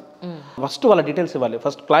చేసినాం. ఫస్ట్ వాళ్ళ డీటెయిల్స్ ఇవ్వాలి.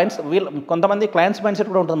 ఫస్ట్ క్లయింట్స్ వీళ్ళు కొంతమంది క్లయింట్స్ మైండ్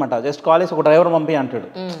సెట్ కూడా ఉంటుందన్నమాట. జస్ట్ కాలేజ్ ఒక డ్రైవర్ పంపి అంటాడు,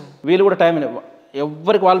 వీళ్ళు కూడా టైం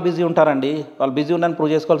ఎవరికి వాళ్ళు బిజీ ఉంటారండి. వాళ్ళు బిజీ ఉన్నారని ప్రూవ్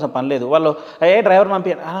చేసుకోవాల్సిన పని లేదు. వాళ్ళు డ్రైవర్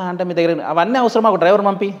పంపి అంటే మీ దగ్గర అవన్నీ అవసరం, ఒక డ్రైవర్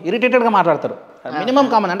పంపి ఇరిటేటెడ్గా మాట్లాడతారు. మినిమం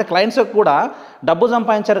కామన్ అంటే క్లయింట్స్ కూడా డబ్బు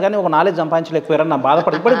సంపాదించారు కానీ ఒక నాలెడ్జ్ సంపాదించలేకపోయారని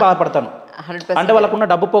నాకు ఇప్పటికి బాధపడతాను. అంటే వాళ్ళకున్న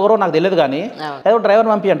డబ్బు పొగరో నాకు తెలియదు కానీ ఏదో డ్రైవర్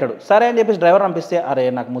పంపి అంటాడు. సరే అని చెప్పేసి డ్రైవర్ పంపిస్తే అరే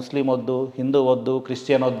నాకు ముస్లిం వద్దు, హిందూ వద్దు,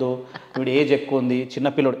 క్రిస్టియన్ వద్దు, వీడు ఏజ్ ఎక్కువ ఉంది,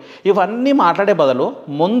 చిన్నపిల్లడు, ఇవన్నీ మాట్లాడే బదులు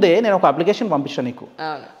ముందే నేను ఒక అప్లికేషన్ పంపిస్తాను నీకు,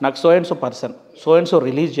 నాకు so and so person, so and so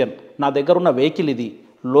religion, నా దగ్గర ఉన్న వెహికల్ ఇది,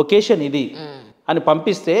 లొకేషన్ ఇది అని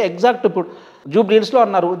పంపిస్తే ఎగ్జాక్ట్ ఇప్పుడు జూబ్లీహిల్స్లో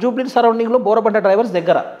అన్నారు, జూబ్లీహిల్స్ సరౌండింగ్లో బోరబండ డ్రైవర్స్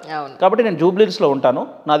దగ్గర కాబట్టి నేను జూబ్లీహిల్స్లో ఉంటాను,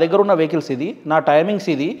 నా దగ్గర ఉన్న వెహికల్స్ ఇది, నా టైమింగ్స్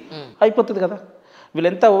ఇది, అయిపోతుంది కదా. వీళ్ళు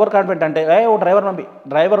ఎంత ఓవర్ కాన్ఫిడెంట్ అంటే ఓ డ్రైవర్ పంపి,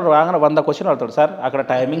 డ్రైవర్ రాగానే 100 క్వశ్చన్ అడుగుతాడు, సార్ అక్కడ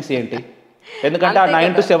టైమింగ్స్ ఏంటి, ఎందుకంటే ఆ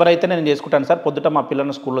 9 to 7 అయితే నేను చేసుకుంటాను సార్, పొద్దుట మా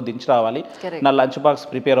పిల్లల్ని స్కూల్లో దించి రావాలి, నా లంచ్ బాక్స్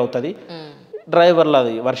ప్రిపేర్ అవుతుంది, డ్రైవర్లో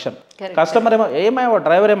అది వర్షన్. కస్టమర్ ఏమో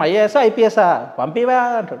డ్రైవర్ ఏమో ఐఏఎస్ఆ ఐపీఎస్ఆ పంపివా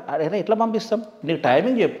అంటాడు. అరే ఎట్లా పంపిస్తాం, నీకు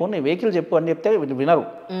టైమింగ్ చెప్పు, నీ వెహికల్ చెప్పు అని చెప్తే వినరు.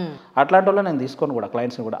 అట్లాంటి వాళ్ళు నేను తీసుకొని కూడా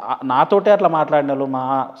క్లయింట్స్ని కూడా నాతోటే అట్లా మాట్లాడిన వాళ్ళు, మా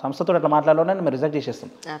సంస్థతో అట్లా మాట్లాడిన వాళ్ళు మేము రిజెక్ట్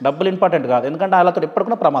చేసేస్తాం. డబ్బులు ఇంపార్టెంట్ కాదు, ఎందుకంటే వాళ్ళతో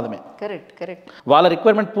ఎప్పటికైనా ప్రమాదమే. వాళ్ళ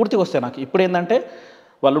రిక్వైర్మెంట్ పూర్తిగా వస్తాయి నాకు. ఇప్పుడు ఏంటంటే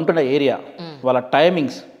వాళ్ళు ఉంటున్న ఏరియా, వాళ్ళ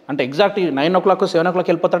టైమింగ్స్ అంటే ఎగ్జాక్ట్ 9 o'clock 7 o'clock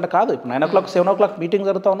వెళ్ళిపోతారంటే కాదు. ఇప్పుడు 9 o'clock 7 o'clock మీటింగ్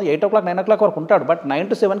జరుగుతూ ఉంది, 8 o'clock 9 o'clock వరకు ఉంటాడు. బట్ 9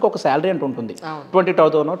 to 7కి ఒక శాలరీ అంటూ ఉంటుంది,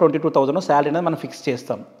 20,000 22,000 శాలరీ అనేది మనం ఫిక్స్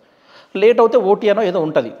చేస్తాం. లేట్ అవుతే ఓటీ అనో ఏదో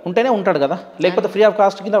ఉంటుంది, ఉంటేనే ఉంటాడు కదా. లేకపోతే ఫ్రీ ఆఫ్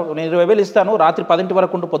కాస్ట్ కింద నేను 20,000 ఇస్తాను, రాత్రి 10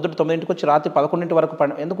 వరకు ఉంటూ పొద్దుట 9 వచ్చి రాత్రి 11 వరకు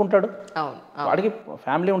ఎందుకు ఉంటాడు? వాడికి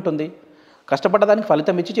ఫ్యామిలీ ఉంటుంది, కష్టపడ్డదానికి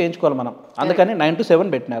ఫలితం ఇచ్చి చేయించుకోవాలి మనం. అందుకని 9 to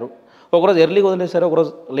 7 పెట్టినారు. ఒకరోజు ఎర్లీగా వదిలేసారు,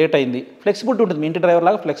 ఒకరోజు లేట్ అయింది, ఫ్లెక్సిబిలిటీ ఉంటుంది. మీ ఇంటి డ్రైవర్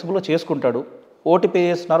లాగా ఫ్లెక్సిబుల్గా చేసుకుంటాడు, ఓటీ పే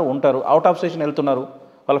చేస్తున్నారు, ఉంటారు, అవుట్ ఆఫ్ స్టేషన్ వెళ్తున్నారు,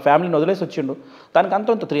 వాళ్ళ ఫ్యామిలీని వదిలేసి వచ్చిండు, దానికి అంత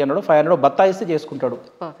 300 500 బత్తా ఇస్తే చేసుకుంటాడు.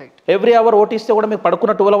 ఎవ్రీ అవర్ ఓటీ ఇస్తే కూడా మీకు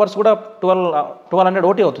పడుకున్న 12 hours కూడా 1200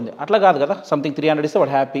 ఓటీ అవుతుంది. అట్లా కాదు కదా, సంథింగ్ 300 ఇస్తే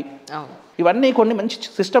వాడు హ్యాపీ. ఇవన్నీ కొన్ని మంచి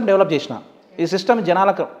సిస్టమ్ డెవలప్ చేసిన. ఈ సిస్టమ్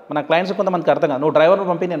జనాలకు మన క్లయింట్స్ కొంతమందికి అర్థం కాదు. నువ్వు డ్రైవర్ని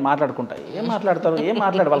పంపి నేను మాట్లాడుకుంటా, ఏం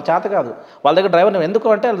మాట్లాడు వాళ్ళ చేత కాదు. వాళ్ళ దగ్గర డ్రైవర్ ఎందుకు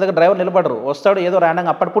అంటే వాళ్ళ దగ్గర డ్రైవర్ నిలబడరు, వస్తాడు ఏదో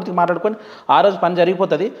ర్యాండంగా అప్పటి పూర్తికి మాట్లాడుకొని ఆ రోజు పని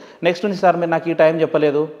జరిగిపోతుంది. నెక్స్ట్ నుంచి సార్ మీరు నాకు ఈ టైం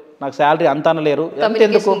చెప్పలేదు, నాకు శాలరీ అంత అనలేరు,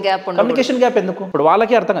 ఎందుకు కమ్యూనికేషన్ గ్యాప్ ఎందుకు? ఇప్పుడు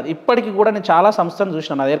వాళ్ళకి అర్థం కాదు. ఇప్పటికీ కూడా నేను చాలా సంస్థను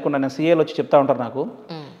చూసిన, నా దగ్గర నేను సీఏలు వచ్చి చెప్తా ఉంటారు నాకు,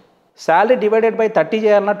 శాలరీ డివైడెడ్ బై 30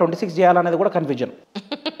 చేయాలన్నా 26 చేయాలనేది కూడా కన్ఫ్యూజన్.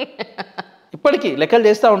 ఇప్పటికీ లెక్కలు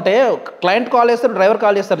చేస్తూ ఉంటే క్లయింట్ కాల్ చేస్తారు, డ్రైవర్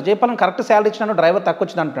కాల్ చేస్తారు, జైపాల్ కరెక్ట్ శాలరీ ఇచ్చినాను, డ్రైవర్ తక్కువ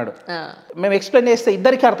వచ్చింది అంటున్నాడు. మేము ఎక్స్ప్లెయిన్ చేస్తే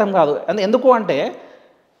ఇద్దరికి అర్థం కాదు. ఎందుకు అంటే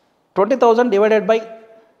 20,000 డివైడెడ్ బై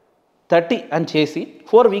 30 అని చేసి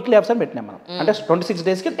 4 వీక్లీ ఆఫ్స్ అని పెట్టినాం మనం. అంటే 26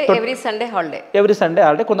 డేస్కి ఎవ్రీ సండే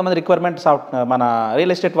హాలిడే. కొంతమంది రిక్వైర్మెంట్ మన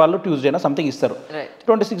రియల్ ఎస్టేట్ వాళ్ళు ట్యూస్డేనా సంథింగ్ ఇస్తారు,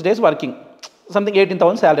 26 days వర్కింగ్, సంథింగ్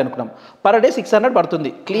 18,000 శాలరీ అనుకున్నాం. పర్ డే 600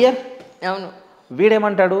 పడుతుంది. క్లియర్? అవును.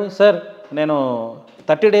 వీడేమంటాడు, సార్ నేను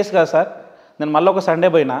 30 days కదా సార్, నేను మళ్ళీ ఒక సండే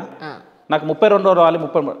పోయినా నాకు 32 రావాలి,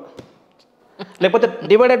 30 లేకపోతే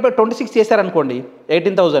డివైడెడ్ బై 26 చేశారనుకోండి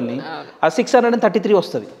 18,000ని, ఆ 633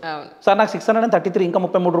 వస్తుంది. సార్ నాకు 633 ఇంకా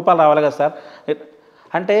 33 రూపాయలు రావాలి కదా సార్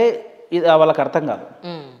అంటే ఇది వాళ్ళకి అర్థం కాదు.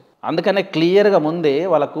 అందుకనే క్లియర్గా ముందే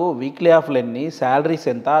వాళ్ళకు వీక్లీ ఆఫ్లు ఎన్ని, శాలరీస్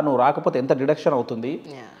ఎంత, నువ్వు రాకపోతే ఎంత డిడక్షన్ అవుతుంది,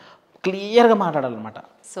 క్లియర్గా మాట్లాడాలన్నమాట.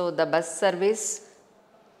 So the bus service,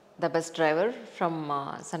 the best driver from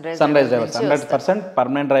sun rise drivers 100%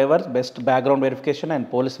 permanent drivers, best background verification and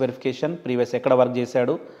police verification, previous ఎక్కడ వర్క్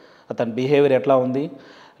చేశాడు, అతని బిహేవియర్ ఎట్లా ఉంది,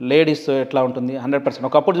 లేడీస్ ఎట్లా ఉంటుంది 100%.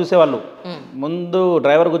 ఒకప్పుడు చూసేవాళ్ళు ముందు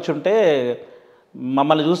డ్రైవర్ కూర్చుంటే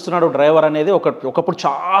మమ్మల్ని చూస్తున్నాడు డ్రైవర్ అనేది ఒకప్పుడు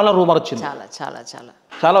చాలా రూమర్ వచ్చింది, చాలా చాలా చాలా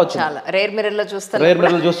చాలా వచ్చింది. చాలా రేర్ మిర్రర్లో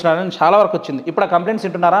చూస్తున్నాడని చాలా వరకు వచ్చింది. ఇప్పుడు ఆ కంప్లైంట్స్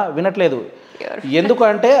వింటున్నారా? వినట్లేదు. ఎందుకు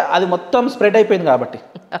అంటే అది మొత్తం స్ప్రెడ్ అయిపోయింది కాబట్టి.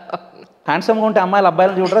 హ్యాండ్సమ్గా ఉంటే అమ్మాయిలు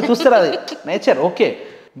అబ్బాయిలను చూడరా, చూస్తారు, అది నేచర్, ఓకే.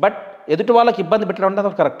 బట్ ఎదుటి వాళ్ళకి ఇబ్బంది పెట్టడం అంటే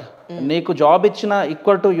అది కరెక్ట్. నీకు జాబ్ ఇచ్చిన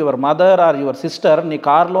equal to your mother are your sister నీ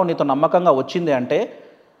కార్లో నీతో నమ్మకంగా వచ్చింది అంటే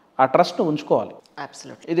ఆ ట్రస్ట్ ఉంచుకోవాలి.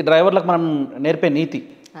 ఇది డ్రైవర్లకు మనం నేర్పే నీతి.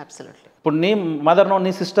 ఇప్పుడు నీ మదర్నో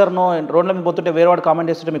నీ సిస్టర్నో రోడ్ల మీద పోతుంటే వేరే వాడు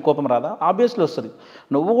కామెంట్ చేస్తుంటే మీకు కోపం రాదా? ఆబ్వియస్లీ వస్తుంది.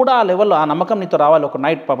 నువ్వు కూడా ఆ లెవెల్లో ఆ నమ్మకం నీతో రావాలి. ఒక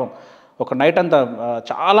నైట్ పాపం ఒక నైట్ అంతా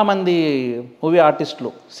చాలామంది మూవీ ఆర్టిస్టులు,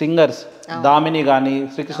 సింగర్స్, దామిని కానీ,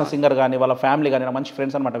 శ్రీకృష్ణ సింగర్ కానీ, వాళ్ళ ఫ్యామిలీ కానీ, నా మంచి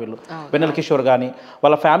ఫ్రెండ్స్ అనమాట వీళ్ళు, వెన్నెల కిషోర్ కానీ,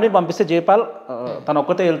 వాళ్ళ ఫ్యామిలీని పంపిస్తే జైపాల్ తను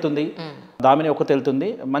ఒక్కతే వెళ్తుంది, దామిని ఒక్కతే వెళ్తుంది,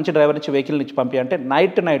 మంచి డ్రైవర్ నుంచి వెహికల్ నుంచి పంపి అంటే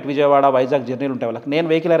నైట్ విజయవాడ వైజాగ్ జర్నీలు ఉంటాయి వాళ్ళకి. నేను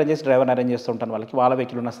వెహికల్ అరేంజ్ చేసి డ్రైవర్ని అరేంజ్ చేస్తుంటాను వాళ్ళకి, వాళ్ళ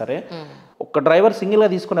వెహికల్ ఉన్నా సరే. ఒక డ్రైవర్ సింగిల్గా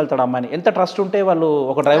తీసుకుని వెళ్తాడు అమ్మాయిని. ఎంత ట్రస్ట్ ఉంటే వాళ్ళు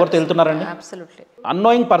ఒక డ్రైవర్తో వెళ్తున్నారండి.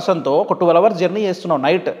 అన్నోయింగ్ పర్సన్తో ఒక 12 hours జర్నీ చేస్తున్నావు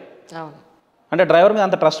నైట్ అంటే డ్రైవర్ మీద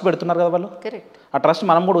అంత ట్రస్ట్ పెడుతున్నారు కదా వాళ్ళు. ఆ ట్రస్ట్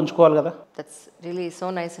మనం కూడా ఉంచుకోవాలి కదా. దట్స్ రియలీ సో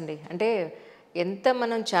నైస్ అండి. అంటే ఎంత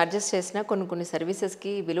మనం ఛార్జెస్ చేసినా కొన్ని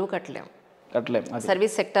సర్వీసెస్కి విలువ కట్టలేం.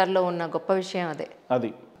 సర్వీస్ సెక్టార్లో ఉన్న గొప్ప విషయం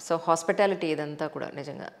అది. సో హాస్పిటాలిటీ ఇదంతా కూడా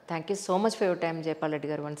నిజంగా. Thank you so much for your time Jaipal Reddy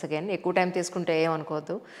గారు. వన్స్ అగైన్ ఎక్కువ టైం తీసుకుంటే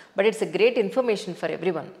ఏమనుకోవద్దు, but it's a great information for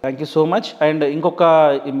every one. Thank you so much. And ఇంకొక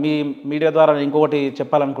మీ మీడియా ద్వారా ఇంకొకటి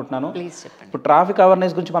చెప్పాలనుకుంటున్నాను. ప్లీజ్ చెప్పండి. ఇప్పుడు ట్రాఫిక్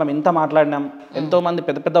అవేర్నెస్ గురించి మనం ఇంత మాట్లాడినాం. ఎంతోమంది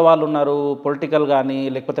పెద్ద పెద్ద వాళ్ళు ఉన్నారు, పొలిటికల్ కానీ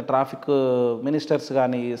లేకపోతే ట్రాఫిక్ మినిస్టర్స్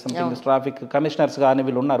కానీ, సంథింగ్ ట్రాఫిక్ కమిషనర్స్ కానీ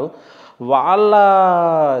వీళ్ళు ఉన్నారు. వాళ్ళ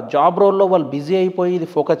జాబ్ రోల్లో వాళ్ళు బిజీ అయిపోయి ఇది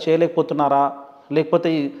ఫోకస్ చేయలేకపోతున్నారా, లేకపోతే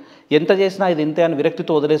ఎంత చేసినా ఇది ఇంతే అని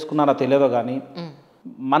విరక్తితో వదిలేసుకున్నారా తెలియదో కానీ,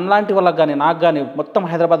 మనలాంటి వాళ్ళకి కానీ నాకు కానీ మొత్తం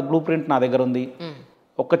హైదరాబాద్ బ్లూ ప్రింట్ నా దగ్గర ఉంది.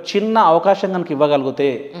 ఒక చిన్న అవకాశం కనుక ఇవ్వగలిగితే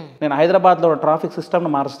నేను హైదరాబాద్లో ట్రాఫిక్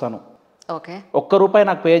సిస్టమ్ను మారుస్తాను. ₹1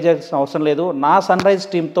 నాకు పే చేయాల్సిన అవసరం లేదు. నా సన్ రైజ్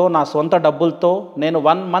టీమ్తో నా సొంత డబ్బులతో నేను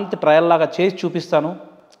 1 month ట్రయల్ లాగా చేసి చూపిస్తాను.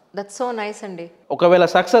 దట్స్ సో నైస్ అండి. ఒకవేళ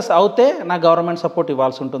సక్సెస్ అవుతే నా గవర్నమెంట్ సపోర్ట్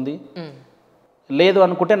ఇవ్వాల్సి ఉంటుంది, లేదు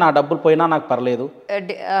అనుకుంటే నా డబ్బులు పోయినా నాకు పర్లేదు.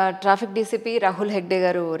 ట్రాఫిక్ డీసీపీ రాహుల్ హెగ్డే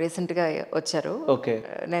గారు రీసెంట్గా వచ్చారు. ఓకే,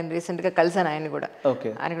 నేను రీసెంట్గా కలిసాను ఆయన కూడా.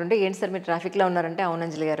 ఆయన ఉంటే ఏంటి సార్ మీరు ట్రాఫిక్లో ఉన్నారంటే అవును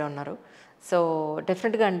అంజలి గారు ఉన్నారు. సో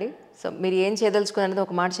డెఫినెట్గా అండి. సో మీరు ఏం చేయదలుచుకున్నది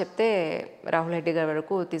ఒక మాట చెప్తే రాహుల్ హెగ్డే గారి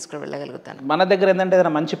వరకు తీసుకుని వెళ్ళగలుగుతాను. మన దగ్గర ఏంటంటే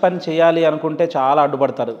ఏదైనా మంచి పని చేయాలి అనుకుంటే చాలా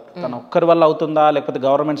అడ్డుపడతారు. తను ఒక్కరి వల్ల అవుతుందా లేకపోతే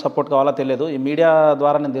గవర్నమెంట్ సపోర్ట్ కావాలా తెలియదు. ఈ మీడియా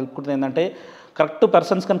ద్వారా నేను తెలుసుకుంటుంది ఏంటంటే కరెక్ట్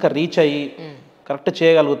పర్సన్స్ కనుక రీచ్ అయ్యి కరెక్ట్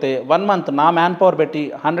చేయగలిగితే 1 month నా మ్యాన్ పవర్ పెట్టి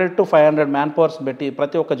 100 to 500 మ్యాన్ పవర్స్ పెట్టి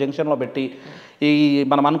ప్రతి ఒక్క జంక్షన్లో పెట్టి ఈ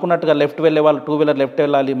మనం అనుకున్నట్టుగా లెఫ్ట్ వెళ్ళే వాళ్ళు 2-wheeler లెఫ్ట్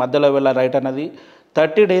వెళ్ళాలి, మధ్యలో వెళ్ళాలి రైట్ అన్నది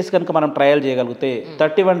 30 days కనుక మనం ట్రయల్ చేయగలిగితే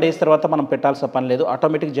 31 days తర్వాత మనం పెట్టాల్సిన పని లేదు.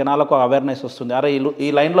 ఆటోమేటిక్ జనాలకు అవేర్నెస్ వస్తుంది. అరే ఈ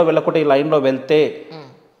లైన్లో వెళ్ళకుంటే ఈ లైన్లో వెళ్తే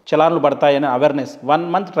చలాన్లు పడతాయని అవేర్నెస్ 1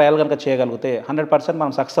 month ట్రయల్ కనుక చేయగలిగితే 100%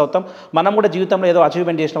 మనం సక్సెస్ అవుతాం. మనం కూడా జీవితంలో ఏదో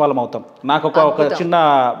అచీవ్మెంట్ చేసిన వాళ్ళం అవుతాం. నాకు ఒక చిన్న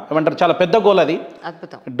ఏమంటారు చాలా పెద్ద గోల్, అది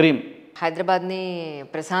అద్భుతం డ్రీమ్. హైదరాబాద్ని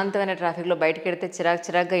ప్రశాంతమైన ట్రాఫిక్లో బయటకు వెడితే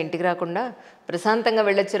చిరాగ్గా ఇంటికి రాకుండా ప్రశాంతంగా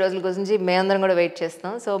వెళ్ళొచ్చే రోజుల గురించి మేమందరం కూడా వెయిట్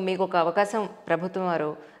చేస్తాం. సో మీకు ఒక అవకాశం ప్రభుత్వం వారు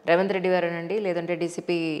రేవంత్ రెడ్డి గారేనండి, లేదంటే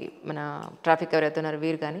డీసీపీ మన ట్రాఫిక్ ఎవరైతే ఉన్నారో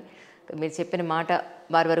వీరు కానీ మీరు చెప్పిన మాట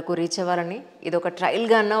వారి వరకు రీచ్ అవ్వాలని, ఇది ఒక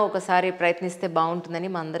ట్రయల్గా అన్నా ఒకసారి ప్రయత్నిస్తే బాగుంటుందని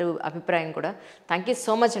మా అందరూ అభిప్రాయం కూడా. థ్యాంక్ యూ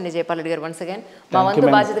సో మచ్ అండి జైపాల్ రెడ్డి గారు. వన్స్ అగైన్ మా వంతు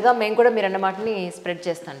బాధ్యతగా మేము కూడా మీరు అన్న మాటని స్ప్రెడ్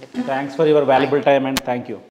చేస్తాం. Thanks for your valuable time and thank you.